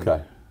 I think.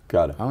 Okay,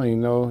 got it. I don't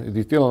even know, is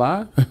he still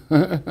alive?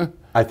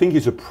 I think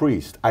he's a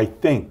priest. I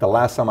think the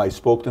last time I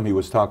spoke to him, he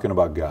was talking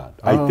about God.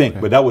 I think,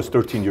 okay. but that was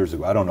 13 years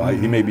ago. I don't know.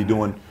 He may be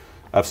doing.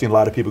 I've seen a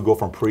lot of people go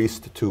from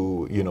priest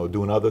to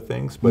doing other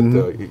things, but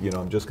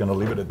I'm just going to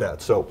leave it at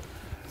that. So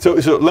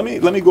let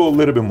me go a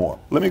little bit more.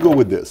 Let me go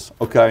with this.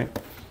 Okay,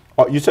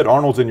 you said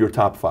Arnold's in your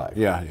top 5.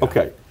 Yeah.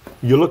 Okay,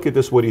 you look at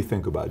this. What do you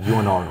think about you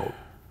and Arnold?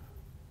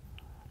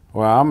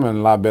 Well, I'm in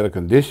a lot better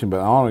condition, but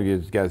Arnold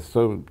just got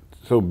so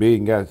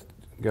big and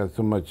got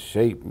so much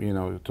shape,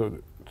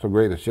 so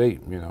great a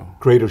shape,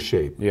 Greater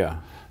shape.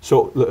 Yeah.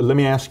 So let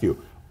me ask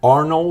you,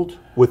 Arnold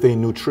with a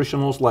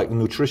nutritionist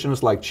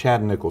like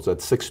Chad Nichols at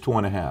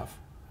 6'2½".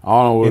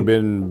 Arnold would have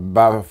been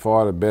by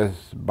far the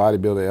best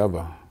bodybuilder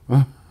ever.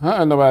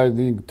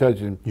 Nobody can touch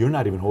him. You're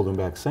not even holding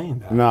back saying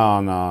that. No.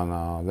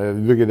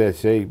 Look at that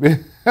shape.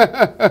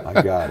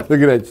 I got it. Look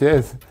at that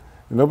chest.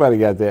 Nobody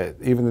got that,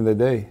 even in the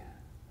day.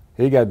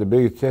 He got the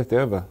biggest chest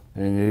ever.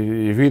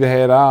 And if he'd have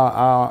had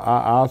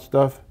our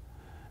stuff,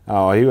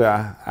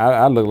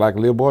 I look like a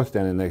little boy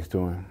standing next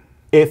to him.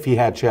 If he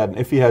had Chad,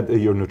 if he had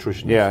your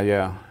nutritionist.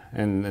 Yeah,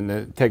 and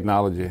the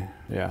technology,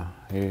 yeah.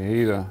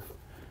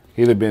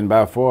 He'd have been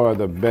by far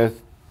the best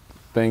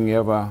thing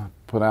ever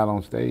put out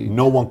on stage.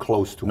 No one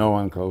close to him. No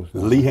one close to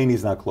him. Lee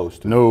Haney's not close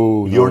to him.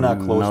 No. You're not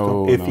close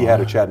to him if he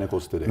had a Chad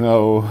Nichols today.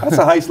 No. That's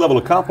the highest level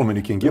of compliment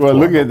you can give Well, to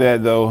look him. at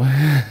that, though.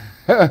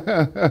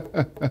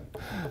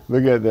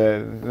 Look at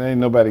that. There ain't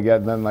nobody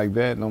got nothing like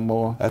that no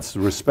more. That's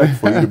respect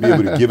for you to be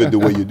able to give it the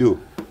way you do.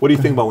 What do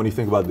you think about when you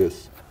think about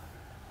this?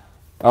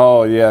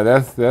 Oh yeah,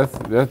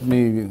 that's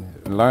me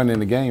learning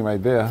the game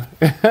right there.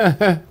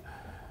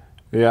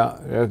 Yeah,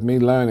 that's me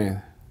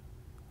learning.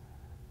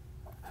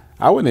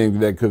 I wouldn't even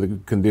that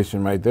good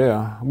condition right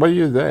there. What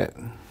year is that?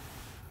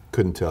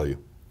 Couldn't tell you.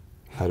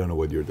 I don't know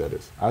what year that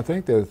is. I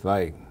think that's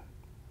like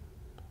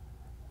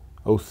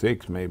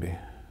 06 maybe,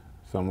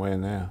 somewhere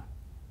in there.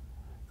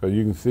 Because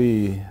you can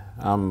see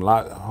I'm a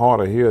lot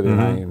harder here than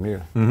I am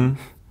here.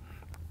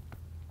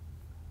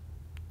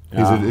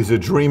 He's a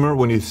dreamer.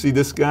 When you see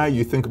this guy,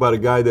 you think about a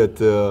guy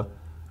that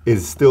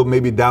is still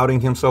maybe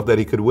doubting himself that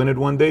he could win it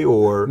one day,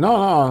 or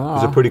No.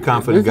 he's a pretty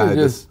confident guy.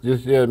 This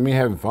is just me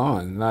having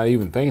fun, not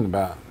even thinking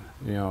about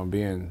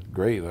being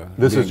great.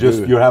 This is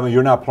just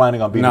you're not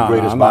planning on being the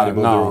greatest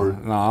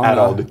bodybuilder at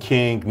all, the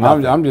king.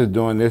 Nothing. I'm just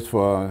doing this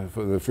for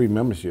the free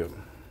membership.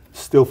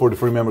 Still for the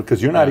free member,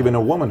 because you're not even a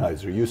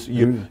womanizer.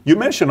 You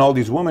mention all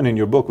these women in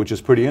your book, which is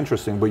pretty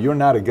interesting, but you're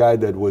not a guy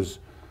that was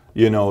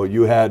You know,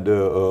 you had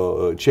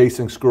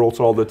chasing squirrels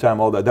all the time,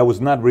 all that. That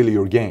was not really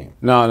your game.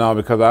 No,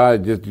 because I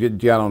just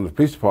got on the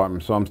police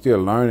department, so I'm still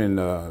learning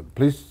the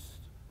police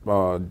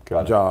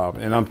job,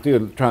 and I'm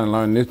still trying to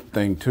learn this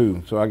thing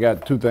too. So I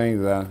got two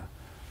things that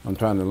I'm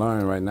trying to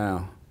learn right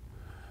now.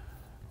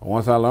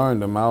 Once I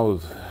learned them, I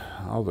was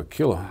a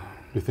killer.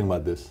 What do you think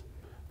about this?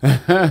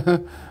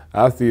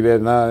 I see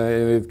that now,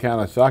 and it's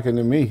kind of shocking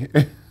to me.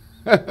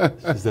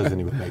 This doesn't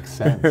even make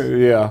sense.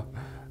 Yeah,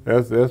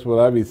 that's what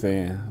I be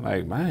saying.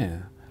 Like,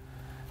 man,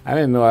 I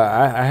didn't know.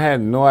 I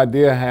had no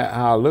idea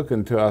how I looked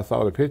until I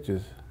saw the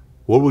pictures.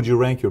 What would you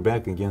rank your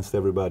back against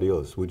everybody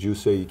else? Would you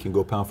say you can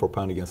go pound for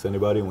pound against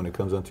anybody when it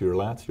comes onto your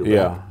lats? Your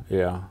back?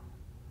 Yeah.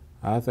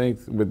 I think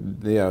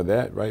with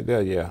that right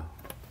there, yeah.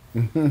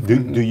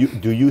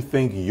 do you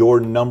think your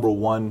number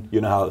one?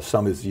 You know how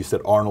some is, you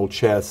said Arnold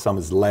chest, some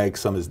is leg,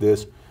 some is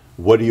this.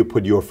 What do you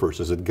put your first?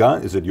 Is it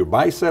gun? Is it your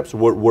biceps?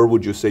 Where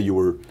would you say you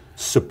were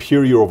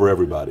superior over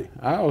everybody?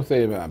 I would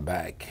say my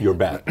back. Your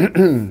back.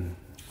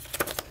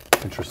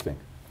 Interesting.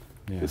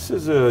 Yeah. This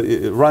is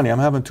Ronnie. I'm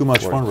having too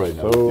much fun right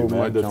now. So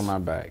much on my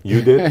back.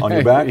 You did on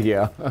your back?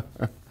 Yeah.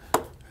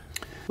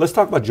 Let's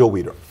talk about Joe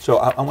Weider. So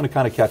I want to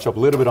kind of catch up a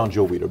little bit on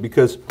Joe Weider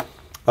because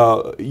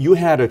you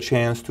had a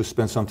chance to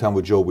spend some time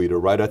with Joe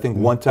Weider, right? I think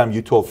one time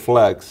you told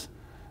Flex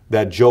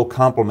that Joe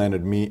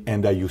complimented me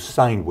and that you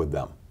signed with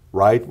them,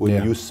 right?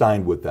 When you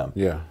signed with them.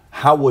 Yeah.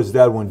 How was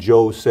that when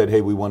Joe said,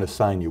 hey, we want to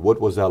sign you? What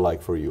was that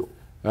like for you?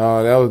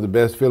 That was the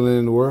best feeling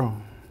in the world.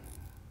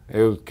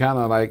 It was kind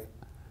of like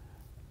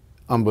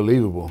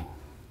unbelievable.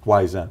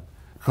 Why is that?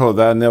 Because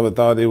I never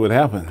thought it would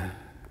happen.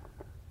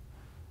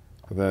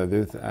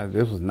 This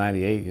was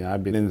 '98. You know,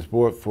 I've been in the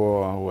sport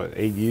for, what,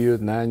 8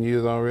 years, 9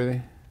 years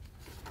already?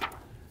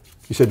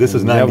 You said this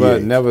is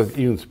 '98. Never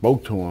even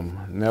spoke to him.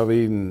 Never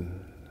even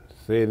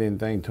said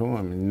anything to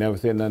him. He never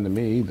said nothing to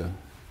me either.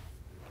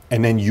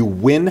 And then you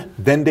win,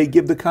 then they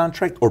give the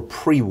contract, or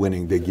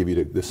pre-winning they give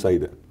you the say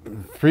that?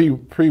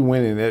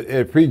 Pre-winning,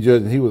 at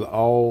pre-judging, he was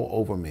all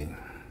over me.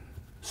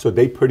 So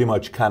they pretty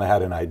much kind of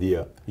had an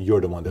idea.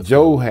 You're the one that's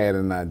Joe had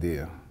an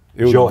idea.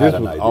 Joe had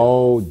an idea.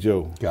 All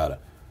Joe. Got it.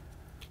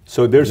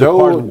 So there's a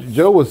part.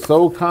 Joe was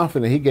so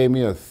confident. He gave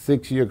me a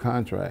 6-year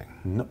contract.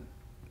 No.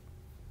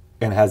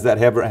 And has that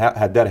ever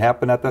had that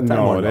happen at that time?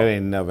 No, or that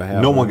ain't never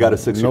happened. No one got a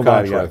 6-year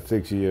contract. Nobody got a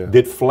 6-year.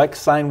 Did Flex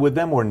sign with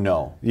them or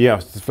no? Yeah,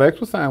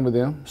 Flex was signed with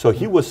them. So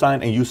he was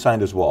signed and you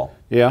signed as well.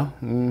 Yeah.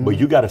 Mm-hmm. But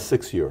you got a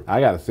 6-year. I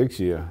got a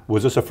 6-year.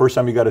 Was this the first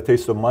time you got a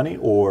taste of money,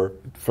 or?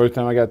 First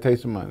time I got a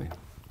taste of money.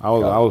 I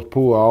was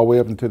poor all the way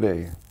up until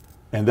today.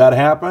 And that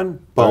happened?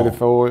 Boom.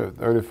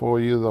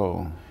 34 years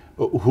old.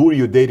 Who are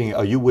you dating?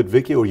 Are you with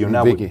Vicky or you're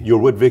not? You're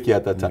with Vicky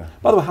at that time. Yeah.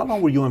 By the way, how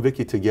long were you and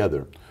Vicky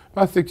together?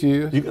 About 6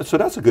 years. So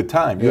that's a good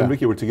time. You and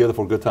Vicky were together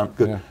for a good time.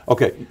 Good. Yeah.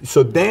 Okay.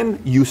 So then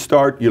you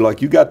start. You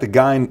got the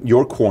guy in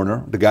your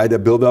corner, the guy that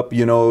built up,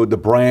 the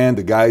brand,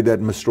 the guy that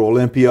Mr.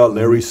 Olympia,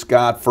 Larry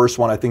Scott, first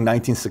one I think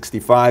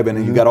 1965, and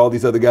then you got all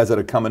these other guys that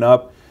are coming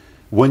up.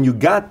 When you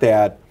got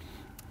that,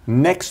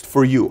 next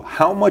for you,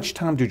 how much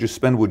time did you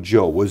spend with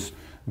Joe? Was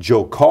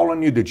Joe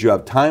calling you? Did you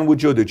have time with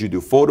Joe? Did you do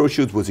photo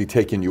shoots? Was he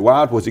taking you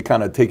out? Was he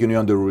kind of taking you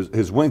under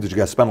his wing? Did you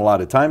guys spend a lot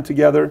of time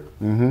together?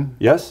 Mm-hmm.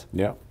 Yes?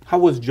 Yeah. How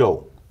was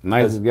Joe?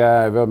 Nicest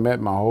guy I've ever met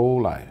in my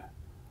whole life.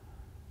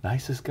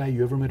 Nicest guy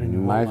you ever met in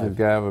your whole life? Nicest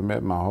guy I ever met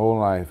in my whole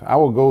life. I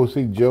would go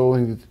see Joe,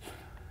 and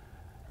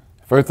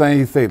first thing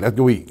he'd say, let's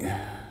go eat.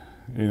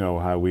 You know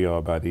how we are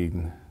about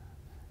eating.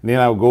 And then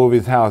I would go over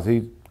his house,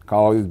 he'd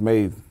call his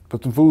maids,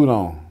 put some food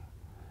on.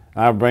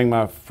 And I'd bring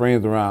my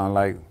friends around,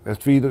 like,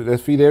 let's feed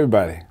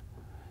everybody.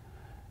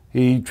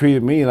 He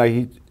treated me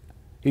like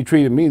he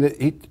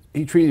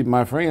treated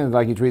my friends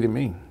like he treated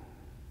me.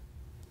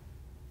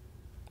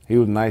 He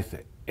was nice to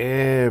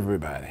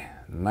everybody.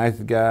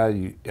 Nicest guy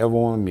you ever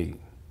want to meet.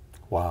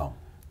 Wow.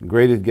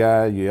 Greatest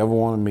guy you ever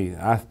want to meet.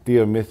 I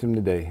still miss him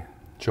today.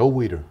 Joe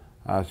Weider.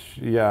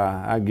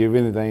 I'd give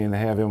anything to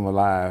have him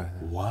alive.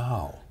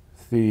 Wow.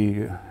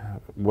 See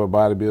what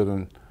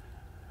bodybuilding,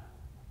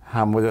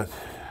 how much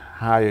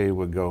higher it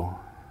would go,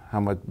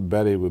 how much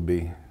better it would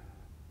be.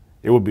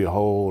 It would be a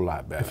whole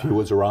lot better. If he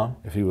was around?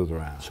 If he was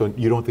around. So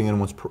you don't think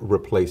anyone's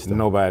replaced him?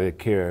 Nobody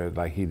cared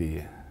like he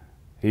did.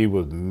 He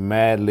was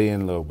madly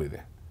in love with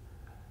it.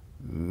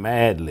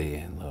 Madly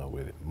in love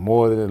with it.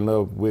 More in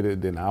love with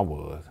it than I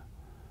was.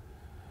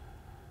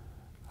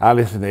 I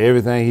listened to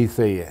everything he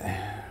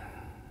said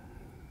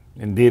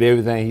and did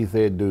everything he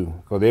said do.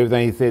 Because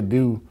everything he said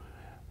do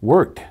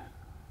worked.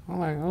 I'm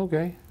like,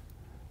 okay,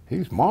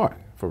 he's smart,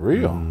 for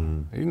real.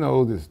 He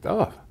knows his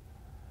stuff.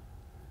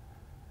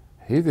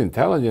 He's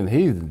intelligent.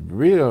 He's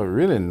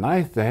really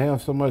nice to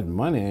have so much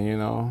money,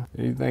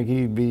 You think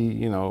he'd be,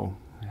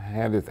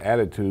 have this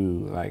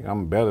attitude like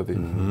I'm better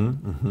than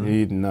you.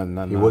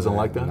 He wasn't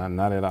like that?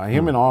 Not at all.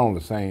 Him and Arnold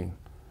the same.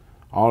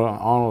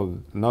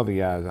 Arnold, another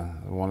guy,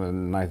 one of the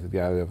nicest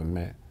guys I ever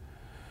met.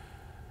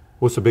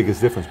 What's the biggest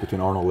difference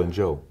between Arnold and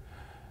Joe?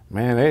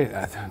 Man,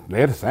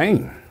 they're the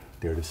same.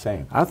 They're the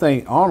same. I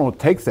think Arnold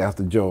takes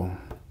after Joe.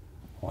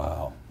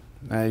 Wow.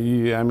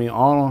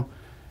 Arnold,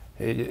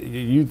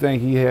 You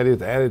think he had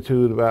this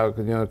attitude about,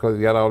 you know, because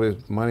he got all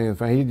this money and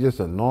fame. He's just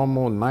a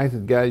normal,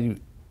 nicest guy you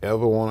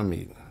ever want to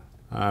meet.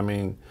 I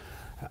mean,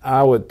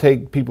 I would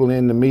take people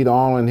in to meet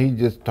Arnold, and he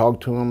just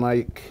talked to him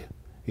like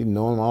he'd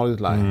known him all his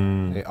life.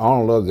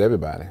 Arnold loves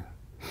everybody.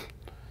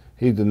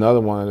 He's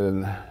another one of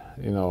the,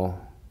 you know,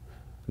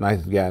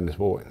 nicest guy in the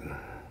sport.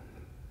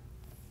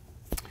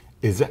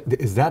 Is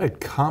that a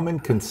common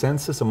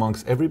consensus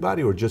amongst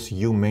everybody, or just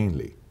you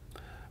mainly?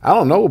 I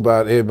don't know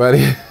about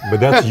everybody. But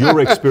that's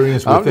your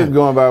experience with him. I'm just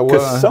going by what.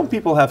 Because some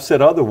people have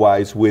said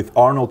otherwise. With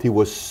Arnold, he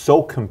was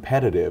so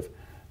competitive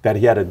that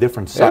he had a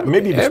different side.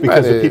 Maybe it's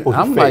because of people he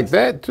I'm faced. like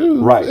that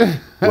too. Right,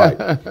 right.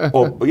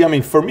 Well, I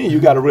mean, for me, you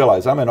got to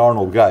realize I'm an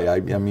Arnold guy. I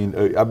mean,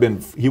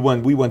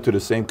 we went to the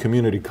same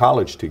community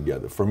college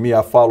together. For me,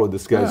 I followed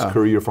this guy's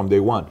career from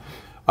day one.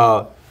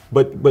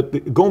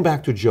 But going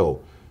back to Joe,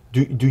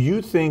 do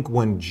you think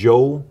when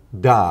Joe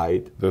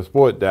died, the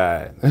sport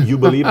died? You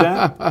believe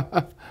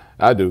that?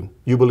 I do.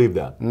 You believe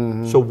that?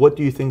 So what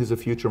do you think is the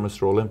future of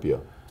Mr.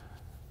 Olympia?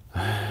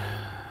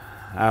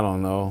 I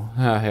don't know.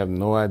 I have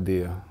no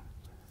idea.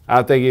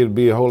 I think it would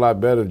be a whole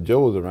lot better if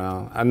Joe was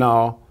around. I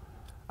know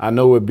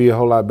it would be a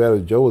whole lot better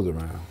if Joe was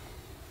around.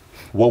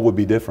 What would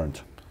be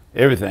different?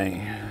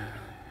 Everything.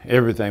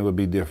 Everything would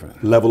be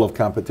different. Level of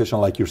competition,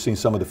 like you're seeing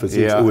some of the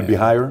physiques, it would be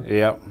higher?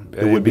 Yeah.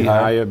 It would be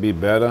higher, be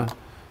better.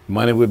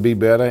 Money would be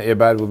better.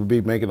 Everybody would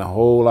be making a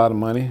whole lot of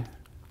money.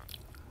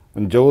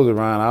 When Joe was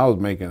around, I was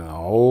making a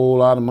whole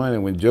lot of money.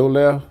 When Joe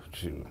left,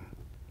 shoot.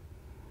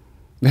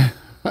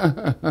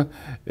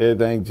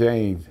 Everything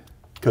changed.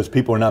 Because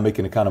people are not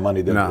making the kind of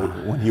money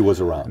that when he was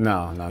around.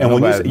 No. And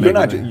when you're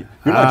not just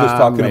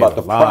talking about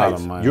the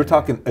price. You're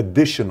talking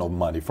additional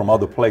money from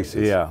other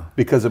places. Yeah.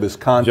 Because of his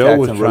contacts. Joe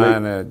was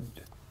trying to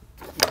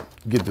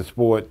get the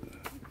sport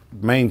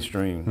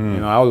mainstream.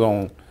 You know, I was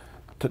on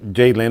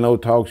Jay Leno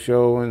talk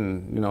show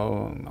and, you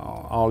know,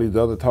 all these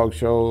other talk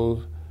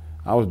shows.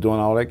 I was doing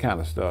all that kind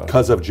of stuff.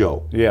 Because of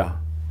Joe? Yeah,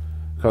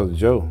 because of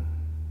Joe.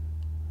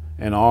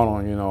 And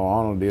Arnold, you know,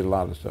 Arnold did a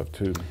lot of stuff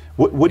too.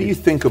 What do you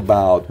think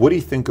about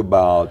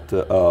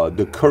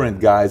the current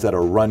guys that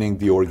are running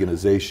the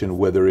organization?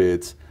 Whether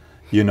it's,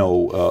 you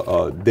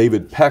know,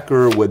 David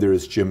Pecker, whether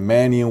it's Jim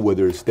Mannion,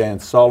 whether it's Dan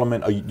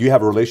Solomon. Do you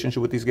have a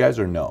relationship with these guys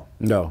or no?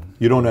 No.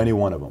 You don't know any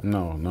one of them?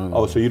 No.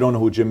 Oh, so you don't know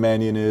who Jim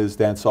Mannion is,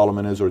 Dan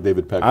Solomon is, or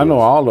David Pecker? I know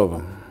all of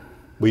them.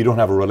 But you don't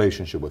have a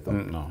relationship with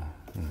them? No,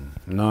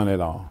 none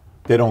at all.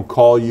 They don't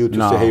call you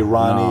to say, "Hey,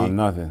 Ronnie"?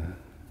 No, nothing.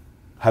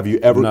 Have you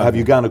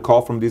gotten a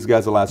call from these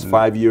guys the last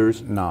 5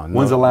 years? No.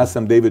 When's the last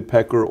time David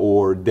Pecker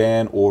or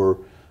Dan or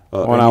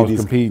when I was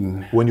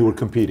competing? When you were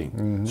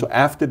competing. So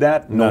after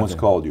that, no one's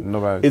called you.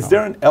 Nobody. Is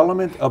there an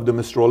element of the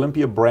Mr.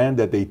 Olympia brand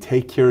that they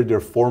take care of their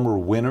former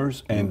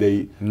winners and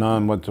they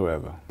none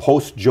whatsoever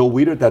post Joe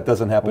Weider? That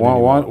doesn't happen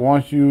anymore.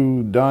 Once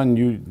you done,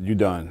 you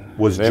done.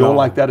 Was Joe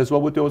like that as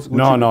well with those?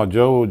 No,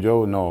 Joe,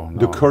 no.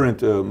 The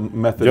current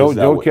method.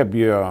 Joe kept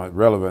you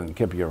relevant,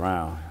 kept you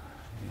around.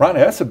 Ronnie,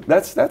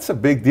 that's a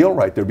big deal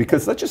right there,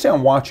 because let's just say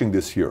I'm watching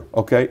this here,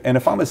 okay? And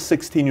if I'm a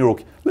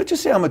 16-year-old, let's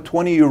just say I'm a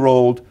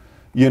 20-year-old,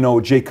 you know,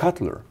 Jay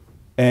Cutler,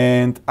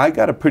 and I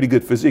got a pretty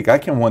good physique. I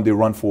can one day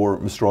run for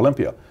Mr.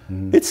 Olympia.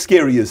 It's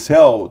scary as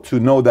hell to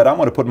know that I'm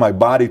going to put my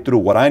body through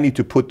what I need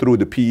to put through,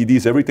 the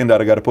PEDs, everything that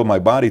I got to put my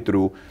body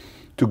through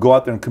to go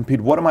out there and compete.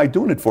 What am I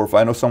doing it for if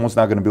I know someone's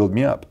not going to build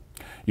me up?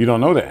 You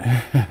don't know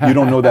that. You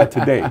don't know that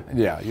today.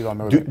 Yeah, you don't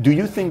know that. Do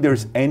you think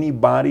there's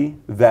anybody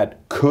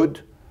that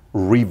could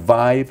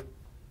revive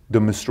the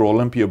Mr.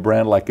 Olympia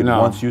brand like it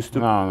once used to?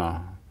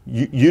 No.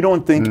 You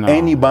don't think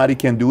anybody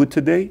can do it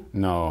today?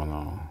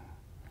 No.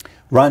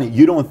 Ronnie,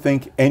 you don't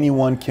think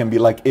anyone can be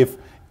like,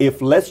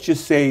 if let's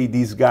just say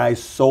these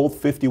guys sold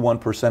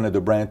 51% of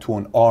the brand to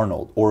an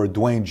Arnold or a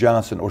Dwayne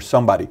Johnson or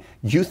somebody,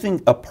 you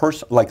think a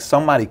person like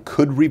somebody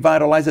could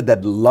revitalize it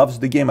that loves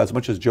the game as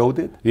much as Joe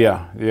did?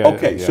 Yeah.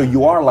 Okay, so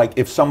you are like,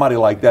 if somebody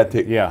like that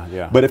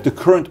Yeah. But if the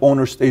current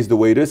owner stays the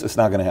way it is, it's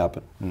not going to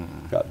happen.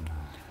 Got it.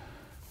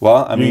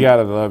 Well, I mean, you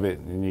gotta love it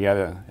and you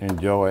gotta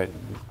enjoy it.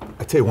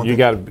 I tell you one thing. You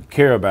gotta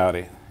care about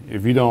it.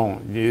 If you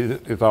don't,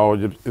 it's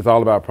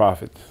all about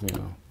profits. You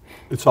know.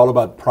 It's all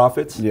about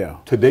profits. Yeah.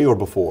 Today or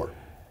before?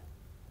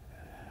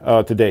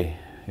 Today.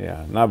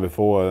 Yeah, not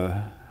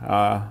before.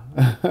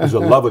 There's a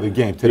love of the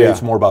game. Today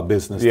it's more about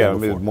business. Yeah,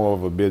 than before. it's more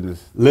of a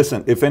business.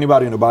 Listen, if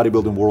anybody in the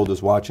bodybuilding world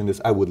is watching this,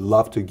 I would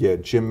love to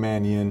get Jim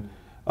Mannion,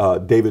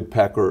 David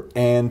Pecker,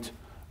 and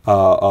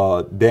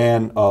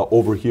Dan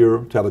over here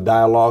to have a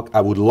dialogue.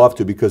 I would love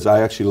to, because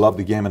I actually love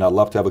the game and I'd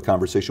love to have a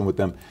conversation with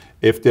them.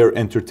 If they're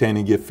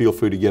entertaining it, feel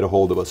free to get a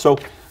hold of us.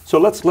 So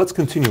let's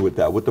continue with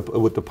that, with the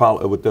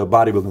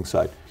bodybuilding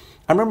side.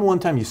 I remember one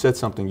time you said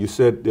something. You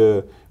said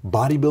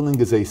bodybuilding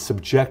is a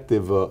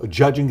subjective,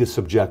 judging is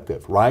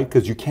subjective, right?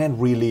 Because you can't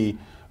really,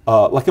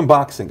 like in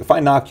boxing, if I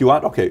knock you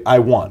out, okay, I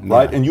won,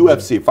 right? In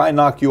UFC, if I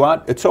knock you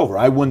out, it's over.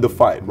 I win the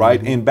fight,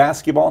 right? In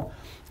basketball,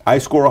 I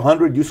score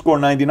 100, you score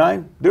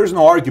 99. There's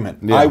no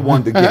argument. I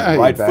won the game,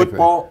 right? Exactly.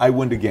 Football, I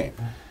win the game.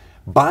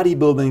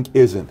 Bodybuilding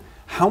isn't.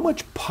 How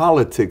much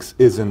politics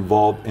is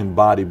involved in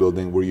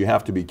bodybuilding where you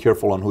have to be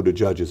careful on who the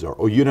judges are?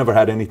 Or you never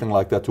had anything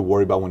like that to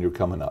worry about when you're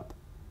coming up?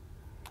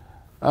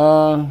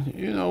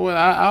 You know what,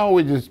 I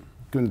always just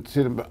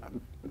consider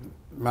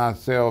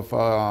myself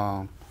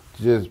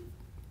just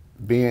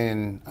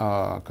being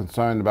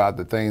concerned about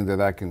the things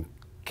that I can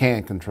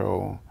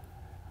control,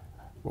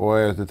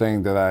 whereas the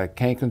things that I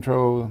can't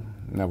control,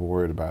 never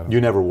worried about them.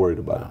 You never worried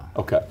about it.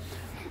 Okay.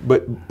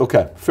 But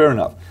okay, fair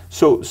enough.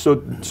 So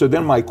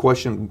then my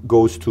question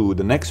goes to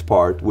the next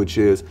part, which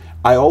is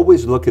I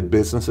always look at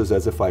businesses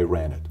as if I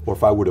ran it or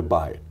if I were to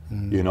buy it.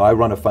 You know, I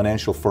run a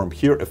financial firm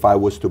here. If I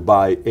was to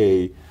buy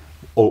a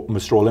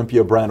Mr.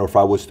 Olympia brand, or if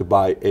I was to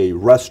buy a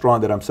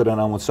restaurant that I'm sitting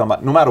on with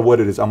somebody, no matter what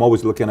it is, I'm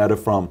always looking at it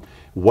from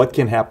what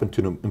can happen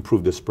to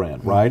improve this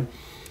brand, right?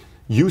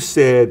 You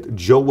said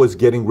Joe was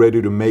getting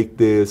ready to make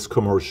this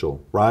commercial,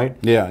 right?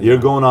 Yeah. You're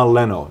going on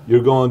Leno.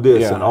 You're going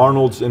this, Yeah. and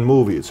Arnold's in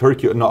movies.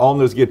 Hercules. No,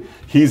 Arnold's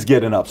he's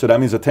getting up. So that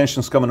means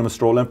attention's coming to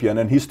Mr. Olympia, and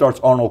then he starts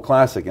Arnold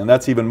Classic, and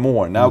that's even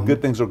more. Now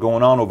good things are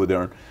going on over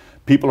there.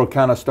 People are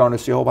kind of starting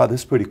to say, oh, wow,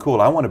 this is pretty cool.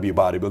 I want to be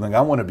bodybuilding.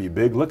 I want to be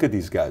big. Look at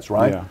these guys,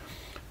 right? Yeah.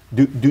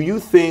 Do you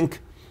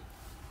think,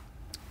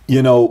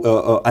 you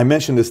know, I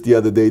mentioned this the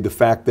other day, the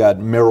fact that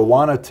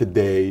marijuana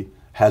today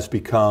has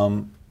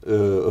become,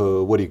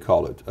 what do you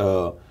call it,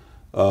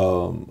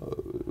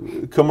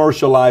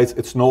 commercialized.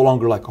 It's no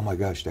longer like, oh my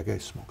gosh, that guy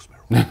smokes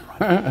marijuana.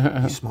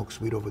 Right? He smokes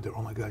weed over there.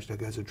 Oh my gosh, that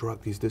guy's a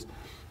drug. He's this.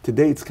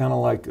 Today it's kind of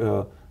like,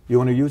 you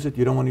want to use it?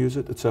 You don't want to use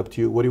it? It's up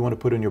to you. What do you want to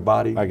put in your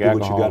body? Like do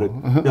alcohol. what you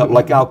got to. Yeah,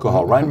 like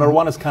alcohol, right?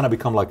 Marijuana's kind of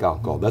become like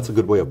alcohol. That's a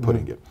good way of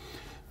putting it.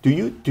 Do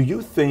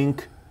you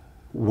think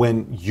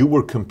when you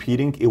were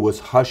competing, it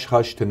was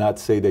hush-hush to not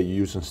say that you're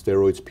using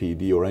steroids,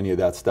 PED, or any of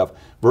that stuff,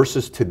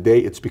 versus today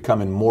it's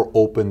becoming more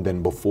open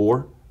than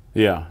before?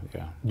 Yeah,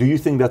 yeah. Do you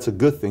think that's a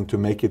good thing to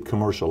make it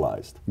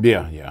commercialized?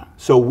 Yeah, yeah.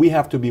 So we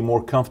have to be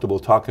more comfortable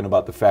talking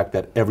about the fact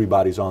that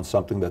everybody's on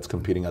something that's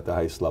competing at the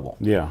highest level.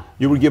 Yeah.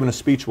 You were giving a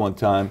speech one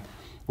time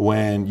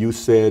when you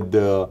said,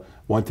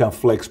 one time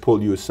Flex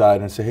pulled you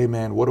aside and said, hey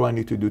man, what do I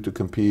need to do to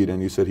compete?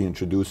 And you said he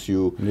introduced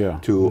you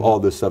to all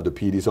this stuff, the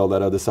PEDs, all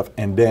that other stuff,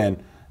 and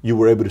then you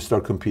were able to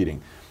start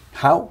competing.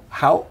 How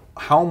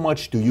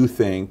much do you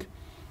think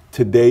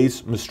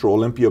today's Mr.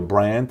 Olympia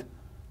brand,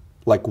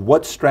 like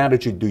what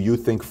strategy do you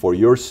think for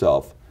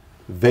yourself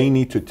they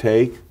need to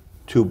take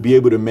to be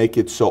able to make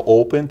it so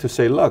open to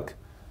say, look,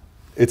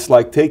 it's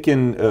like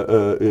taking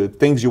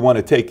things you want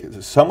to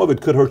take. Some of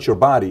it could hurt your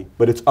body,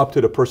 but it's up to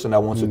the person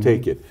that wants to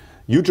take it.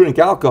 You drink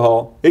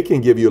alcohol, it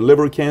can give you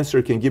liver cancer,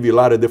 it can give you a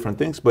lot of different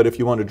things, but if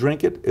you want to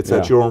drink it, it's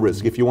at your own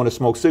risk. If you want to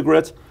smoke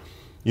cigarettes,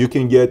 you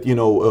can get, you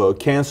know,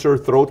 cancer,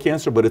 throat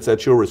cancer, but it's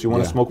at your risk. You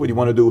want to smoke what you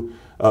want to do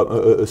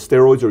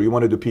steroids, or you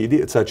want to do PED,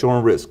 it's at your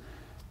own risk.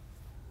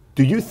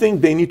 Do you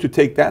think they need to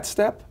take that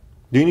step?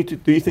 Do you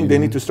think they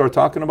need to start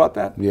talking about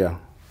that? Yeah.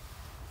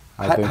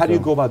 How do you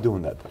go about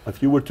doing that?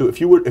 If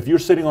you're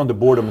sitting on the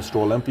board of Mr.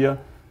 Olympia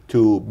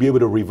to be able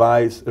to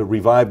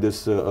revive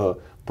this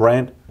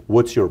brand,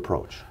 what's your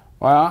approach?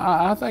 Well,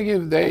 I think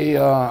if they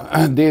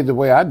did the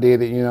way I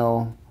did it, you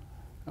know,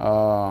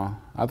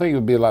 I think it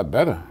would be a lot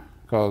better,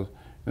 because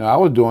you know, I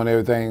was doing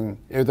everything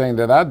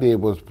that I did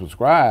was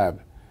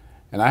prescribed,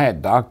 and I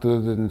had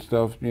doctors and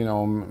stuff, you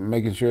know,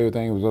 making sure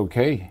everything was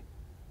okay.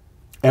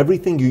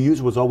 Everything you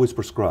used was always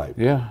prescribed?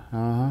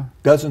 Yeah,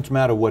 Doesn't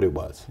matter what it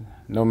was?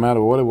 No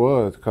matter what it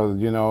was, because,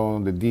 you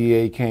know, the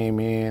DA came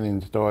in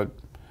and started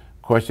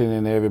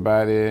questioning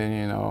everybody,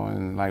 you know,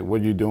 and like,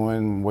 what you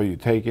doing, what you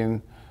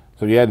taking?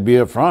 So you had to be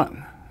up front,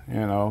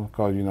 you know,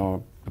 because, you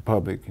know, the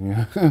public, you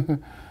know.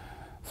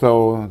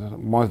 So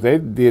once they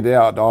did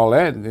all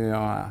that, you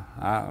know,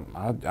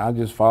 I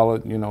just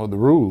followed, you know, the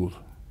rules.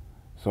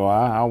 So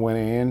I went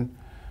in,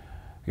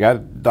 got a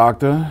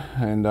doctor,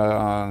 and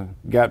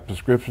got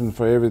prescriptions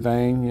for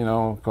everything, you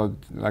know, because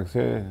like I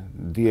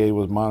said, DA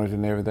was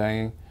monitoring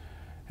everything.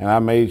 And I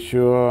made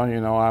sure, you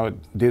know, I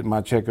did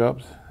my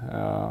checkups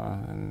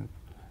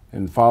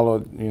and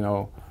followed, you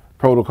know,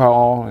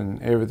 protocol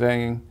and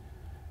everything,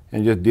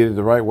 and just did it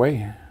the right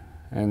way.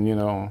 And, you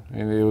know,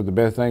 and it was the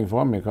best thing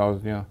for me,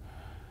 because, you know,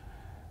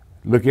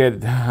 look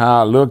at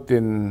how I looked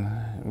and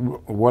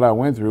what I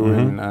went through,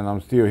 and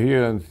I'm still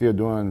here and still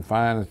doing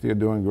fine and still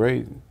doing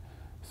great,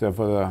 except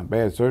for the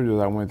bad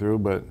surgeries I went through,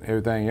 but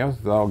everything else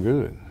is all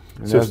good.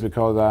 And so that's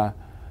because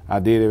I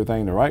did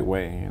everything the right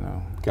way, you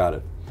know. Got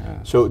it.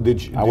 Yeah. So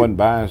I wasn't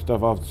buying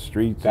stuff off the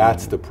streets.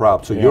 That's the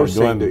problem. So you're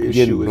saying the issue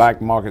getting is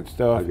black market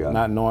stuff,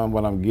 not knowing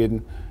what I'm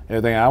getting.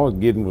 Everything I was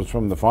getting was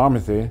from the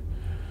pharmacy,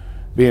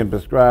 being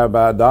prescribed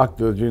by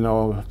doctors, you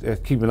know,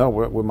 keeping up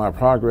with my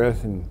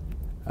progress, and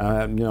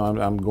you know,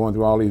 I'm going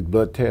through all these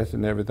blood tests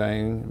and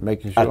everything,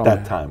 making sure. At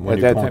that time, when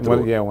you're going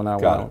through it. Yeah, when I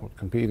was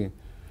competing.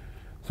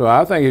 So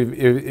I think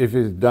if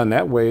it's done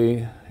that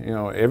way, you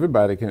know,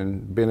 everybody can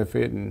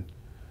benefit,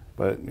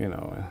 but you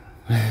know,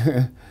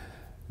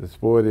 the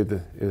sport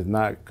is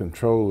not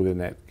controlled in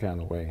that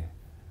kind of way.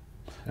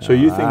 So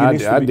you think it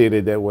needs to be... I did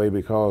it that way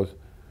because,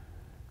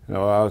 you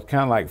know, I was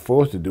kind of like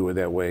forced to do it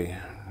that way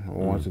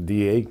once the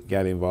DA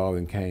got involved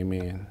and came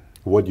in.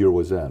 What year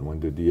was that? When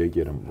did DA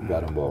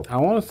got involved? I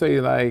want to say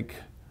like,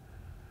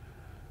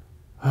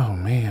 oh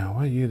man,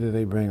 what year did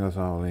they bring us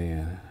all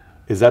in?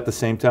 Is that the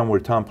same time where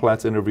Tom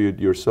Platz interviewed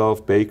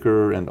yourself,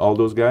 Baker, and all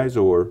those guys,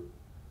 or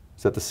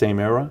is that the same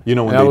era? You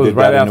know, when they did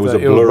that and it was a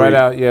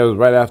blurry... it was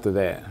right after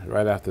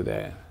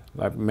that.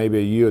 Like maybe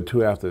a year or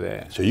two after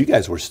that. So you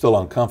guys were still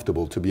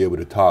uncomfortable to be able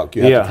to talk.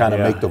 You had to kind of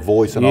make the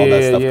voice and all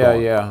that stuff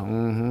going.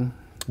 Mm-hmm.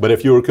 But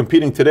if you were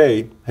competing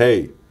today,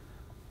 hey,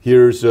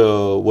 here's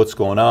what's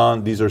going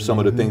on. These are some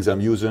of the things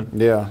I'm using.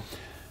 Yeah.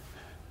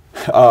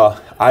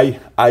 I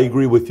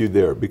agree with you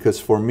there, because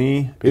for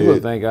me, people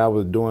think I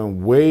was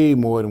doing way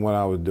more than what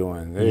I was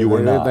doing. You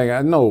were not. They think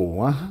I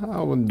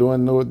wasn't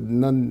doing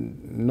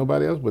nothing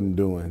nobody else wasn't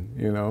doing.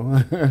 You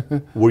know.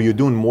 Were you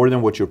doing more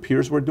than what your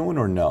peers were doing,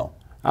 or no?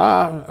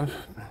 I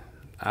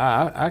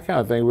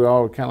kind of think we're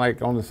all kind of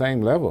like on the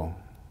same level.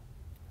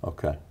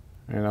 Okay.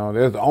 You know,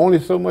 there's only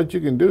so much you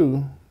can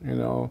do, you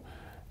know,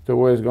 to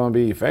where it's going to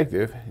be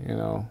effective, you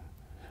know.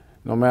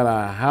 No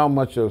matter how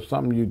much of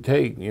something you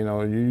take, you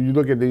know, you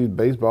look at these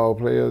baseball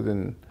players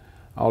and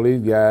all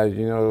these guys,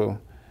 you know,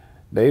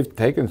 they've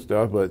taken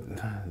stuff, but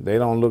they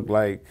don't look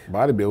like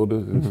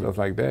bodybuilders and stuff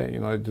like that. You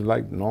know, it's just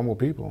like normal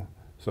people.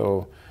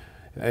 So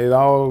it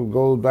all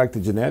goes back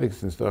to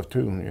genetics and stuff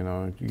too. You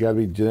know, you got to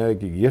be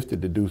genetically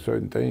gifted to do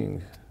certain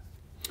things.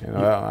 You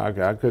know,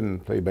 I couldn't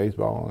play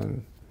baseball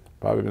and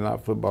probably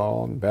not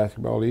football and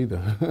basketball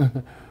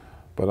either.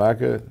 But I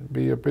could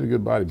be a pretty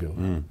good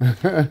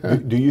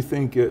bodybuilder. Do you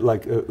think,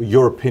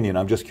 your opinion,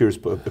 I'm just curious,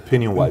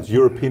 opinion-wise,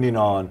 your opinion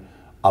on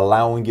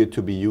allowing it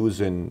to be used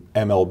in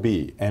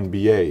MLB,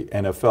 NBA,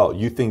 NFL,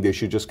 you think they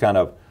should just kind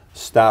of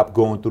stop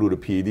going through the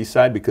PED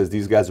side because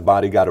these guys'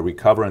 body got to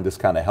recover and this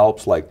kind of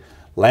helps? Like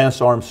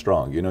Lance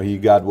Armstrong, you know, he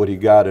got what he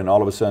got and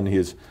all of a sudden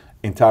his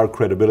entire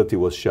credibility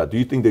was shut. Do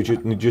you think they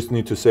just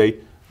need to say,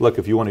 look,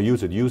 if you want to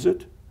use it, use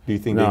it? Do you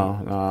think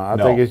I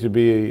think it should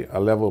be a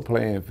level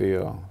playing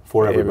field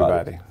for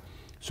everybody.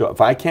 So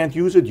if I can't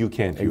use it, you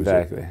can't use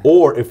it.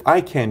 Or if I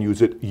can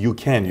use it, you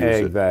can use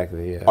it.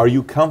 Exactly, yeah. Are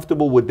you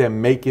comfortable with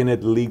them making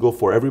it legal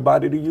for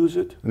everybody to use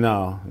it?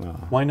 No.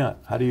 Why not?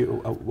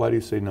 Why do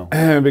you say no?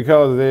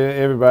 Because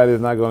everybody is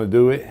not going to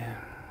do it.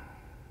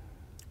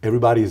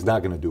 Everybody is not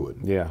going to do it.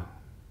 Yeah.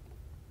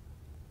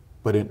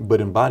 But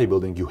in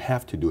bodybuilding, you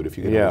have to do it if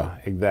you're going to win.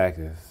 Yeah,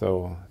 exactly.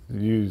 So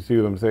you see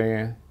what I'm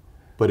saying?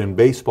 But in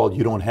baseball,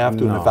 you don't have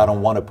to, and if I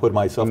don't want to put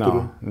myself through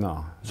it?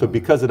 No. So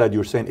because of that,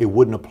 you're saying it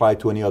wouldn't apply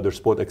to any other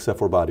sport except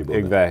for bodybuilding?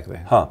 Exactly.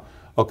 Huh.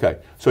 Okay.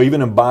 So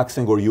even in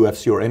boxing or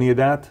UFC or any of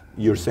that,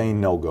 you're saying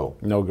no go?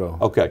 No go.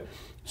 Okay.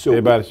 So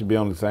everybody should be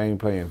on the same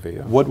playing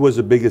field. What was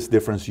the biggest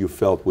difference you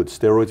felt with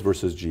steroids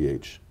versus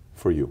GH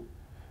for you?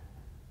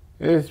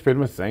 It's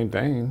pretty much the same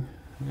thing.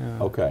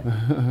 Yeah. Okay.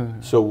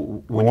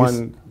 So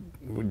when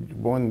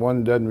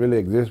one doesn't really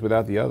exist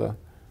without the other.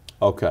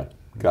 Okay.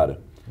 Got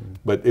it.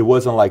 But it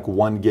wasn't like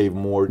one gave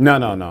more? No.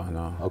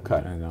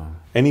 Okay. No.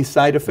 Any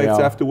side effects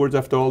afterwards,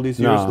 after all these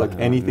years? Like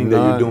anything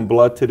that you're doing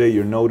blood today,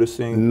 you're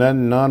noticing?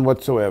 None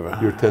whatsoever.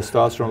 Your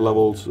testosterone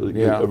levels,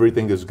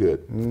 everything is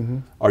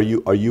good. Are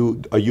you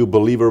a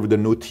believer of the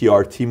new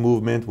TRT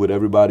movement with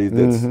everybody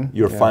that's,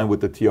 you're fine with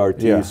the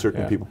TRT,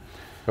 certain people?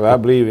 Because I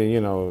believe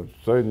in,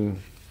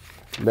 certain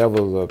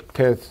levels of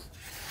tests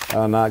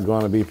are not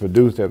going to be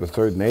produced at a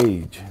certain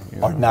age.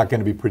 Are not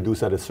going to be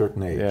produced at a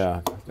certain age?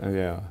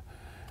 Yeah.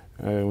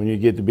 When you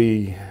get to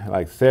be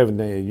like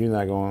 70, you're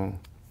not going to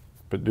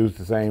produce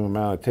the same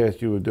amount of tests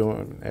you were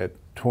doing at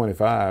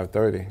 25,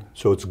 30.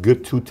 So it's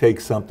good to take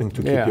something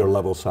to keep your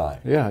levels high.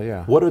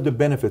 Yeah. What are the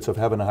benefits of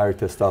having a higher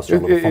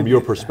testosterone level from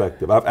your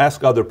perspective? I've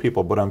asked other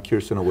people, but I'm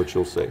curious to know what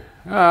you'll say.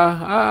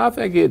 I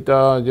think it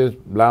just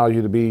allows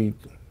you to be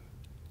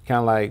kind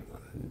of like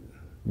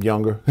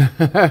younger.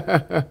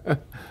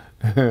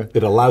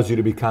 It allows you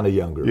to be kind of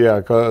younger.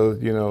 Yeah,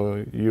 because,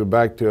 you're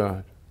back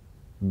to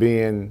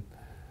being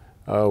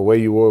where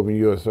you were when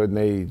you were a certain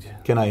age.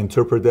 Can I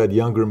interpret that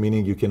younger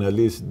meaning you can at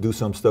least do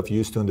some stuff you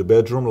used to in the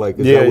bedroom? Like,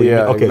 is that what you mean?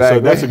 Okay, exactly.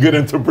 So that's a good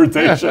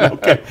interpretation.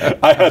 Okay,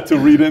 I had to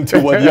read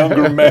into what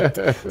younger meant.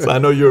 So I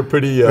know you're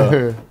pretty,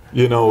 so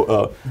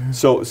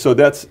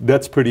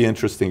that's pretty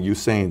interesting, you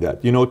saying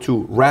that.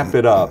 To wrap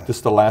it up, this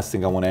is the last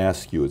thing I want to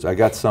ask you is I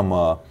got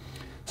some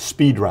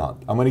speed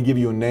round. I'm going to give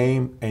you a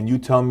name and you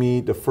tell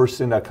me the first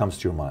thing that comes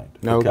to your mind.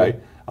 Okay?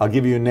 I'll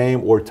give you a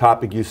name or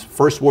topic.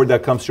 First word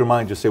that comes to your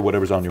mind, just say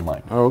whatever's on your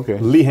mind. Okay.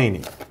 Lee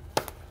Haney.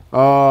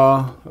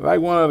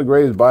 Like one of the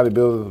greatest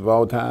bodybuilders of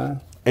all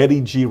time.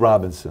 Eddie G.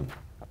 Robinson.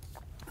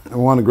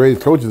 One of the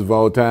greatest coaches of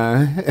all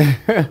time.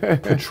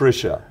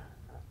 Patricia.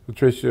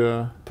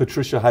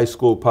 Patricia, high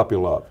school puppy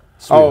love.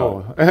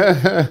 Sweetheart.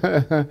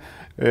 Oh,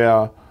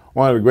 yeah.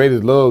 One of the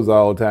greatest loves of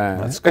all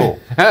time. That's cool.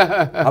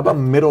 How about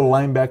middle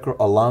linebacker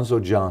Alonzo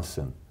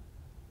Johnson?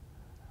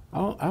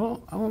 I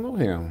don't know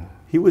him.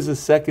 He was a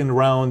second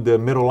round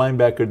middle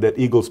linebacker that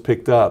Eagles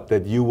picked up,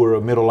 that you were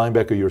a middle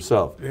linebacker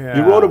yourself. Yeah.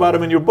 You wrote about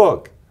him in your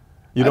book.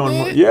 You don't?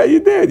 Did? Yeah,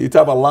 you did. You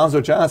talk about Alonzo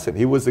Johnson.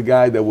 He was the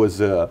guy that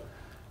was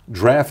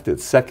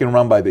drafted second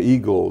round by the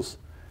Eagles,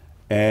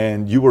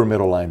 and you were a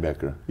middle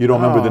linebacker. You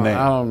don't remember the name?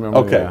 I don't remember.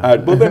 Okay, Yeah. all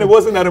right. Well, then it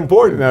wasn't that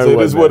important. No, So it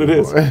it is wasn't what that it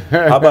is.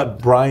 important. How about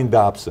Brian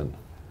Dobson?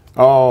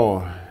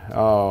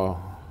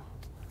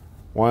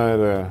 One of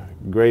the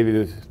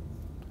greatest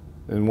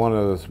and one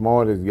of the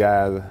smartest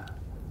guys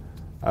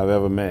I've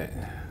ever met.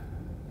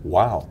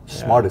 Wow,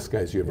 smartest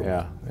guys you ever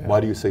met. Yeah. Why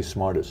do you say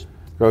smartest?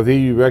 Because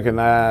he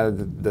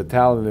recognized the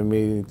talent in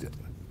me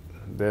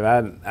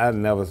that I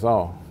never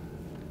saw.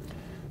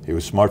 He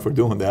was smart for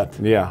doing that.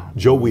 Yeah.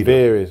 Joe Weider.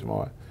 Very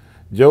smart.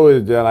 Joe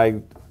is like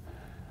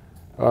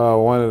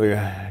one of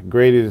the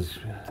greatest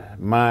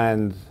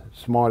minds,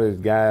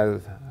 smartest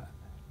guys,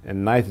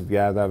 and nicest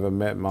guys I've ever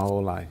met in my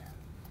whole life.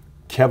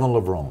 Kevin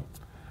Levrone.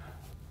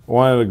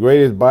 One of the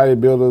greatest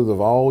bodybuilders of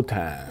all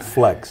time.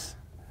 Flex.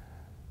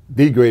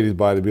 The greatest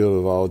bodybuilder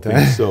of all time.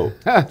 Think so.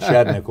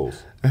 Chad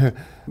Nichols.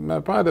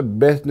 Probably the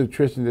best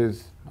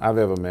nutritionist I've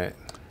ever met.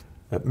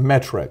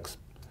 Metrex.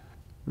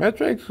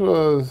 Metrex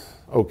was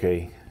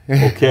okay.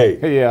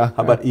 Okay. Yeah.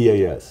 How about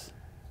EAS?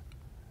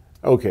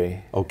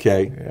 Okay.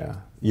 Okay. Yeah.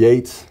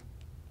 Yates.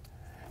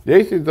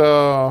 Yates is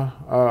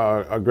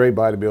a great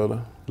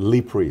bodybuilder.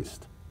 Lee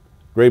Priest.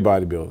 Great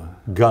bodybuilder.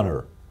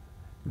 Gunner.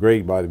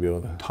 Great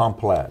bodybuilder. Tom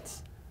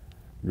Platz.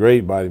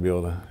 Great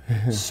bodybuilder.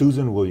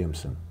 Susan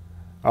Williamson.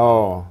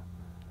 Oh,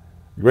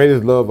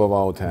 greatest love of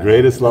all time.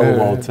 Greatest love of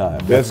all time.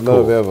 Best That's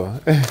love cool.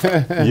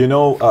 ever. You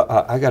know,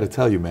 I got to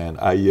tell you, man,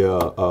 I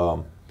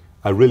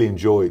really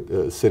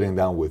enjoyed sitting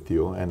down with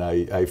you, and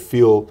I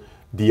feel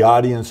the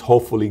audience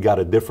hopefully got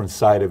a different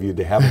side of you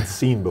they haven't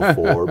seen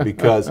before,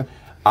 because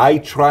I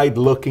tried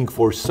looking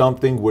for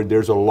something where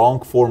there's a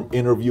long form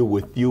interview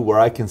with you where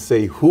I can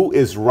say, who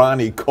is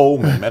Ronnie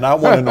Coleman? And I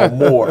want to know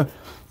more.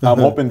 I'm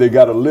hoping they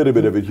got a little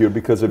bit of it here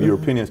because of your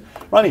opinions.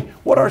 Ronnie,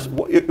 what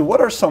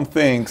are some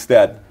things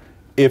that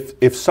if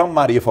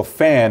a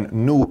fan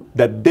knew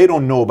that they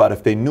don't know about,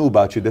 if they knew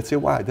about you, they'd say,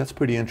 wow, that's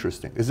pretty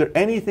interesting. Is there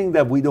anything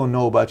that we don't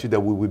know about you that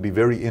we would be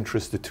very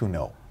interested to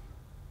know?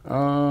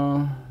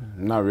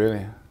 Not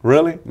really.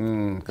 Really?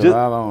 Because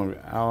I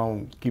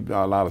don't keep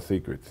a lot of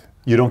secrets.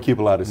 You don't keep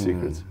a lot of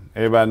secrets.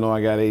 Everybody know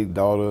I got 8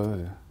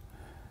 daughters.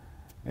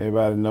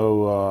 Everybody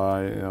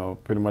know,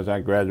 pretty much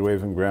I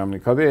graduated from Grambling,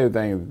 because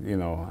everything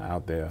is,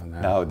 out there now.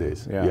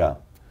 Nowadays, Yeah. yeah.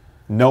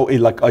 No,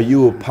 like, are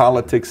you a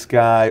politics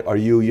guy? Are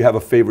you have a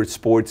favorite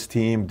sports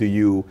team? Do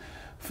you,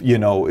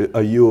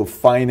 are you a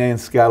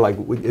finance guy? Like,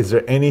 is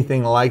there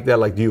anything like that?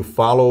 Like, do you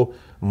follow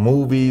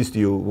movies? Do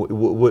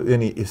you,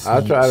 any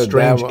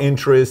strange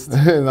interests?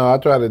 No, I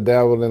try to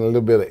dabble in a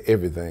little bit of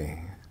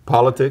everything.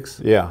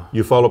 Politics? Yeah.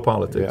 You follow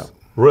politics? Yeah.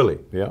 Really?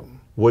 Yeah.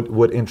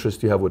 What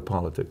interest do you have with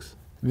politics?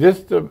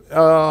 Just the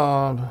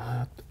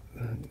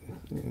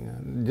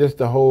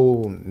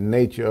whole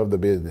nature of the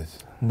business.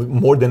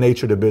 More the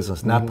nature of the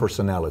business, not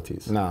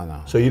personalities.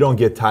 No. So you don't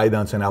get tied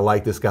down saying, I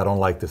like this guy, I don't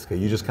like this guy.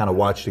 You just kind of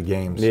watch the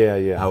games,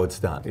 how it's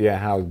done. Yeah,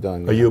 how it's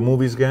done. Are you a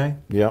movies guy?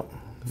 Yep.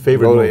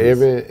 Favorite go movies?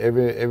 To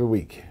every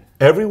week.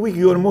 Every week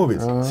you go to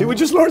movies. See, we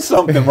just learned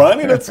something,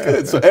 Ronnie. That's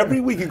good. So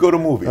every week you go to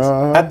movies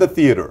at the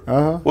theater.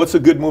 What's a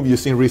good movie you've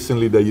seen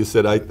recently that you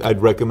said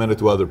I'd recommend it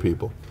to other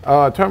people?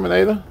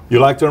 Terminator. You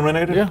like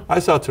Terminator? Yeah. I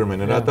saw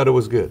Terminator. Yeah. I thought it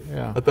was good.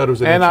 Yeah. I thought it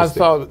was And I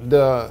interesting. saw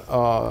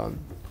the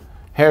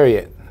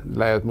Harriet,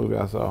 last movie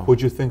I saw.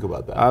 What'd you think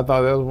about that? I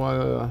thought that was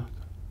one of the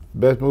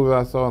best movies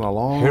I saw in a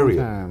long Harriet.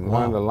 time. Wow.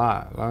 Learned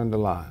a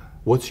lot.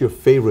 What's your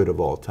favorite of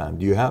all time?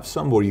 Do you have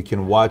some where you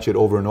can watch it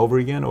over and over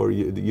again, or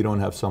you don't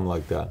have some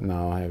like that?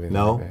 No, I haven't.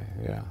 No? Like that.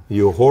 Yeah.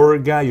 You're a horror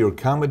guy, you're a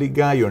comedy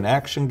guy, you're an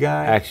action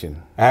guy?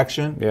 Action.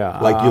 Action? Yeah.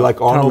 Like you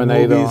like Arnold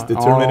Terminator, movies, the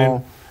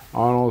Terminator?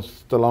 Arnold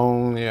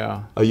Stallone,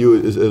 yeah. Are you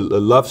a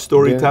love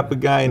story type of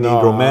guy? Any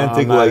No,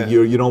 romantic? I'm not. Like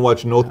you don't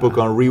watch Notebook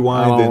on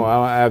Rewind?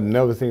 I've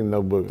never seen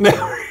Notebook.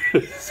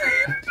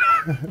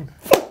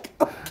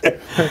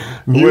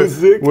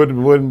 Music?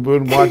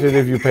 Wouldn't watch it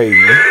if you paid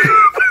me.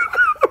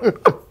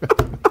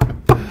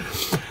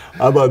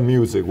 How about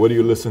music? What do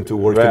you listen to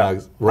working Rap.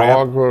 out? Rap?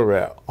 Hardcore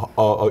rap.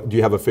 Do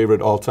you have a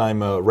favorite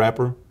all-time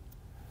rapper?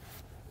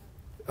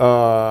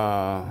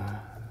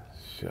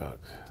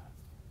 Shucks.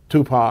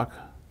 Tupac.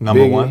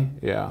 Number Biggie, one?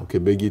 Yeah. Okay,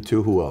 Biggie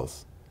 2. Who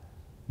else?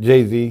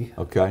 Jay-Z.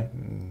 Okay.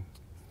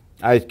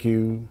 Ice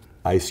Cube.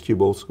 Ice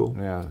Cube, old school?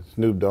 Yeah.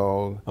 Snoop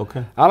Dogg.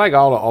 Okay. I like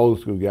all the old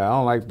school guys. I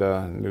don't like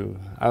the new.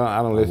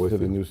 I don't listen with to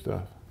the you. new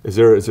stuff. Is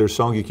there a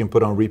song you can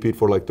put on repeat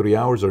for like 3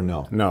 hours or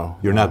no? No.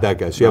 You're not that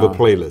guy. So you have a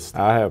playlist.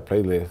 I have a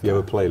playlist. You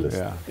have a playlist.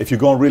 Yeah. If you're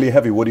going really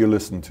heavy, what do you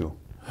listen to?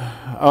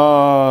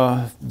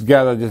 The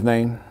guys I just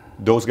named.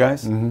 Those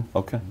guys?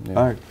 Okay. Yeah.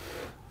 All right.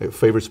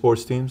 Favorite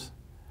sports teams?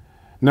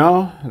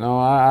 No.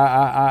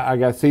 I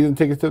got season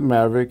tickets to the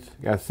Mavericks.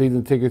 Got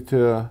season tickets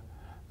to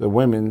the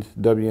women's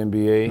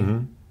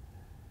WNBA,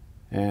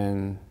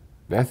 and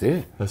that's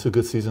it. That's a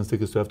good season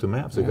tickets to have to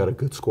Mavs. They got a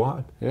good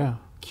squad. Yeah.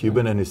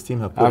 Cuban and his team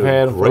have put I've a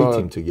had great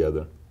team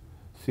together.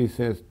 See,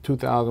 since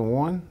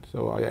 2001,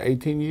 so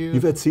 18 years.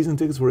 You've had season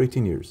tickets for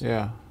 18 years?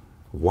 Yeah.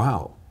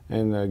 Wow.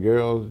 And the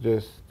girls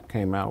just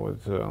came out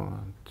with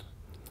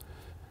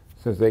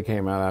Since they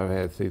came out, I've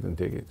had season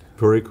tickets.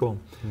 Very cool.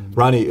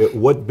 Ronnie,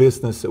 what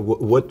business,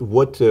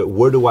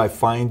 where do I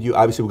find you?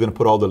 Obviously, we're going to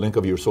put all the link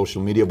of your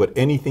social media, but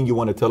anything you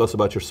want to tell us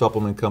about your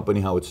supplement company,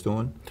 how it's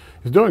doing?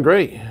 It's doing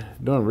great.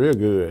 Doing real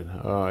good.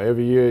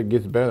 Every year it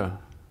gets better.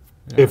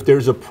 Yeah. If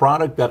there's a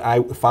product that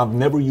if I've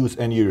never used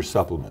any of your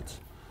supplements,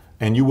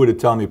 and you were to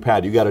tell me,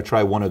 Pat, you got to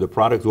try one of the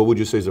products, what would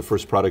you say is the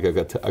first product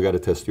I got to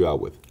test you out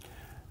with?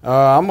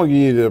 I'm going to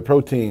give you the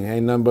protein.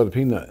 Ain't nothing but a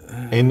peanut.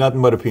 Ain't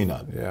nothing but a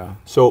peanut. Yeah.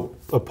 So,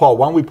 Paul,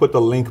 why don't we put the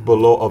link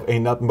below of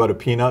Ain't Nothing But a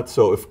Peanut?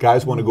 So if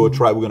guys want to go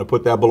try, we're going to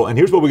put that below. And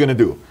here's what we're going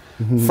to do.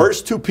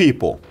 First 2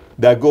 people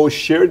that go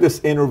share this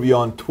interview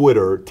on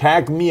Twitter,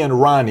 tag me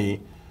and Ronnie,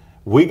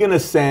 we're going to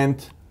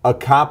send a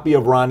copy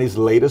of Ronnie's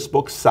latest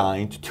book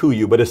signed to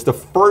you. But it's the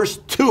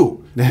first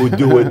 2 who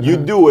do it. You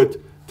do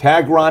it.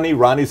 Tag Ronnie.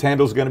 Ronnie's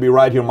handle's going to be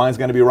right here. Mine's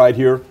going to be right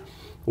here.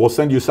 We'll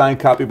send you a signed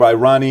copy by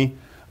Ronnie.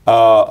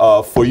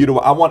 For you to,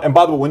 and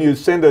by the way, when you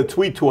send a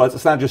tweet to us,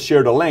 it's not just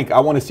share the link. I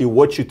want to see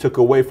what you took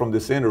away from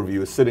this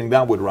interview, sitting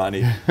down with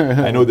Ronnie.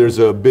 I know there's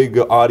a big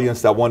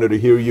audience that wanted to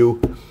hear you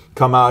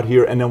come out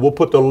here, and then we'll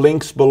put the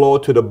links below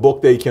to the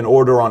book that you can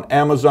order on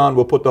Amazon.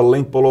 We'll put the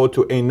link below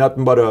to Ain't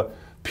Nothing But a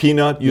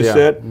Peanut, you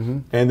said,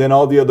 and then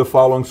all the other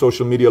following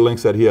social media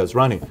links that he has.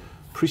 Ronnie,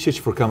 appreciate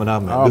you for coming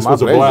out, man. This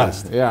was a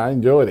blast. Yeah, I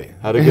enjoyed it.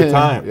 Had a good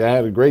time. Yeah, I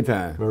had a great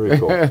time. Very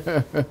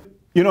cool.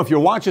 You know, if you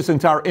watch this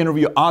entire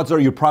interview, odds are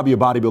you're probably a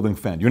bodybuilding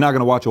fan. You're not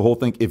going to watch the whole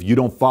thing if you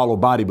don't follow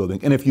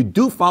bodybuilding. And if you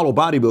do follow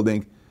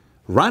bodybuilding,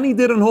 Ronnie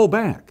didn't hold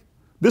back.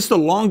 This is the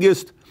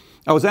longest,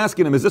 I was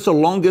asking him, is this the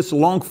longest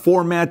long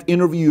format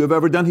interview you've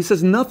ever done? He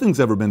says, nothing's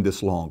ever been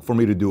this long for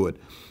me to do it.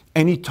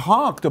 And he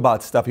talked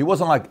about stuff. He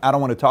wasn't like, I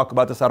don't want to talk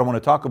about this, I don't want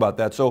to talk about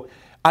that. So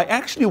I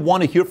actually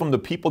want to hear from the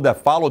people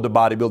that follow the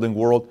bodybuilding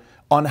world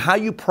on how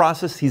you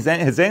process his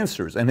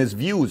answers and his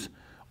views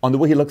on the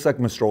way he looks like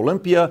Mr.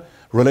 Olympia,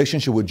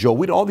 relationship with Joe,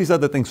 all these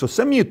other things. So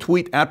send me a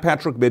tweet at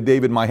Patrick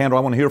Bet-David, my handle.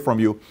 I want to hear from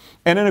you.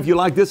 And then if you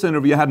like this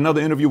interview, I had another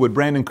interview with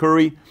Brandon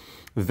Curry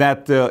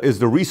that is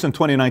the recent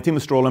 2019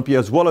 Mr. Olympia,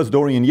 as well as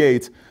Dorian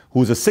Yates,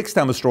 who's a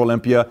 6-time Mr.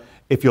 Olympia.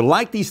 If you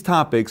like these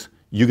topics,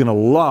 you're going to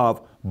love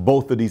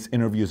both of these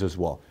interviews as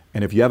well.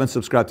 And if you haven't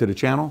subscribed to the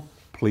channel,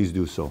 please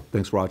do so.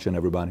 Thanks for watching,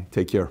 everybody.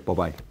 Take care.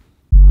 Bye-bye.